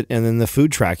Fitbit and then the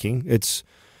food tracking.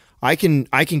 I can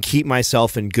keep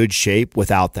myself in good shape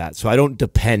without that, so I don't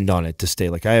depend on it to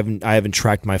stay. Like I haven't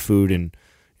tracked my food in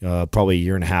probably a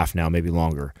year and a half now, maybe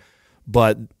longer.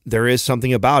 But there is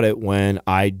something about it when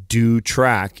I do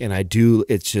track and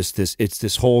it's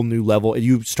this whole new level.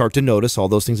 You start to notice all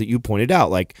those things that you pointed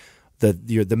out, like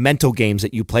the mental games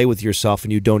that you play with yourself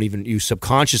and you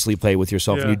subconsciously play with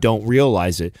yourself and you don't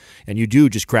realize it. And you do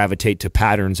just gravitate to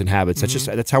patterns and habits.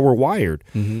 That's how we're wired.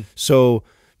 So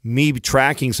me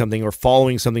tracking something or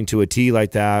following something to a T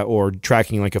like that, or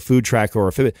tracking like a food tracker or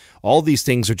a Fitbit, all these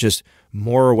things are just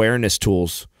more awareness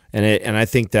tools. And I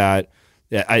think that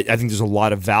I think there's a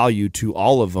lot of value to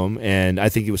all of them. And I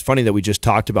think it was funny that we just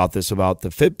talked about this, about the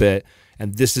Fitbit,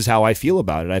 and this is how I feel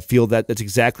about it. I feel that that's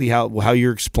exactly how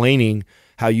you're explaining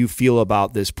how you feel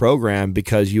about this program,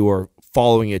 because you are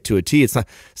following it to a T. It's not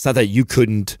that you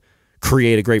couldn't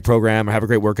create a great program or have a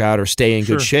great workout or stay in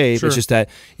good shape. Sure. It's just that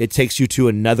it takes you to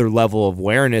another level of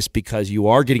awareness, because you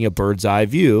are getting a bird's eye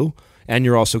view. And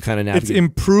you're also kind of navigating. It's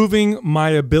improving my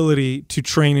ability to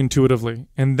train intuitively,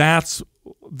 and that's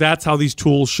how these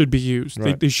tools should be used.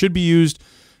 Right. They should be used,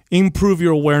 improve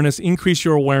your awareness, increase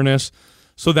your awareness,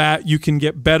 so that you can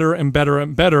get better and better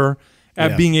and better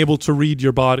at being able to read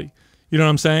your body. You know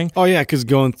what I'm saying? Oh, yeah, because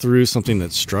going through something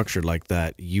that's structured like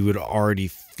that, you would already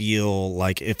feel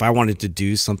like if I wanted to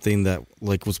do something that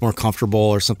like was more comfortable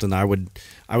or something I would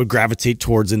gravitate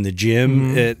towards in the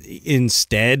gym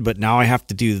instead, but now I have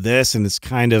to do this, and it's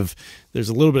kind of, there's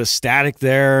a little bit of static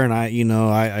there, and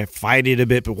I fight it a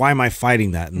bit, but why am I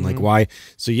fighting that? And like, why?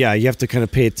 So yeah, you have to kind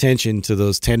of pay attention to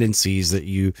those tendencies that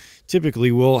you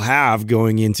typically will have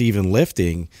going into even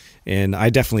lifting. And I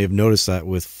definitely have noticed that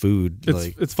with food.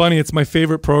 It's funny. It's my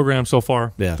favorite program so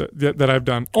far that I've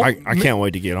done. Oh, I can't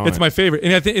wait to get on. It's my favorite,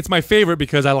 and I think it's my favorite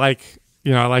because I like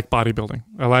bodybuilding.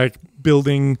 I like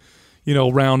building,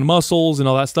 round muscles and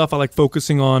all that stuff. I like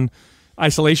focusing on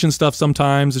isolation stuff.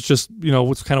 Sometimes it's just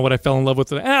it's kind of what I fell in love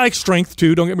with. And I like strength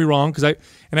too. Don't get me wrong, because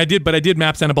I did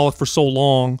MAPS Anabolic for so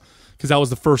long, because that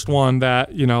was the first one that,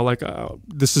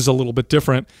 this is a little bit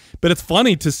different. But it's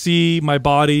funny to see my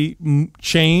body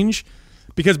change,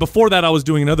 because before that I was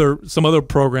doing some other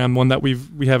program, one that we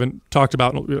haven't talked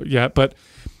about yet. But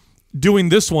doing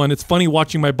this one, it's funny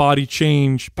watching my body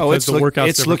change because the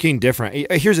workout's it's different. Looking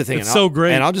different. Here's the thing. It's so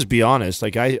great. And I'll just be honest.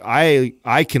 Like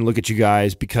I can look at you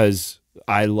guys because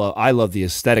I love the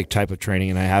aesthetic type of training,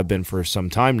 and I have been for some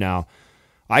time now.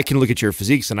 I can look at your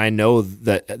physiques and I know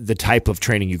that the type of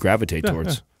training you gravitate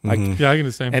towards. I can do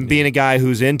the same. And being a guy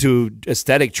who's into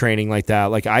aesthetic training like that,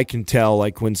 like I can tell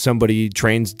like when somebody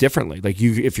trains differently. Like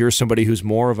if you're somebody who's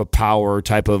more of a power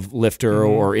type of lifter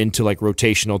or into like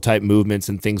rotational type movements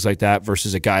and things like that,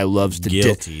 versus a guy who loves to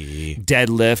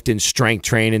deadlift and strength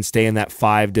train and stay in that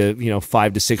 5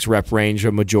 to 6 rep range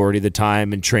a majority of the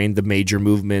time and train the major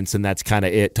movements, and that's kind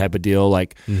of it type of deal.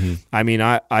 Like, I mean,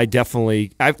 I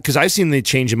definitely, because I've seen the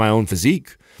change in my own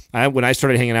physique. When I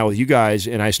started hanging out with you guys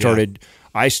and I started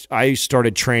I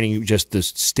started training just the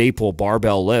staple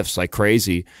barbell lifts like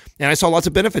crazy, and I saw lots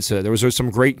of benefits to it. There was some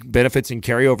great benefits and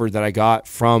carryover that I got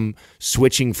from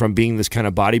switching from being this kind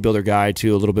of bodybuilder guy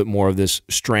to a little bit more of this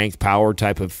strength power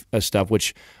type of stuff,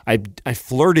 which I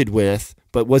flirted with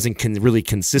but wasn't really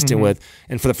consistent with.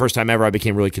 And for the first time ever, I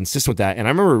became really consistent with that. And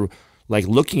I remember like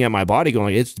looking at my body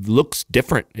going, it looks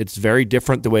different. It's very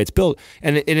different the way it's built.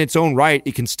 And in its own right,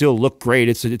 it can still look great.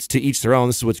 It's to each their own.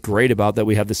 This is what's great about that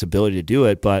we have this ability to do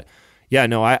it. But yeah,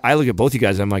 no, I look at both you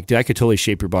guys. I'm like, dude, I could totally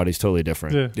shape your bodies totally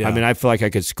different. Yeah. I mean, I feel like I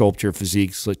could sculpt your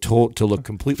physiques like, to look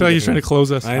completely I feel like you're trying to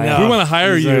close us. I know. We want to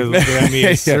hire you. I mean,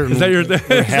 is that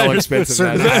your hell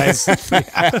expensive.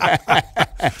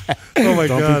 Oh my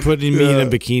God. Don't be putting me in a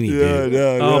bikini, dude.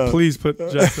 No. Please put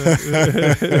Justin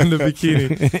in the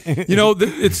bikini.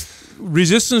 It's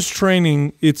resistance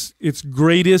training. Its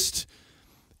greatest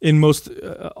and most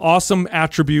awesome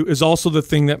attribute is also the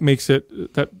thing that makes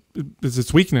it, that is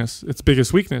its weakness, its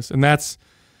biggest weakness. And that's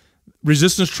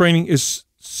resistance training is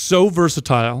so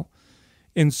versatile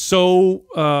and so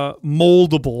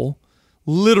moldable.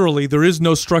 Literally, there is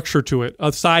no structure to it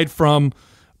aside from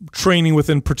training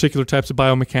within particular types of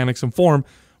biomechanics and form.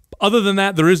 Other than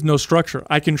that, there is no structure.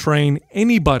 I can train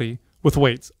anybody with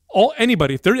weights.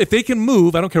 Anybody. If they can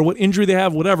move, I don't care what injury they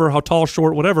have, whatever, how tall,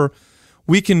 short, whatever,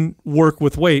 we can work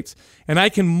with weights. And I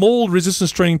can mold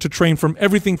resistance training to train from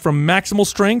everything from maximal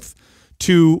strength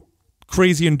to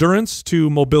crazy endurance to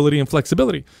mobility and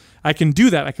flexibility. I can do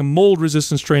that. I can mold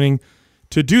resistance training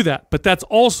to do that. But that's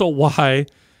also why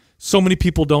so many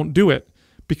people don't do it,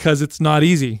 because it's not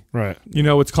easy. Right.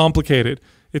 It's complicated.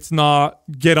 It's not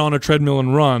get on a treadmill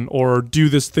and run or do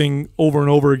this thing over and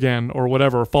over again or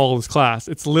whatever, or follow this class.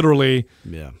 It's literally,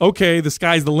 okay, the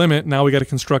sky's the limit. Now we got to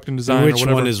construct and design. Which or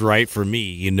whatever. one is right for me?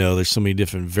 You know, there's so many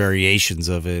different variations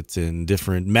of it and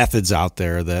different methods out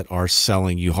there that are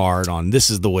selling you hard on this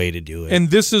is the way to do it. And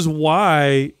this is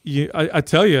why I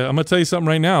tell you, I'm going to tell you something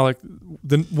right now. Like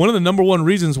one of the number one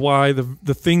reasons why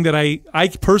the thing that I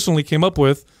personally came up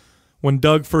with when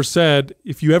Doug first said,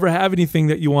 if you ever have anything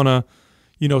that you want to,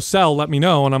 sell, let me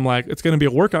know. And I'm like, it's going to be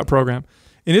a workout program.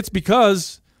 And it's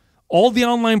because all the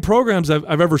online programs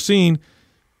I've ever seen,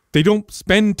 they don't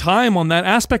spend time on that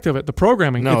aspect of it, the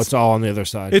programming. No, it's all on the other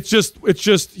side. It's just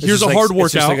here's a hard workout.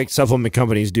 It's just like supplement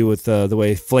companies do with the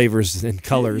way flavors and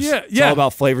colors. It's all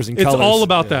about flavors and colors. It's all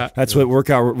about that. That's what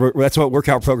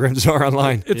workout programs are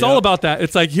online. It's all about that.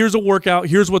 It's like, here's a workout,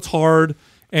 here's what's hard,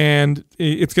 and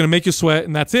it's going to make you sweat,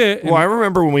 and that's it. Well, I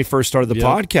remember when we first started the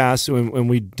podcast, when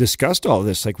we discussed all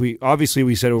this, like we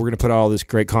said we're going to put out all this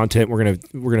great content. We're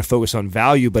going to focus on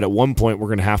value, but at one point we're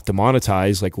going to have to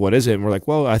monetize. Like, what is it? And we're like,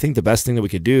 well, I think the best thing that we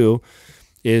could do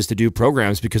is to do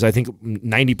programs, because I think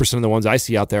 90% of the ones I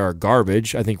see out there are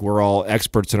garbage. I think we're all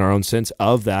experts in our own sense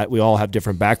of that. We all have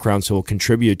different backgrounds, so we'll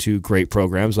contribute to great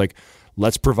programs. Like,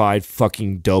 let's provide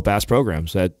fucking dope ass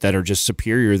programs that are just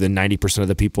superior than 90% of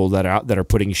the people that are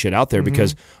putting shit out there,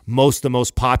 because the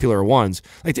most popular ones,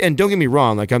 like, and don't get me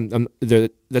wrong, like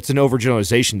that's an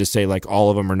overgeneralization to say like all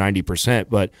of them are 90%,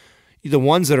 but the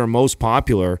ones that are most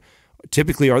popular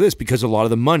typically are this, because a lot of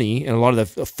the money and a lot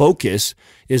of the focus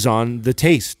is on the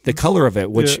taste, the color of it,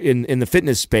 which in the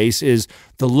fitness space is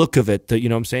the look of it, you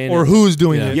know what I'm saying? Or who's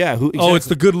doing it. Yeah. Oh, it's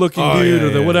the good looking dude or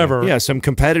the whatever. Yeah, some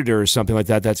competitor or something like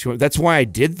that. That's why I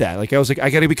did that. Like, I was like, I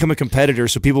got to become a competitter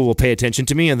so people will pay attention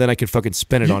to me, and then I can fucking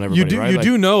spin it on everybody. You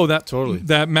do know that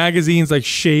that magazines like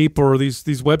Shape or these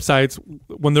websites,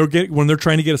 when they're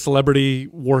trying to get a celebrity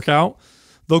workout,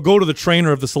 they'll go to the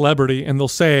trainer of the celebrity and they'll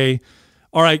say,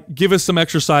 all right, give us some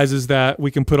exercises that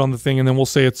we can put on the thing, and then we'll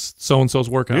say it's so-and-so's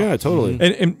workout. Yeah, totally.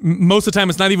 And most of the time,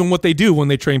 it's not even what they do when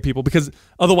they train people, because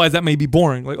otherwise that may be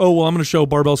boring. Like, oh, well, I'm going to show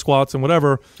barbell squats and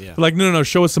whatever. Yeah. Like, no,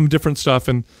 show us some different stuff.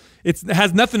 And it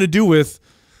has nothing to do with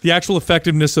the actual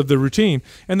effectiveness of the routine.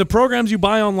 And the programs you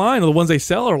buy online, or the ones they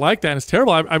sell, are like that, and it's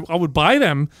terrible. I would buy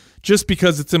them just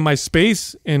because it's in my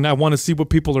space, and I want to see what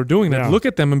people are doing. I'd look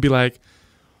at them and be like,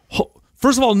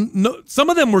 first of all, no,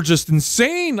 some of them were just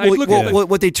insane.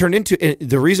 What they turned into,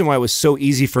 the reason why it was so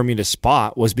easy for me to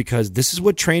spot was because this is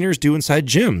what trainers do inside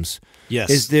gyms.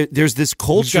 Yes. Is there's this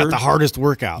culture. You've got the hardest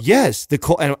workout. Yes.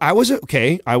 And I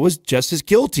was just as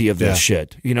guilty of this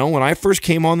shit. You know, when I first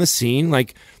came on the scene,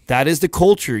 like, that is the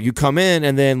culture. You come in,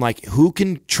 and then, like, who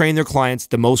can train their clients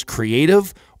the most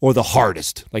creative or the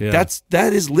hardest? Like,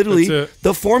 that is literally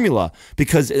the formula,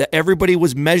 because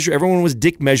everyone was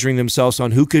dick measuring themselves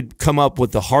on who could come up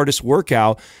with the hardest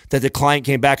workout that the client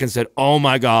came back and said, oh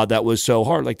my God, that was so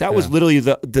hard. Like, that was literally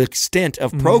the extent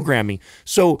of programming.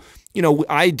 So, you know,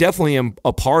 I definitely am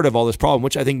a part of all this problem,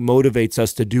 which I think motivates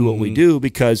us to do what we do,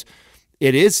 because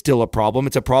it is still a problem.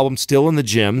 It's a problem still in the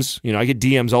gyms. You know, I get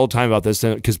DMs all the time about this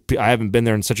because I haven't been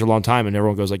there in such a long time, and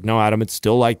everyone goes like, no, Adam, it's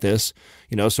still like this.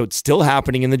 You know, so it's still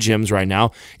happening in the gyms right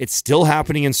now. It's still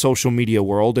happening in social media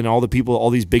world, and all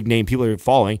these big name people you're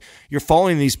following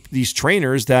these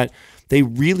trainers that they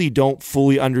really don't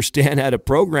fully understand how to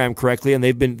program correctly, and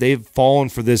they've fallen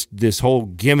for this whole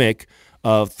gimmick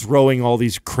of throwing all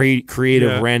these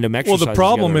creative random exercises. Well, the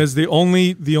problem together. is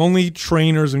the only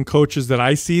trainers and coaches that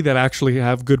I see that actually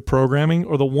have good programming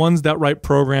are the ones that write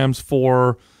programs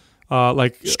for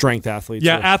like strength athletes.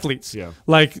 Yeah, athletes. Yeah.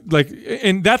 Like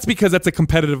and that's because that's a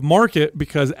competitive market,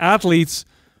 because athletes,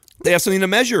 they have something to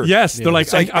measure. Yes, they're like,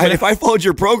 if I followed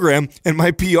your program and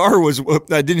my PR was,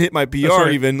 I didn't hit my PR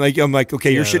even, like, I'm like,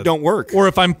 okay, your shit don't work. Or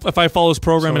if I follow this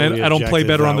program and I don't play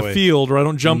better on the field, or I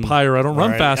don't jump higher, I don't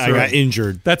run faster, I got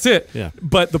injured. That's it. Yeah.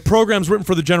 But the programs written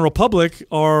for the general public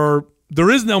there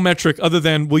is no metric other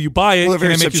than, will you buy it? Well,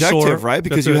 they're very subjective, right?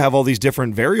 Because you have all these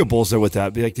different variables there with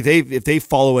that. Like, if they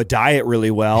follow a diet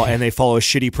really well and they follow a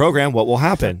shitty program, what will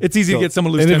happen? It's easy to get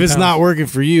someone to lose 10 And if it's pounds. not working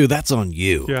for you, that's on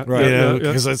you. Yeah, right.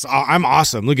 Because I'm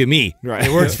awesome. Look at me. Right.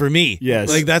 It works for me. Yes.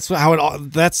 Like, that's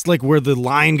like where the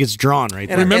line gets drawn, right?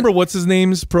 And remember what's his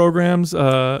name's programs?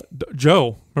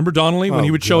 Joe. Remember Donnelly when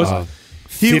he would show us?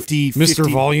 50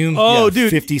 Mr. Volume. Oh,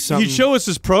 dude, 50 something. He'd show us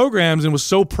his programs and was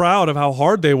so proud of how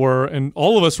hard they were, and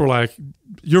all of us were like,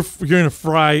 you're going to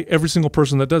fry every single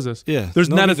person that does this. Yeah, there's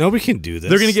nobody can do this.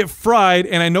 They're going to get fried,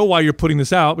 and I know why you're putting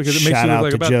this out because it makes Shout you look out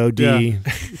like to a bad. Joe D.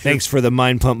 Yeah. Thanks for the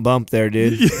mind pump bump there,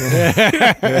 dude. All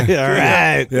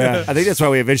right. Yeah, I think that's why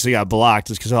we eventually got blocked.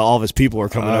 Is because all of his people were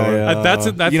coming over. yeah. That's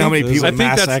You know how many people- I think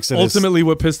mass that's exodus. ultimately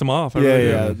what pissed him off. I Yeah, really do.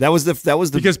 yeah. That was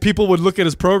the Because people would look at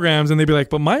his programs and they'd be like,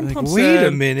 "But Mind Pump Wait said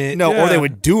a minute. no, Yeah. or they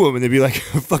would do them and they'd be like,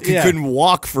 fucking Yeah. couldn't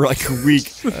walk for like a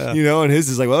week, you know. And his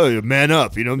is like, well, man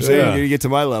up, you know what I'm saying? Yeah. You gotta get to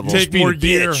my level. take more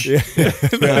gear, Take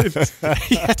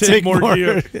take more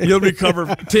gear, you'll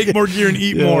recover. Take more gear and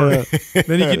eat more.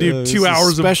 Then you can do 2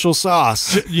 hours of special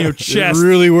sauce. chest. It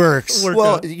really works.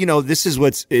 workout. Well, you know, this is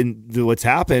what's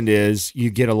happened is you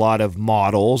get a lot of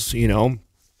models, you know,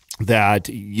 that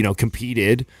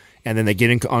competed, and then they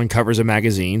get on covers of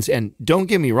magazines. And don't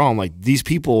get me wrong, like these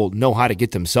people know how to get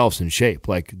themselves in shape.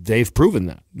 Like they've proven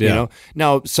that. You Yeah. know,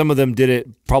 now some of them did it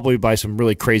probably by some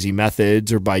really crazy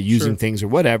methods or by using things or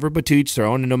whatever. But to each their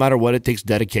own. And no matter what, it takes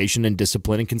dedication and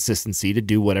discipline and consistency to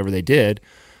do whatever they did.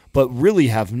 But really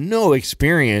have no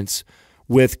experience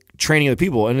with training other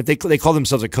people. And if they call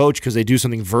themselves a coach because they do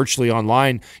something virtually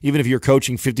online, even if you're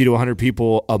coaching 50 to 100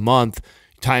 people a month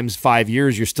times 5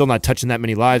 years, you're still not touching that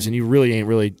many lives, and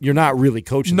you're not really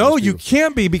coaching. No, those you people.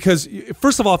 can't be, because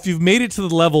first of all, if you've made it to the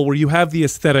level where you have the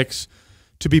aesthetics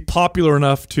to be popular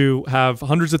enough to have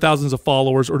hundreds of thousands of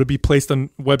followers or to be placed on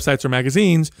websites or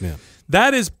magazines,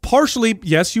 that is partially,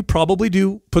 yes, you probably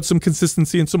do put some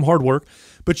consistency and some hard work,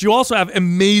 but you also have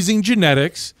amazing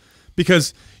genetics,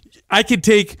 because I could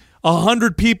take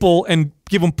 100 people and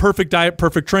give them perfect diet,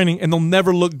 perfect training, and they'll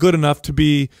never look good enough to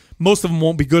be, most of them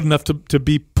won't be good enough to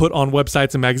be put on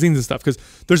websites and magazines and stuff, because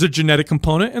there's a genetic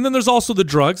component. And then there's also the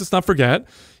drugs, let's not forget,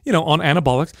 on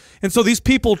anabolics. And so these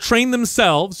people train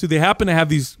themselves, who they happen to have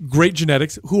these great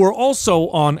genetics, who are also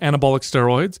on anabolic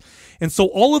steroids. And so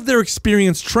all of their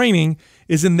experience training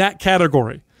is in that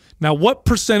category. Now, what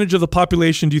percentage of the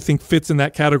population do you think fits in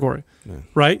that category?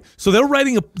 Right? So they're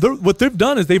writing what they've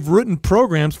done is they've written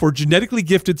programs for genetically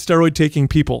gifted steroid-taking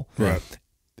people. Right.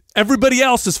 Everybody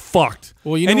else is fucked.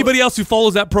 Well, anybody else who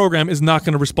follows that program is not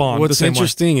going to respond. What's the same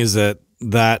interesting is that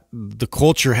the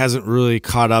culture hasn't really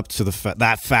caught up to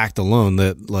that fact alone,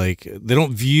 that like they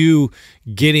don't view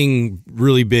getting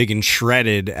really big and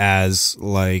shredded as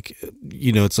like,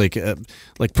 it's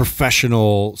like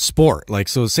professional sport. Like,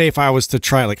 so say if I was to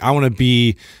try, like I want to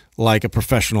be like a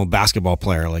professional basketball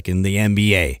player, like in the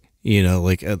NBA.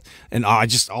 And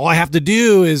all I have to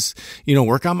do is,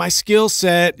 work on my skill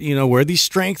set, wear these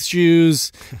strength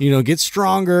shoes, get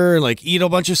stronger, like eat a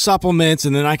bunch of supplements,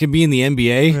 and then I can be in the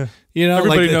NBA.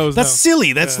 Everybody knows that's now.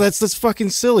 silly. That's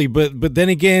fucking silly. But then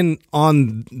again,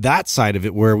 on that side of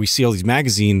it, where we see all these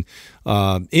magazine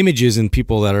images and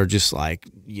people that are just like,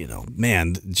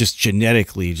 man, just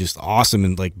genetically just awesome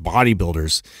and like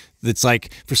bodybuilders. That's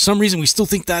like, for some reason we still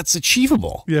think that's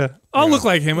achievable. Yeah, I'll look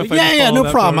like him if I just follow no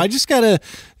that problem. program. I just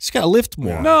gotta lift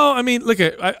more. No, I mean, look,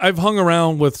 I've hung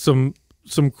around with some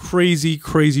crazy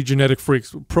genetic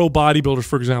freaks, pro bodybuilders,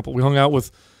 for example. We hung out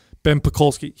with Ben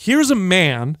Pekulski. Here's a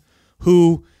man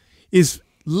who is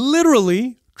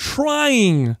literally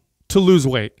trying to lose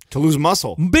weight, to lose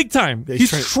muscle. big time. He's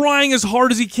trying as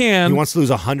hard as he can. He wants to lose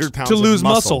 100 pounds to of lose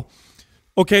muscle.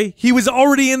 Okay, he was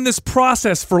already in this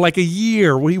process for like a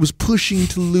year where he was pushing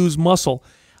to lose muscle.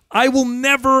 I will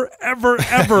never, ever,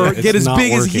 ever get as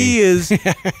big as he is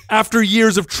after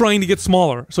years of trying to get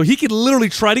smaller. So he could literally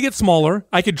try to get smaller.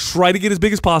 I could try to get as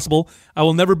big as possible. I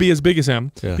will never be as big as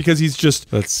him because he's just...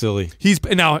 That's silly.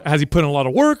 Now, has he put in a lot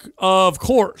of work? Of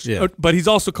course. Yeah. But he's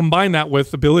also combined that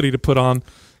with the ability to put on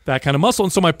that kind of muscle.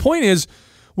 And so my point is,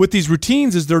 with these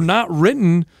routines, is they're not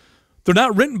written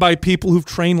by people who've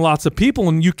trained lots of people,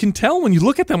 and you can tell when you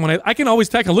look at them. When I can always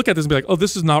take a look at this and be like, oh,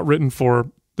 this is not going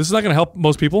to help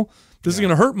most people. This is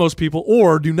going to hurt most people,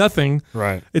 or do nothing.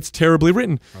 Right. It's terribly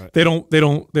written. Right. They don't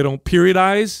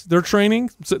periodize their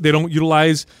training. So they don't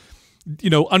utilize,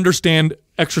 understand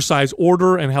exercise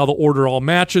order and how the order all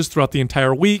matches throughout the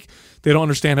entire week. They don't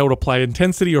understand how to apply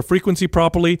intensity or frequency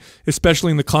properly, especially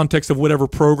in the context of whatever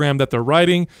program that they're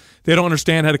writing. They don't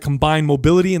understand how to combine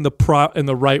mobility in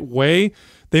the right way.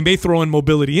 They may throw in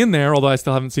mobility in there, although I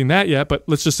still haven't seen that yet, but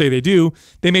let's just say they do.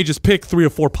 They may just pick 3 or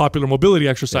 4 popular mobility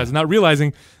exercises, not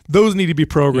realizing those need to be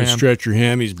programmed. Stretch your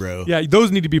hammies, bro. Yeah, those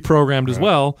need to be programmed as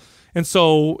well. And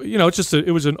so, it's just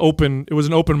it was an open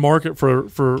market for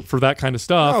that kind of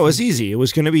stuff. Oh, it was easy. It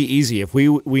was going to be easy. If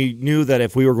we knew that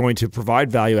if we were going to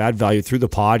provide value, add value through the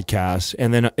podcast,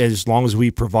 and then as long as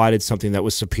we provided something that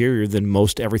was superior than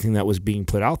most everything that was being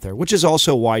put out there, which is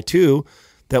also why too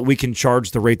that we can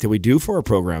charge the rate that we do for our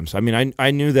programs. I mean,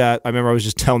 I knew that. I remember I was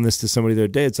just telling this to somebody the other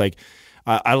day. It's like,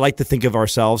 I like to think of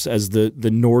ourselves as the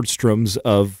Nordstroms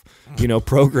of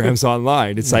programs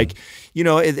online. It's like,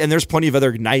 and there's plenty of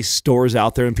other nice stores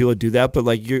out there and people that do that, but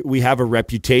like we have a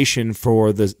reputation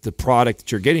for the product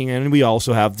that you're getting, and we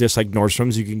also have, just like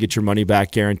Nordstrom's, you can get your money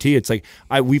back guarantee. It's like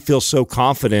we feel so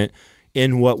confident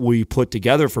in what we put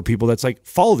together for people. That's like,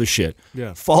 follow this shit.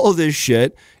 Yeah. Follow this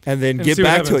shit and then get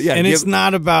back to it. Yeah. And it's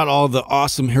not about all the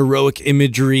awesome heroic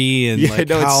imagery and it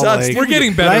sucks. We're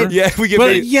getting better. Right? Yeah, we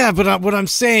get but what I'm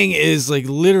saying is, like,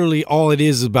 literally all it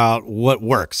is about what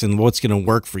works and what's going to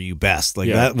work for you best. Like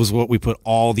that was what we put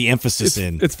all the emphasis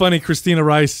in. It's funny, Christina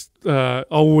Rice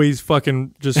always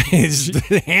fucking just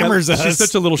hammers us. She's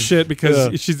such a little shit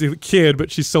because she's a kid,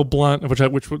 but she's so blunt,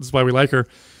 which is why we like her.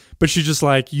 But she's just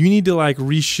like, you need to like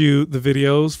reshoot the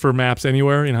videos for Maps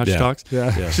Anywhere. You know how she talks?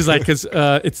 Yeah. She's like, because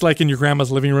it's like in your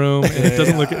grandma's living room, and it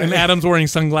doesn't look. And Adam's wearing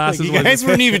sunglasses. Like, you guys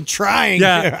weren't even trying.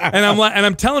 Yeah. And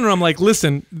I'm telling her, I'm like,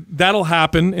 listen, that'll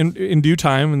happen in due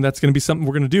time, and that's going to be something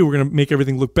we're going to do. We're going to make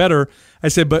everything look better. I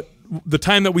said, but the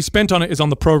time that we spent on it is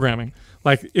on the programming.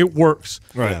 Like, it works.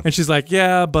 Right. And she's like,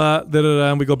 yeah, but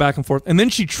and we go back and forth. And then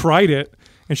she tried it.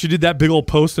 And she did that big old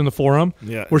post in the forum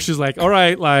where she's like, all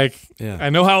right, like, I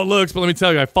know how it looks, but let me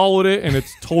tell you, I followed it and it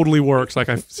totally works. Like,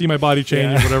 I see my body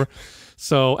change or whatever.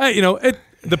 So, hey, at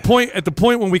the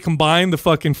point when we combine the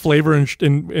fucking flavor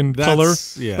and color,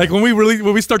 like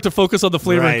when we start to focus on the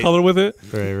flavor and color with it,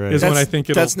 is when I think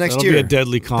that's next year. Be a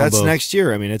deadly combo. That's next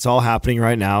year. I mean, it's all happening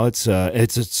right now. It's a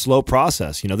slow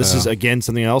process. This is, again,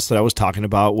 something else that I was talking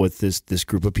about with this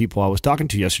group of people I was talking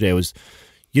to yesterday. Was,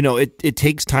 it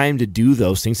takes time to do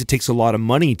those things. It takes a lot of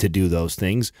money to do those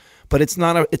things, but it's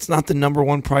not the number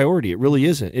one priority. It really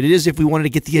isn't. It is if we wanted to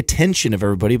get the attention of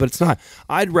everybody, but it's not.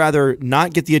 I'd rather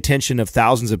not get the attention of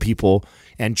thousands of people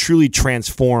and truly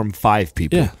transform 5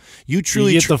 people. Yeah. You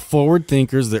get the forward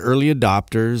thinkers, the early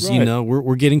adopters. Right.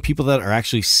 We're getting people that are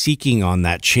actually seeking on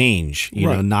that change.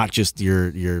 Not just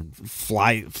your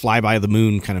fly by the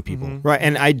moon kind of people. Mm-hmm. Right.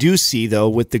 And I do see, though,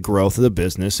 with the growth of the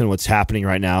business and what's happening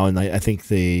right now, and I think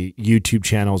the YouTube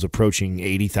channel is approaching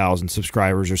 80,000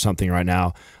 subscribers or something right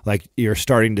now. Like, you're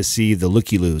starting to see the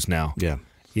looky-loos now. Yeah.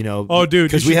 Oh, dude,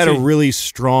 because we had a really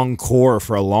strong core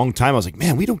for a long time. I was like,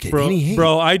 man, we don't get any hate.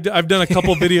 Bro, I've done a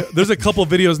couple videos. There's a couple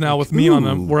videos now with me on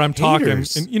them where I'm talking,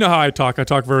 and you know how I talk. I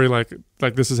talk very like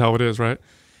this is how it is, right?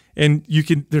 And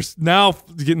there's now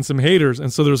getting some haters,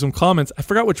 and so there's some comments. I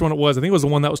forgot which one it was. I think it was the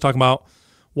one that was talking about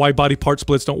why body part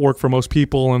splits don't work for most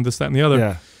people, and this, that, and the other.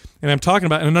 Yeah. And I'm talking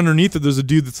about, and underneath it, there's a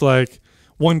dude that's like,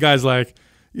 one guy's like,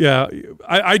 yeah,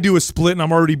 I do a split and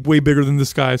I'm already way bigger than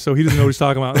this guy, so he doesn't know what he's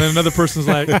talking about. And then another person's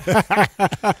like, the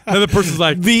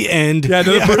end.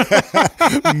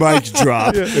 Yeah, mic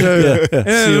drop. Yeah.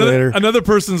 See you later. Another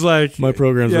person's like, my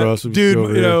programs are awesome,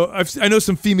 dude. I know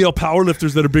some female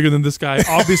powerlifters that are bigger than this guy.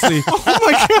 Obviously. Oh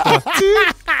my god,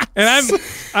 dude. And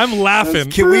I'm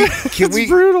laughing. Can we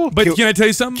brutal. But can I tell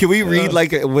you something? Can we read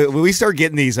when we start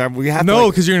getting these? We have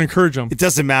because you're gonna encourage them. It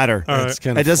doesn't matter. All right.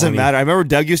 It doesn't matter. I remember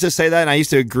Doug used to say that, and I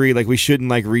used to agree. Like, we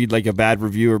shouldn't read a bad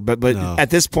review, but at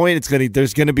this point,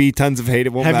 there's gonna be tons of hate.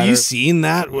 It won't matter. Have you seen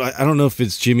that? I don't know if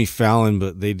it's Jimmy Fallon,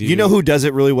 but they do. You know who does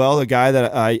it really well? The guy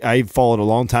that I followed a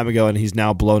long time ago, and he's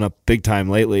now blown up big time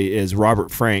lately, is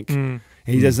Robert Frank. And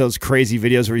he does those crazy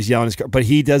videos where he's yelling his car, but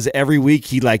he does every week.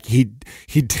 He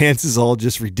dances all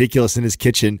just ridiculous in his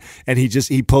kitchen, and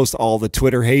he posts all the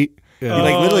Twitter hate. Yeah. He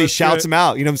literally shouts them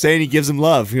out. You know what I'm saying? He gives them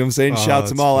love. You know what I'm saying? Shouts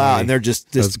them all out, and they're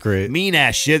just that's great. Mean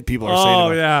ass shit people are saying.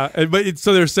 Oh yeah, but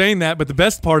so they're saying that. But the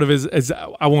best part of it is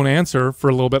I won't answer for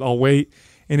a little bit. I'll wait,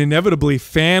 and inevitably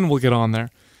fan will get on there.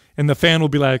 And the fan will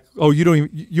be like, "Oh,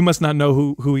 you must not know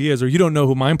who he is, or you don't know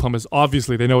who Mind Pump is."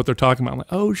 Obviously, they know what they're talking about. I'm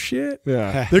like, "Oh shit,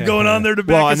 yeah, they're going on there to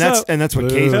back us up." And that's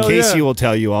what Casey will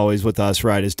tell you always with us,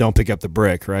 right? Is don't pick up the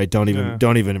brick, right? Don't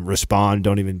even respond.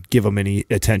 Don't even give them any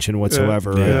attention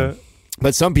whatsoever. Yeah. Right?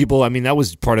 But some people, I mean, that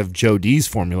was part of Joe D's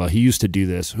formula. He used to do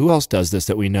this. Who else does this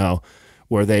that we know,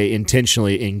 where they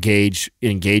intentionally engage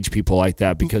people like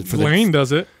that? Because Lane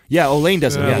does it. Yeah, Lane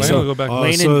does it. Yeah, Lane will go back.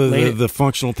 Lane the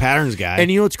functional patterns guy.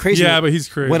 And you know what's crazy? Yeah, but he's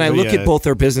crazy. When I look at both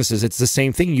their businesses, it's the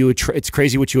same thing. It's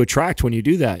crazy what you attract when you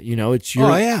do that. It's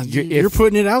you're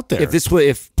putting it out there. If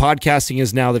podcasting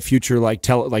is now the future,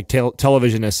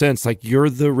 television in a sense, like you're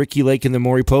the Ricky Lake and the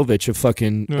Maury Povich of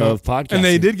podcasting, and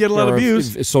they did get a lot of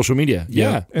views. Social media,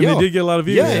 and they did get a lot of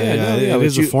views. It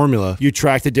is a formula. You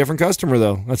attract a different customer,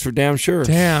 though. That's for damn sure.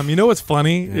 Damn, you know what's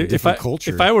funny?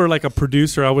 Culture. If I were like a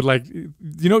producer, I would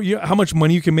how much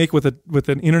money you can make with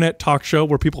an internet talk show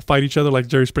where people fight each other like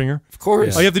Jerry Springer. Of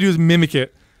course. All you have to do is mimic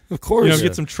it. Of course,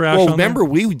 get some trash. Well, on remember there.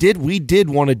 we did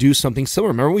want to do something similar.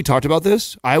 Remember we talked about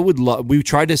this? We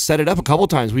tried to set it up a couple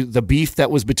times. The beef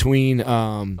that was between. We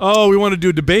want to do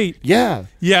a debate. Yeah,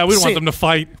 Yeah, we don't want them to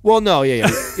fight. Well, no, yeah.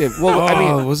 Well, I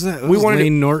mean, was that? we wanted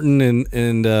Lane Norton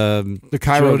and the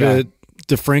Cairo guy.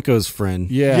 DeFranco's friend.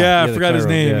 Yeah, I forgot his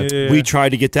Cairo, name. yeah. Yeah. We tried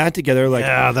to get that together. Like,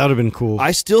 Yeah, that would have been cool.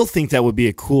 I still think that would be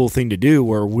a cool thing to do,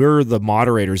 where we're the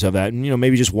moderators of that, and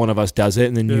maybe just one of us does it,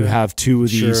 and then you have two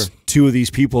of these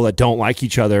people that don't like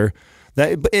each other.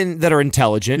 That are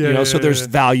intelligent, so there's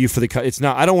value for the. It's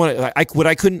not. I don't want to. I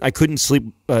couldn't sleep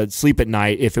at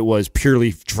night if it was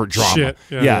purely for drama. Shit,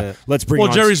 yeah. Let's bring.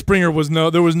 Well, Jerry Springer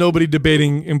there was nobody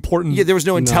debating important. Yeah, there was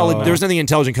no intelligent. There was nothing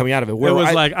intelligent coming out of it. It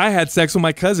was like I had sex with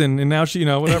my cousin and now she,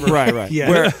 whatever. right.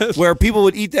 Yeah. Where people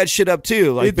would eat that shit up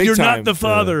too, like big you're time. not the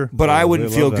father. But I wouldn't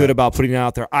they feel love good that. about putting it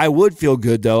out there. I would feel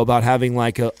good though about having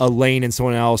like a Lane and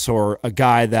someone else, or a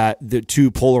guy the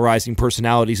two polarizing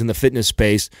personalities in the fitness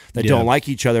space that don't like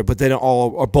each other, but they don't all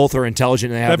or both are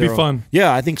intelligent. And they have That'd be their fun. own.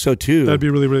 Yeah, I think so too. That'd be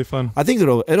really, really fun. I think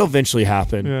it'll eventually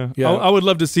happen. Yeah. I would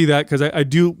love to see that, because I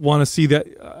do want to see that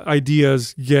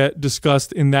ideas get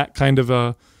discussed in that kind of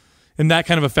a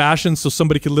fashion, so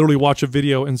somebody could literally watch a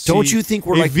video and see. Don't you think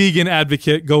we're a like vegan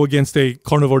advocate go against a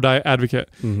carnivore diet advocate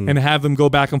and have them go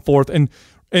back and forth and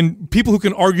people who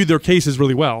can argue their cases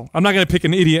really well. I'm not going to pick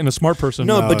an idiot and a smart person.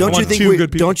 No, but don't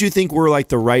don't you think we're like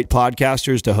the right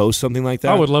podcasters to host something like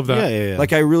that? I would love that. Yeah.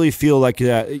 Like, I really feel like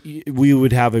that we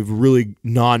would have a really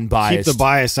non-biased. Keep the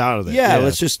bias out of it. Yeah,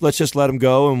 let's just let them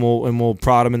go, and we'll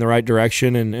prod them in the right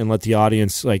direction, and let the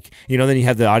audience, then you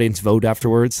have the audience vote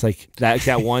afterwards, like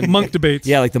that one Monk debates.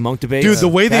 Yeah, like the monk debates. Dude, the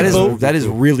way they vote, that is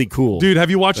really cool. Dude, have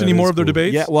you watched any more of their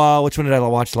debates? Yeah. Well, which one did I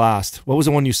watch last? What was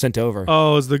the one you sent over?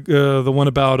 Oh, it was the one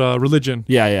about religion.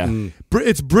 Yeah.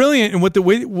 It's brilliant, and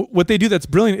what they do that's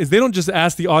brilliant is they don't just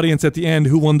ask the audience at the end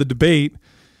who won the debate.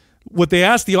 What they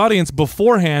ask the audience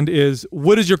beforehand is,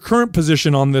 what is your current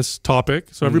position on this topic?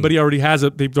 So everybody already has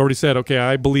it. They've already said, okay,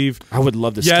 I believe I would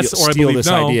love to yes, steal or I believe this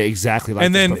no. idea exactly like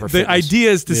and this, then but for the fitness.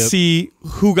 idea is to see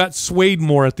who got swayed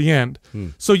more at the end.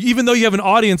 So even though you have an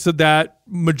audience that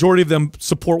majority of them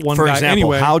support one For guy example,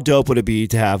 anyway. how dope would it be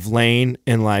to have Lane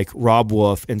and like Rob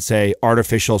Wolf and say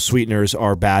artificial sweeteners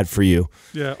are bad for you?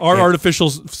 Yeah, artificial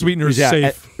sweeteners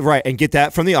safe? Right, and get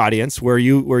that from the audience where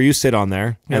you sit on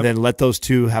there, and then let those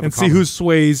two have And a see who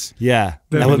sways. Yeah,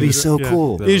 that would be so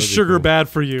cool. Is sugar bad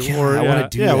for you? Yeah, or I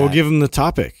want to do Yeah, that. we'll give them the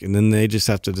topic, and then they just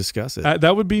have to discuss it.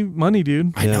 that would be money,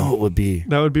 dude. I know it would be.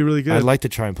 That would be really good. I'd like to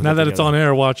try and put now that that it's on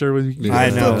air, Watcher. I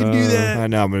know. Fucking do that. I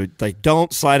know. I'm gonna,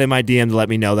 don't slide in my DM to let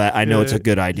me know that. I know it's a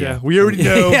good idea. Yeah, we already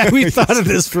know. Yeah, we thought of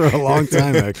this for a long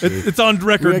time, actually. It's on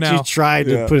record We actually now. tried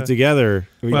to put it together.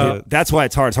 Well, That's why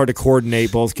it's hard. It's hard to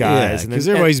coordinate both guys. Because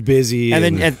everybody's busy. And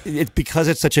then it's because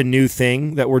it's such a new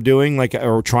thing that we're doing,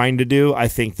 or trying to do. I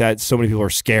think that so many people are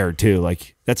scared too.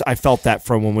 Like I felt that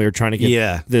from when we were trying to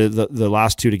get the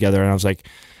last two together, and I was like,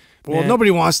 well, nobody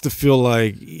wants to feel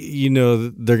like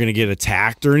they're going to get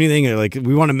attacked or anything. Like,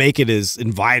 we want to make it as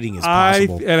inviting as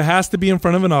possible. It has to be in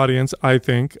front of an audience. I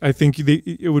think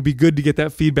it would be good to get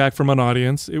that feedback from an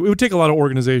audience. It would take a lot of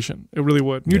organization. It really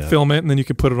would. You'd film it and then you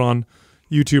could put it on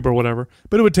YouTube or whatever.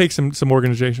 But it would take some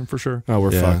organization for sure. oh,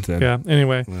 we're fucked then. Yeah.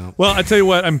 Anyway, well, I tell you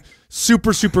what, I'm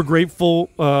super, super grateful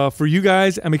for you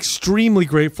guys. I'm extremely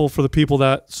grateful for the people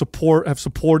that have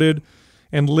supported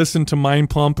and listened to Mind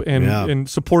Pump and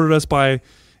supported us by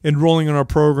enrolling in our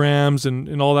programs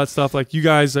and all that stuff. Like, you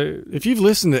guys, If you've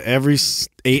listened to every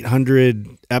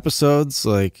 800 episodes,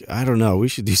 like, I don't know, we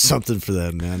should do something for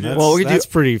them, man. That's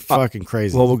pretty fucking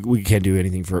crazy. Well, we can't do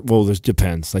anything for. Well, this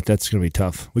depends. Like, that's gonna be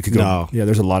tough. We could go. No. Yeah,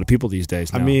 there's a lot of people these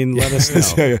days. Now. I mean, let us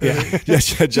know.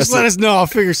 Just let us know. I'll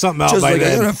figure something out Just by like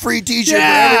then. a free T-shirt for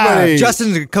everybody.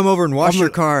 Justin's gonna come over and wash your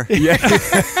car.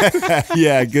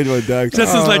 Yeah, good one, Doug.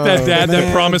 Justin's like that dad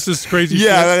that promises crazy shit.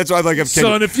 Yeah, that's why I'm like,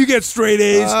 Son, if you get straight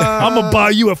A's, I'm gonna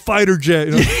buy you a fighter jet.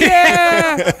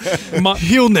 Yeah,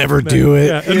 He'll never do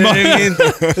it. Yeah. You know what I mean?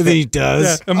 And then he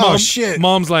does. Yeah. And shit.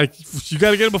 Mom's like, you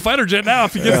got to get him a fighter jet now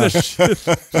if he gets that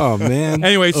shit. Oh, man.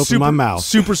 Anyway, Open my mouth.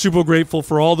 super, super grateful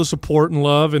for all the support and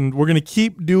love, and we're gonna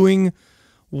keep doing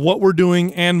what we're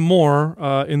doing and more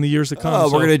in the years to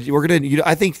come. We're gonna.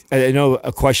 I think I know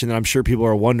a question that I'm sure people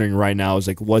are wondering right now is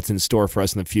like, what's in store for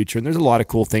us in the future? And there's a lot of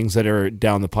cool things that are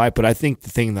down the pipe. But I think the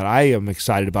thing that I am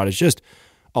excited about is just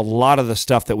a lot of the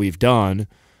stuff that we've done.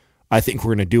 I think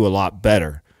we're gonna do a lot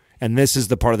better. And this is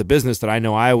the part of the business that I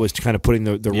know I was kind of putting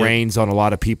the reins on a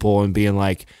lot of people and being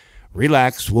like,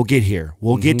 relax, we'll get here.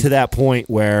 We'll get to that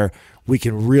point where we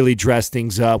can really dress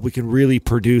things up. We can really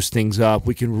produce things up.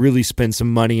 We can really spend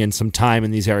some money and some time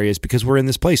in these areas because we're in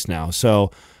this place now.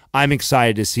 So I'm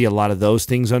excited to see a lot of those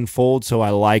things unfold. So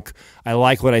I like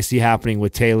what I see happening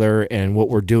with Taylor and what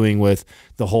we're doing with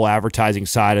the whole advertising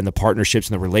side and the partnerships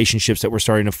and the relationships that we're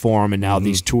starting to form, and now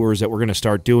these tours that we're going to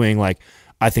start doing. Like,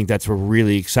 I think that's a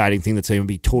really exciting thing that's going to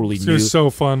be totally new. It's so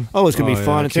fun. Oh, it's going to be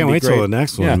fun. I It's can't gonna be wait till great. the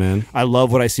next one, man. I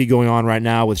love what I see going on right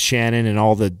now with Shannon and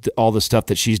all the stuff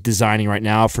that she's designing right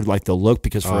now for like the look,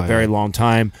 because for a very long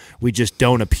time we just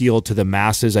don't appeal to the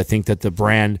masses. I think that the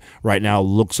brand right now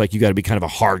looks like you got to be kind of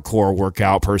a hardcore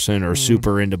workout person or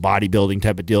super into bodybuilding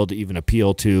type of deal to even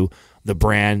appeal to the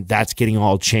brand. That's getting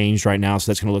all changed right now,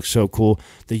 so that's going to look so cool.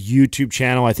 The YouTube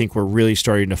channel, I think we're really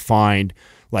starting to find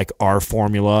like our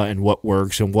formula and what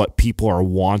works and what people are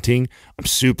wanting. I'm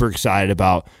super excited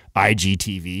about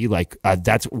IGTV. Like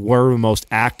we're most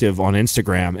active on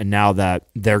Instagram, and now that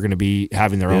they're going to be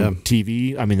having their own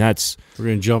TV, I mean, we're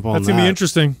going to jump on that. That's going to be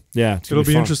interesting. Yeah, it'll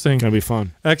be interesting. It's going to be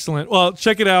fun. Excellent. Well,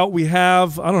 check it out. We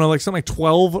have, I don't know, like something like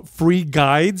 12 free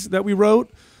guides that we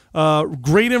wrote.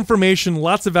 Great information,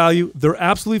 lots of value. They're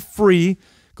absolutely free.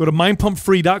 Go to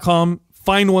mindpumpfree.com,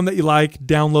 find one that you like,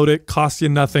 download it, costs you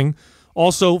nothing.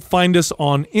 Also, find us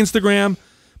on Instagram.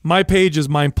 My page is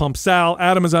Mind Pump Sal.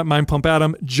 Adam is at Mind Pump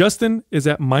Adam. Justin is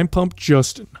at Mind Pump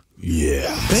Justin.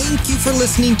 Yeah. Thank you for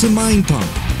listening to Mind Pump.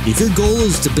 If your goal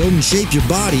is to build and shape your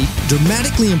body,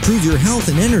 dramatically improve your health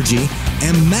and energy,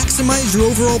 and maximize your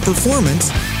overall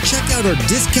performance, check out our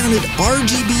discounted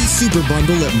RGB Super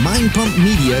Bundle at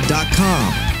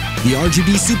mindpumpmedia.com. The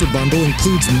RGB Super Bundle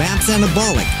includes MAPS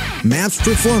Anabolic, MAPS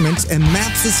Performance, and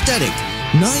MAPS Aesthetic.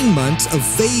 9 months of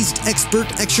phased expert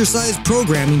exercise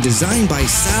programming designed by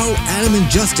Sal, Adam, and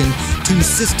Justin to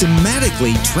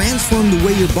systematically transform the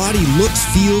way your body looks,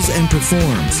 feels, and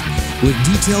performs. With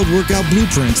detailed workout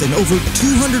blueprints and over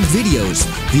 200 videos,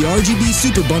 the RGB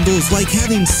Super Bundle is like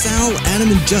having Sal, Adam,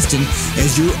 and Justin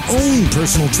as your own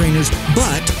personal trainers,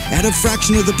 but at a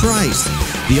fraction of the price.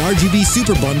 The RGB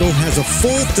Super Bundle has a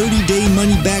full 30-day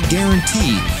money-back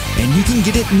guarantee, and you can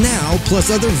get it now plus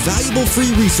other valuable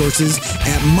free resources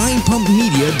at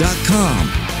mindpumpmedia.com.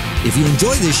 If you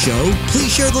enjoy this show,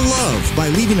 please share the love by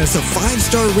leaving us a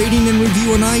 5-star rating and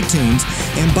review on iTunes,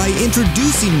 and by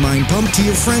introducing Mind Pump to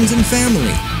your friends and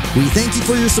family. We thank you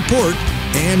for your support,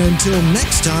 and until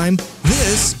next time,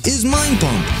 this is Mind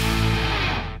Pump.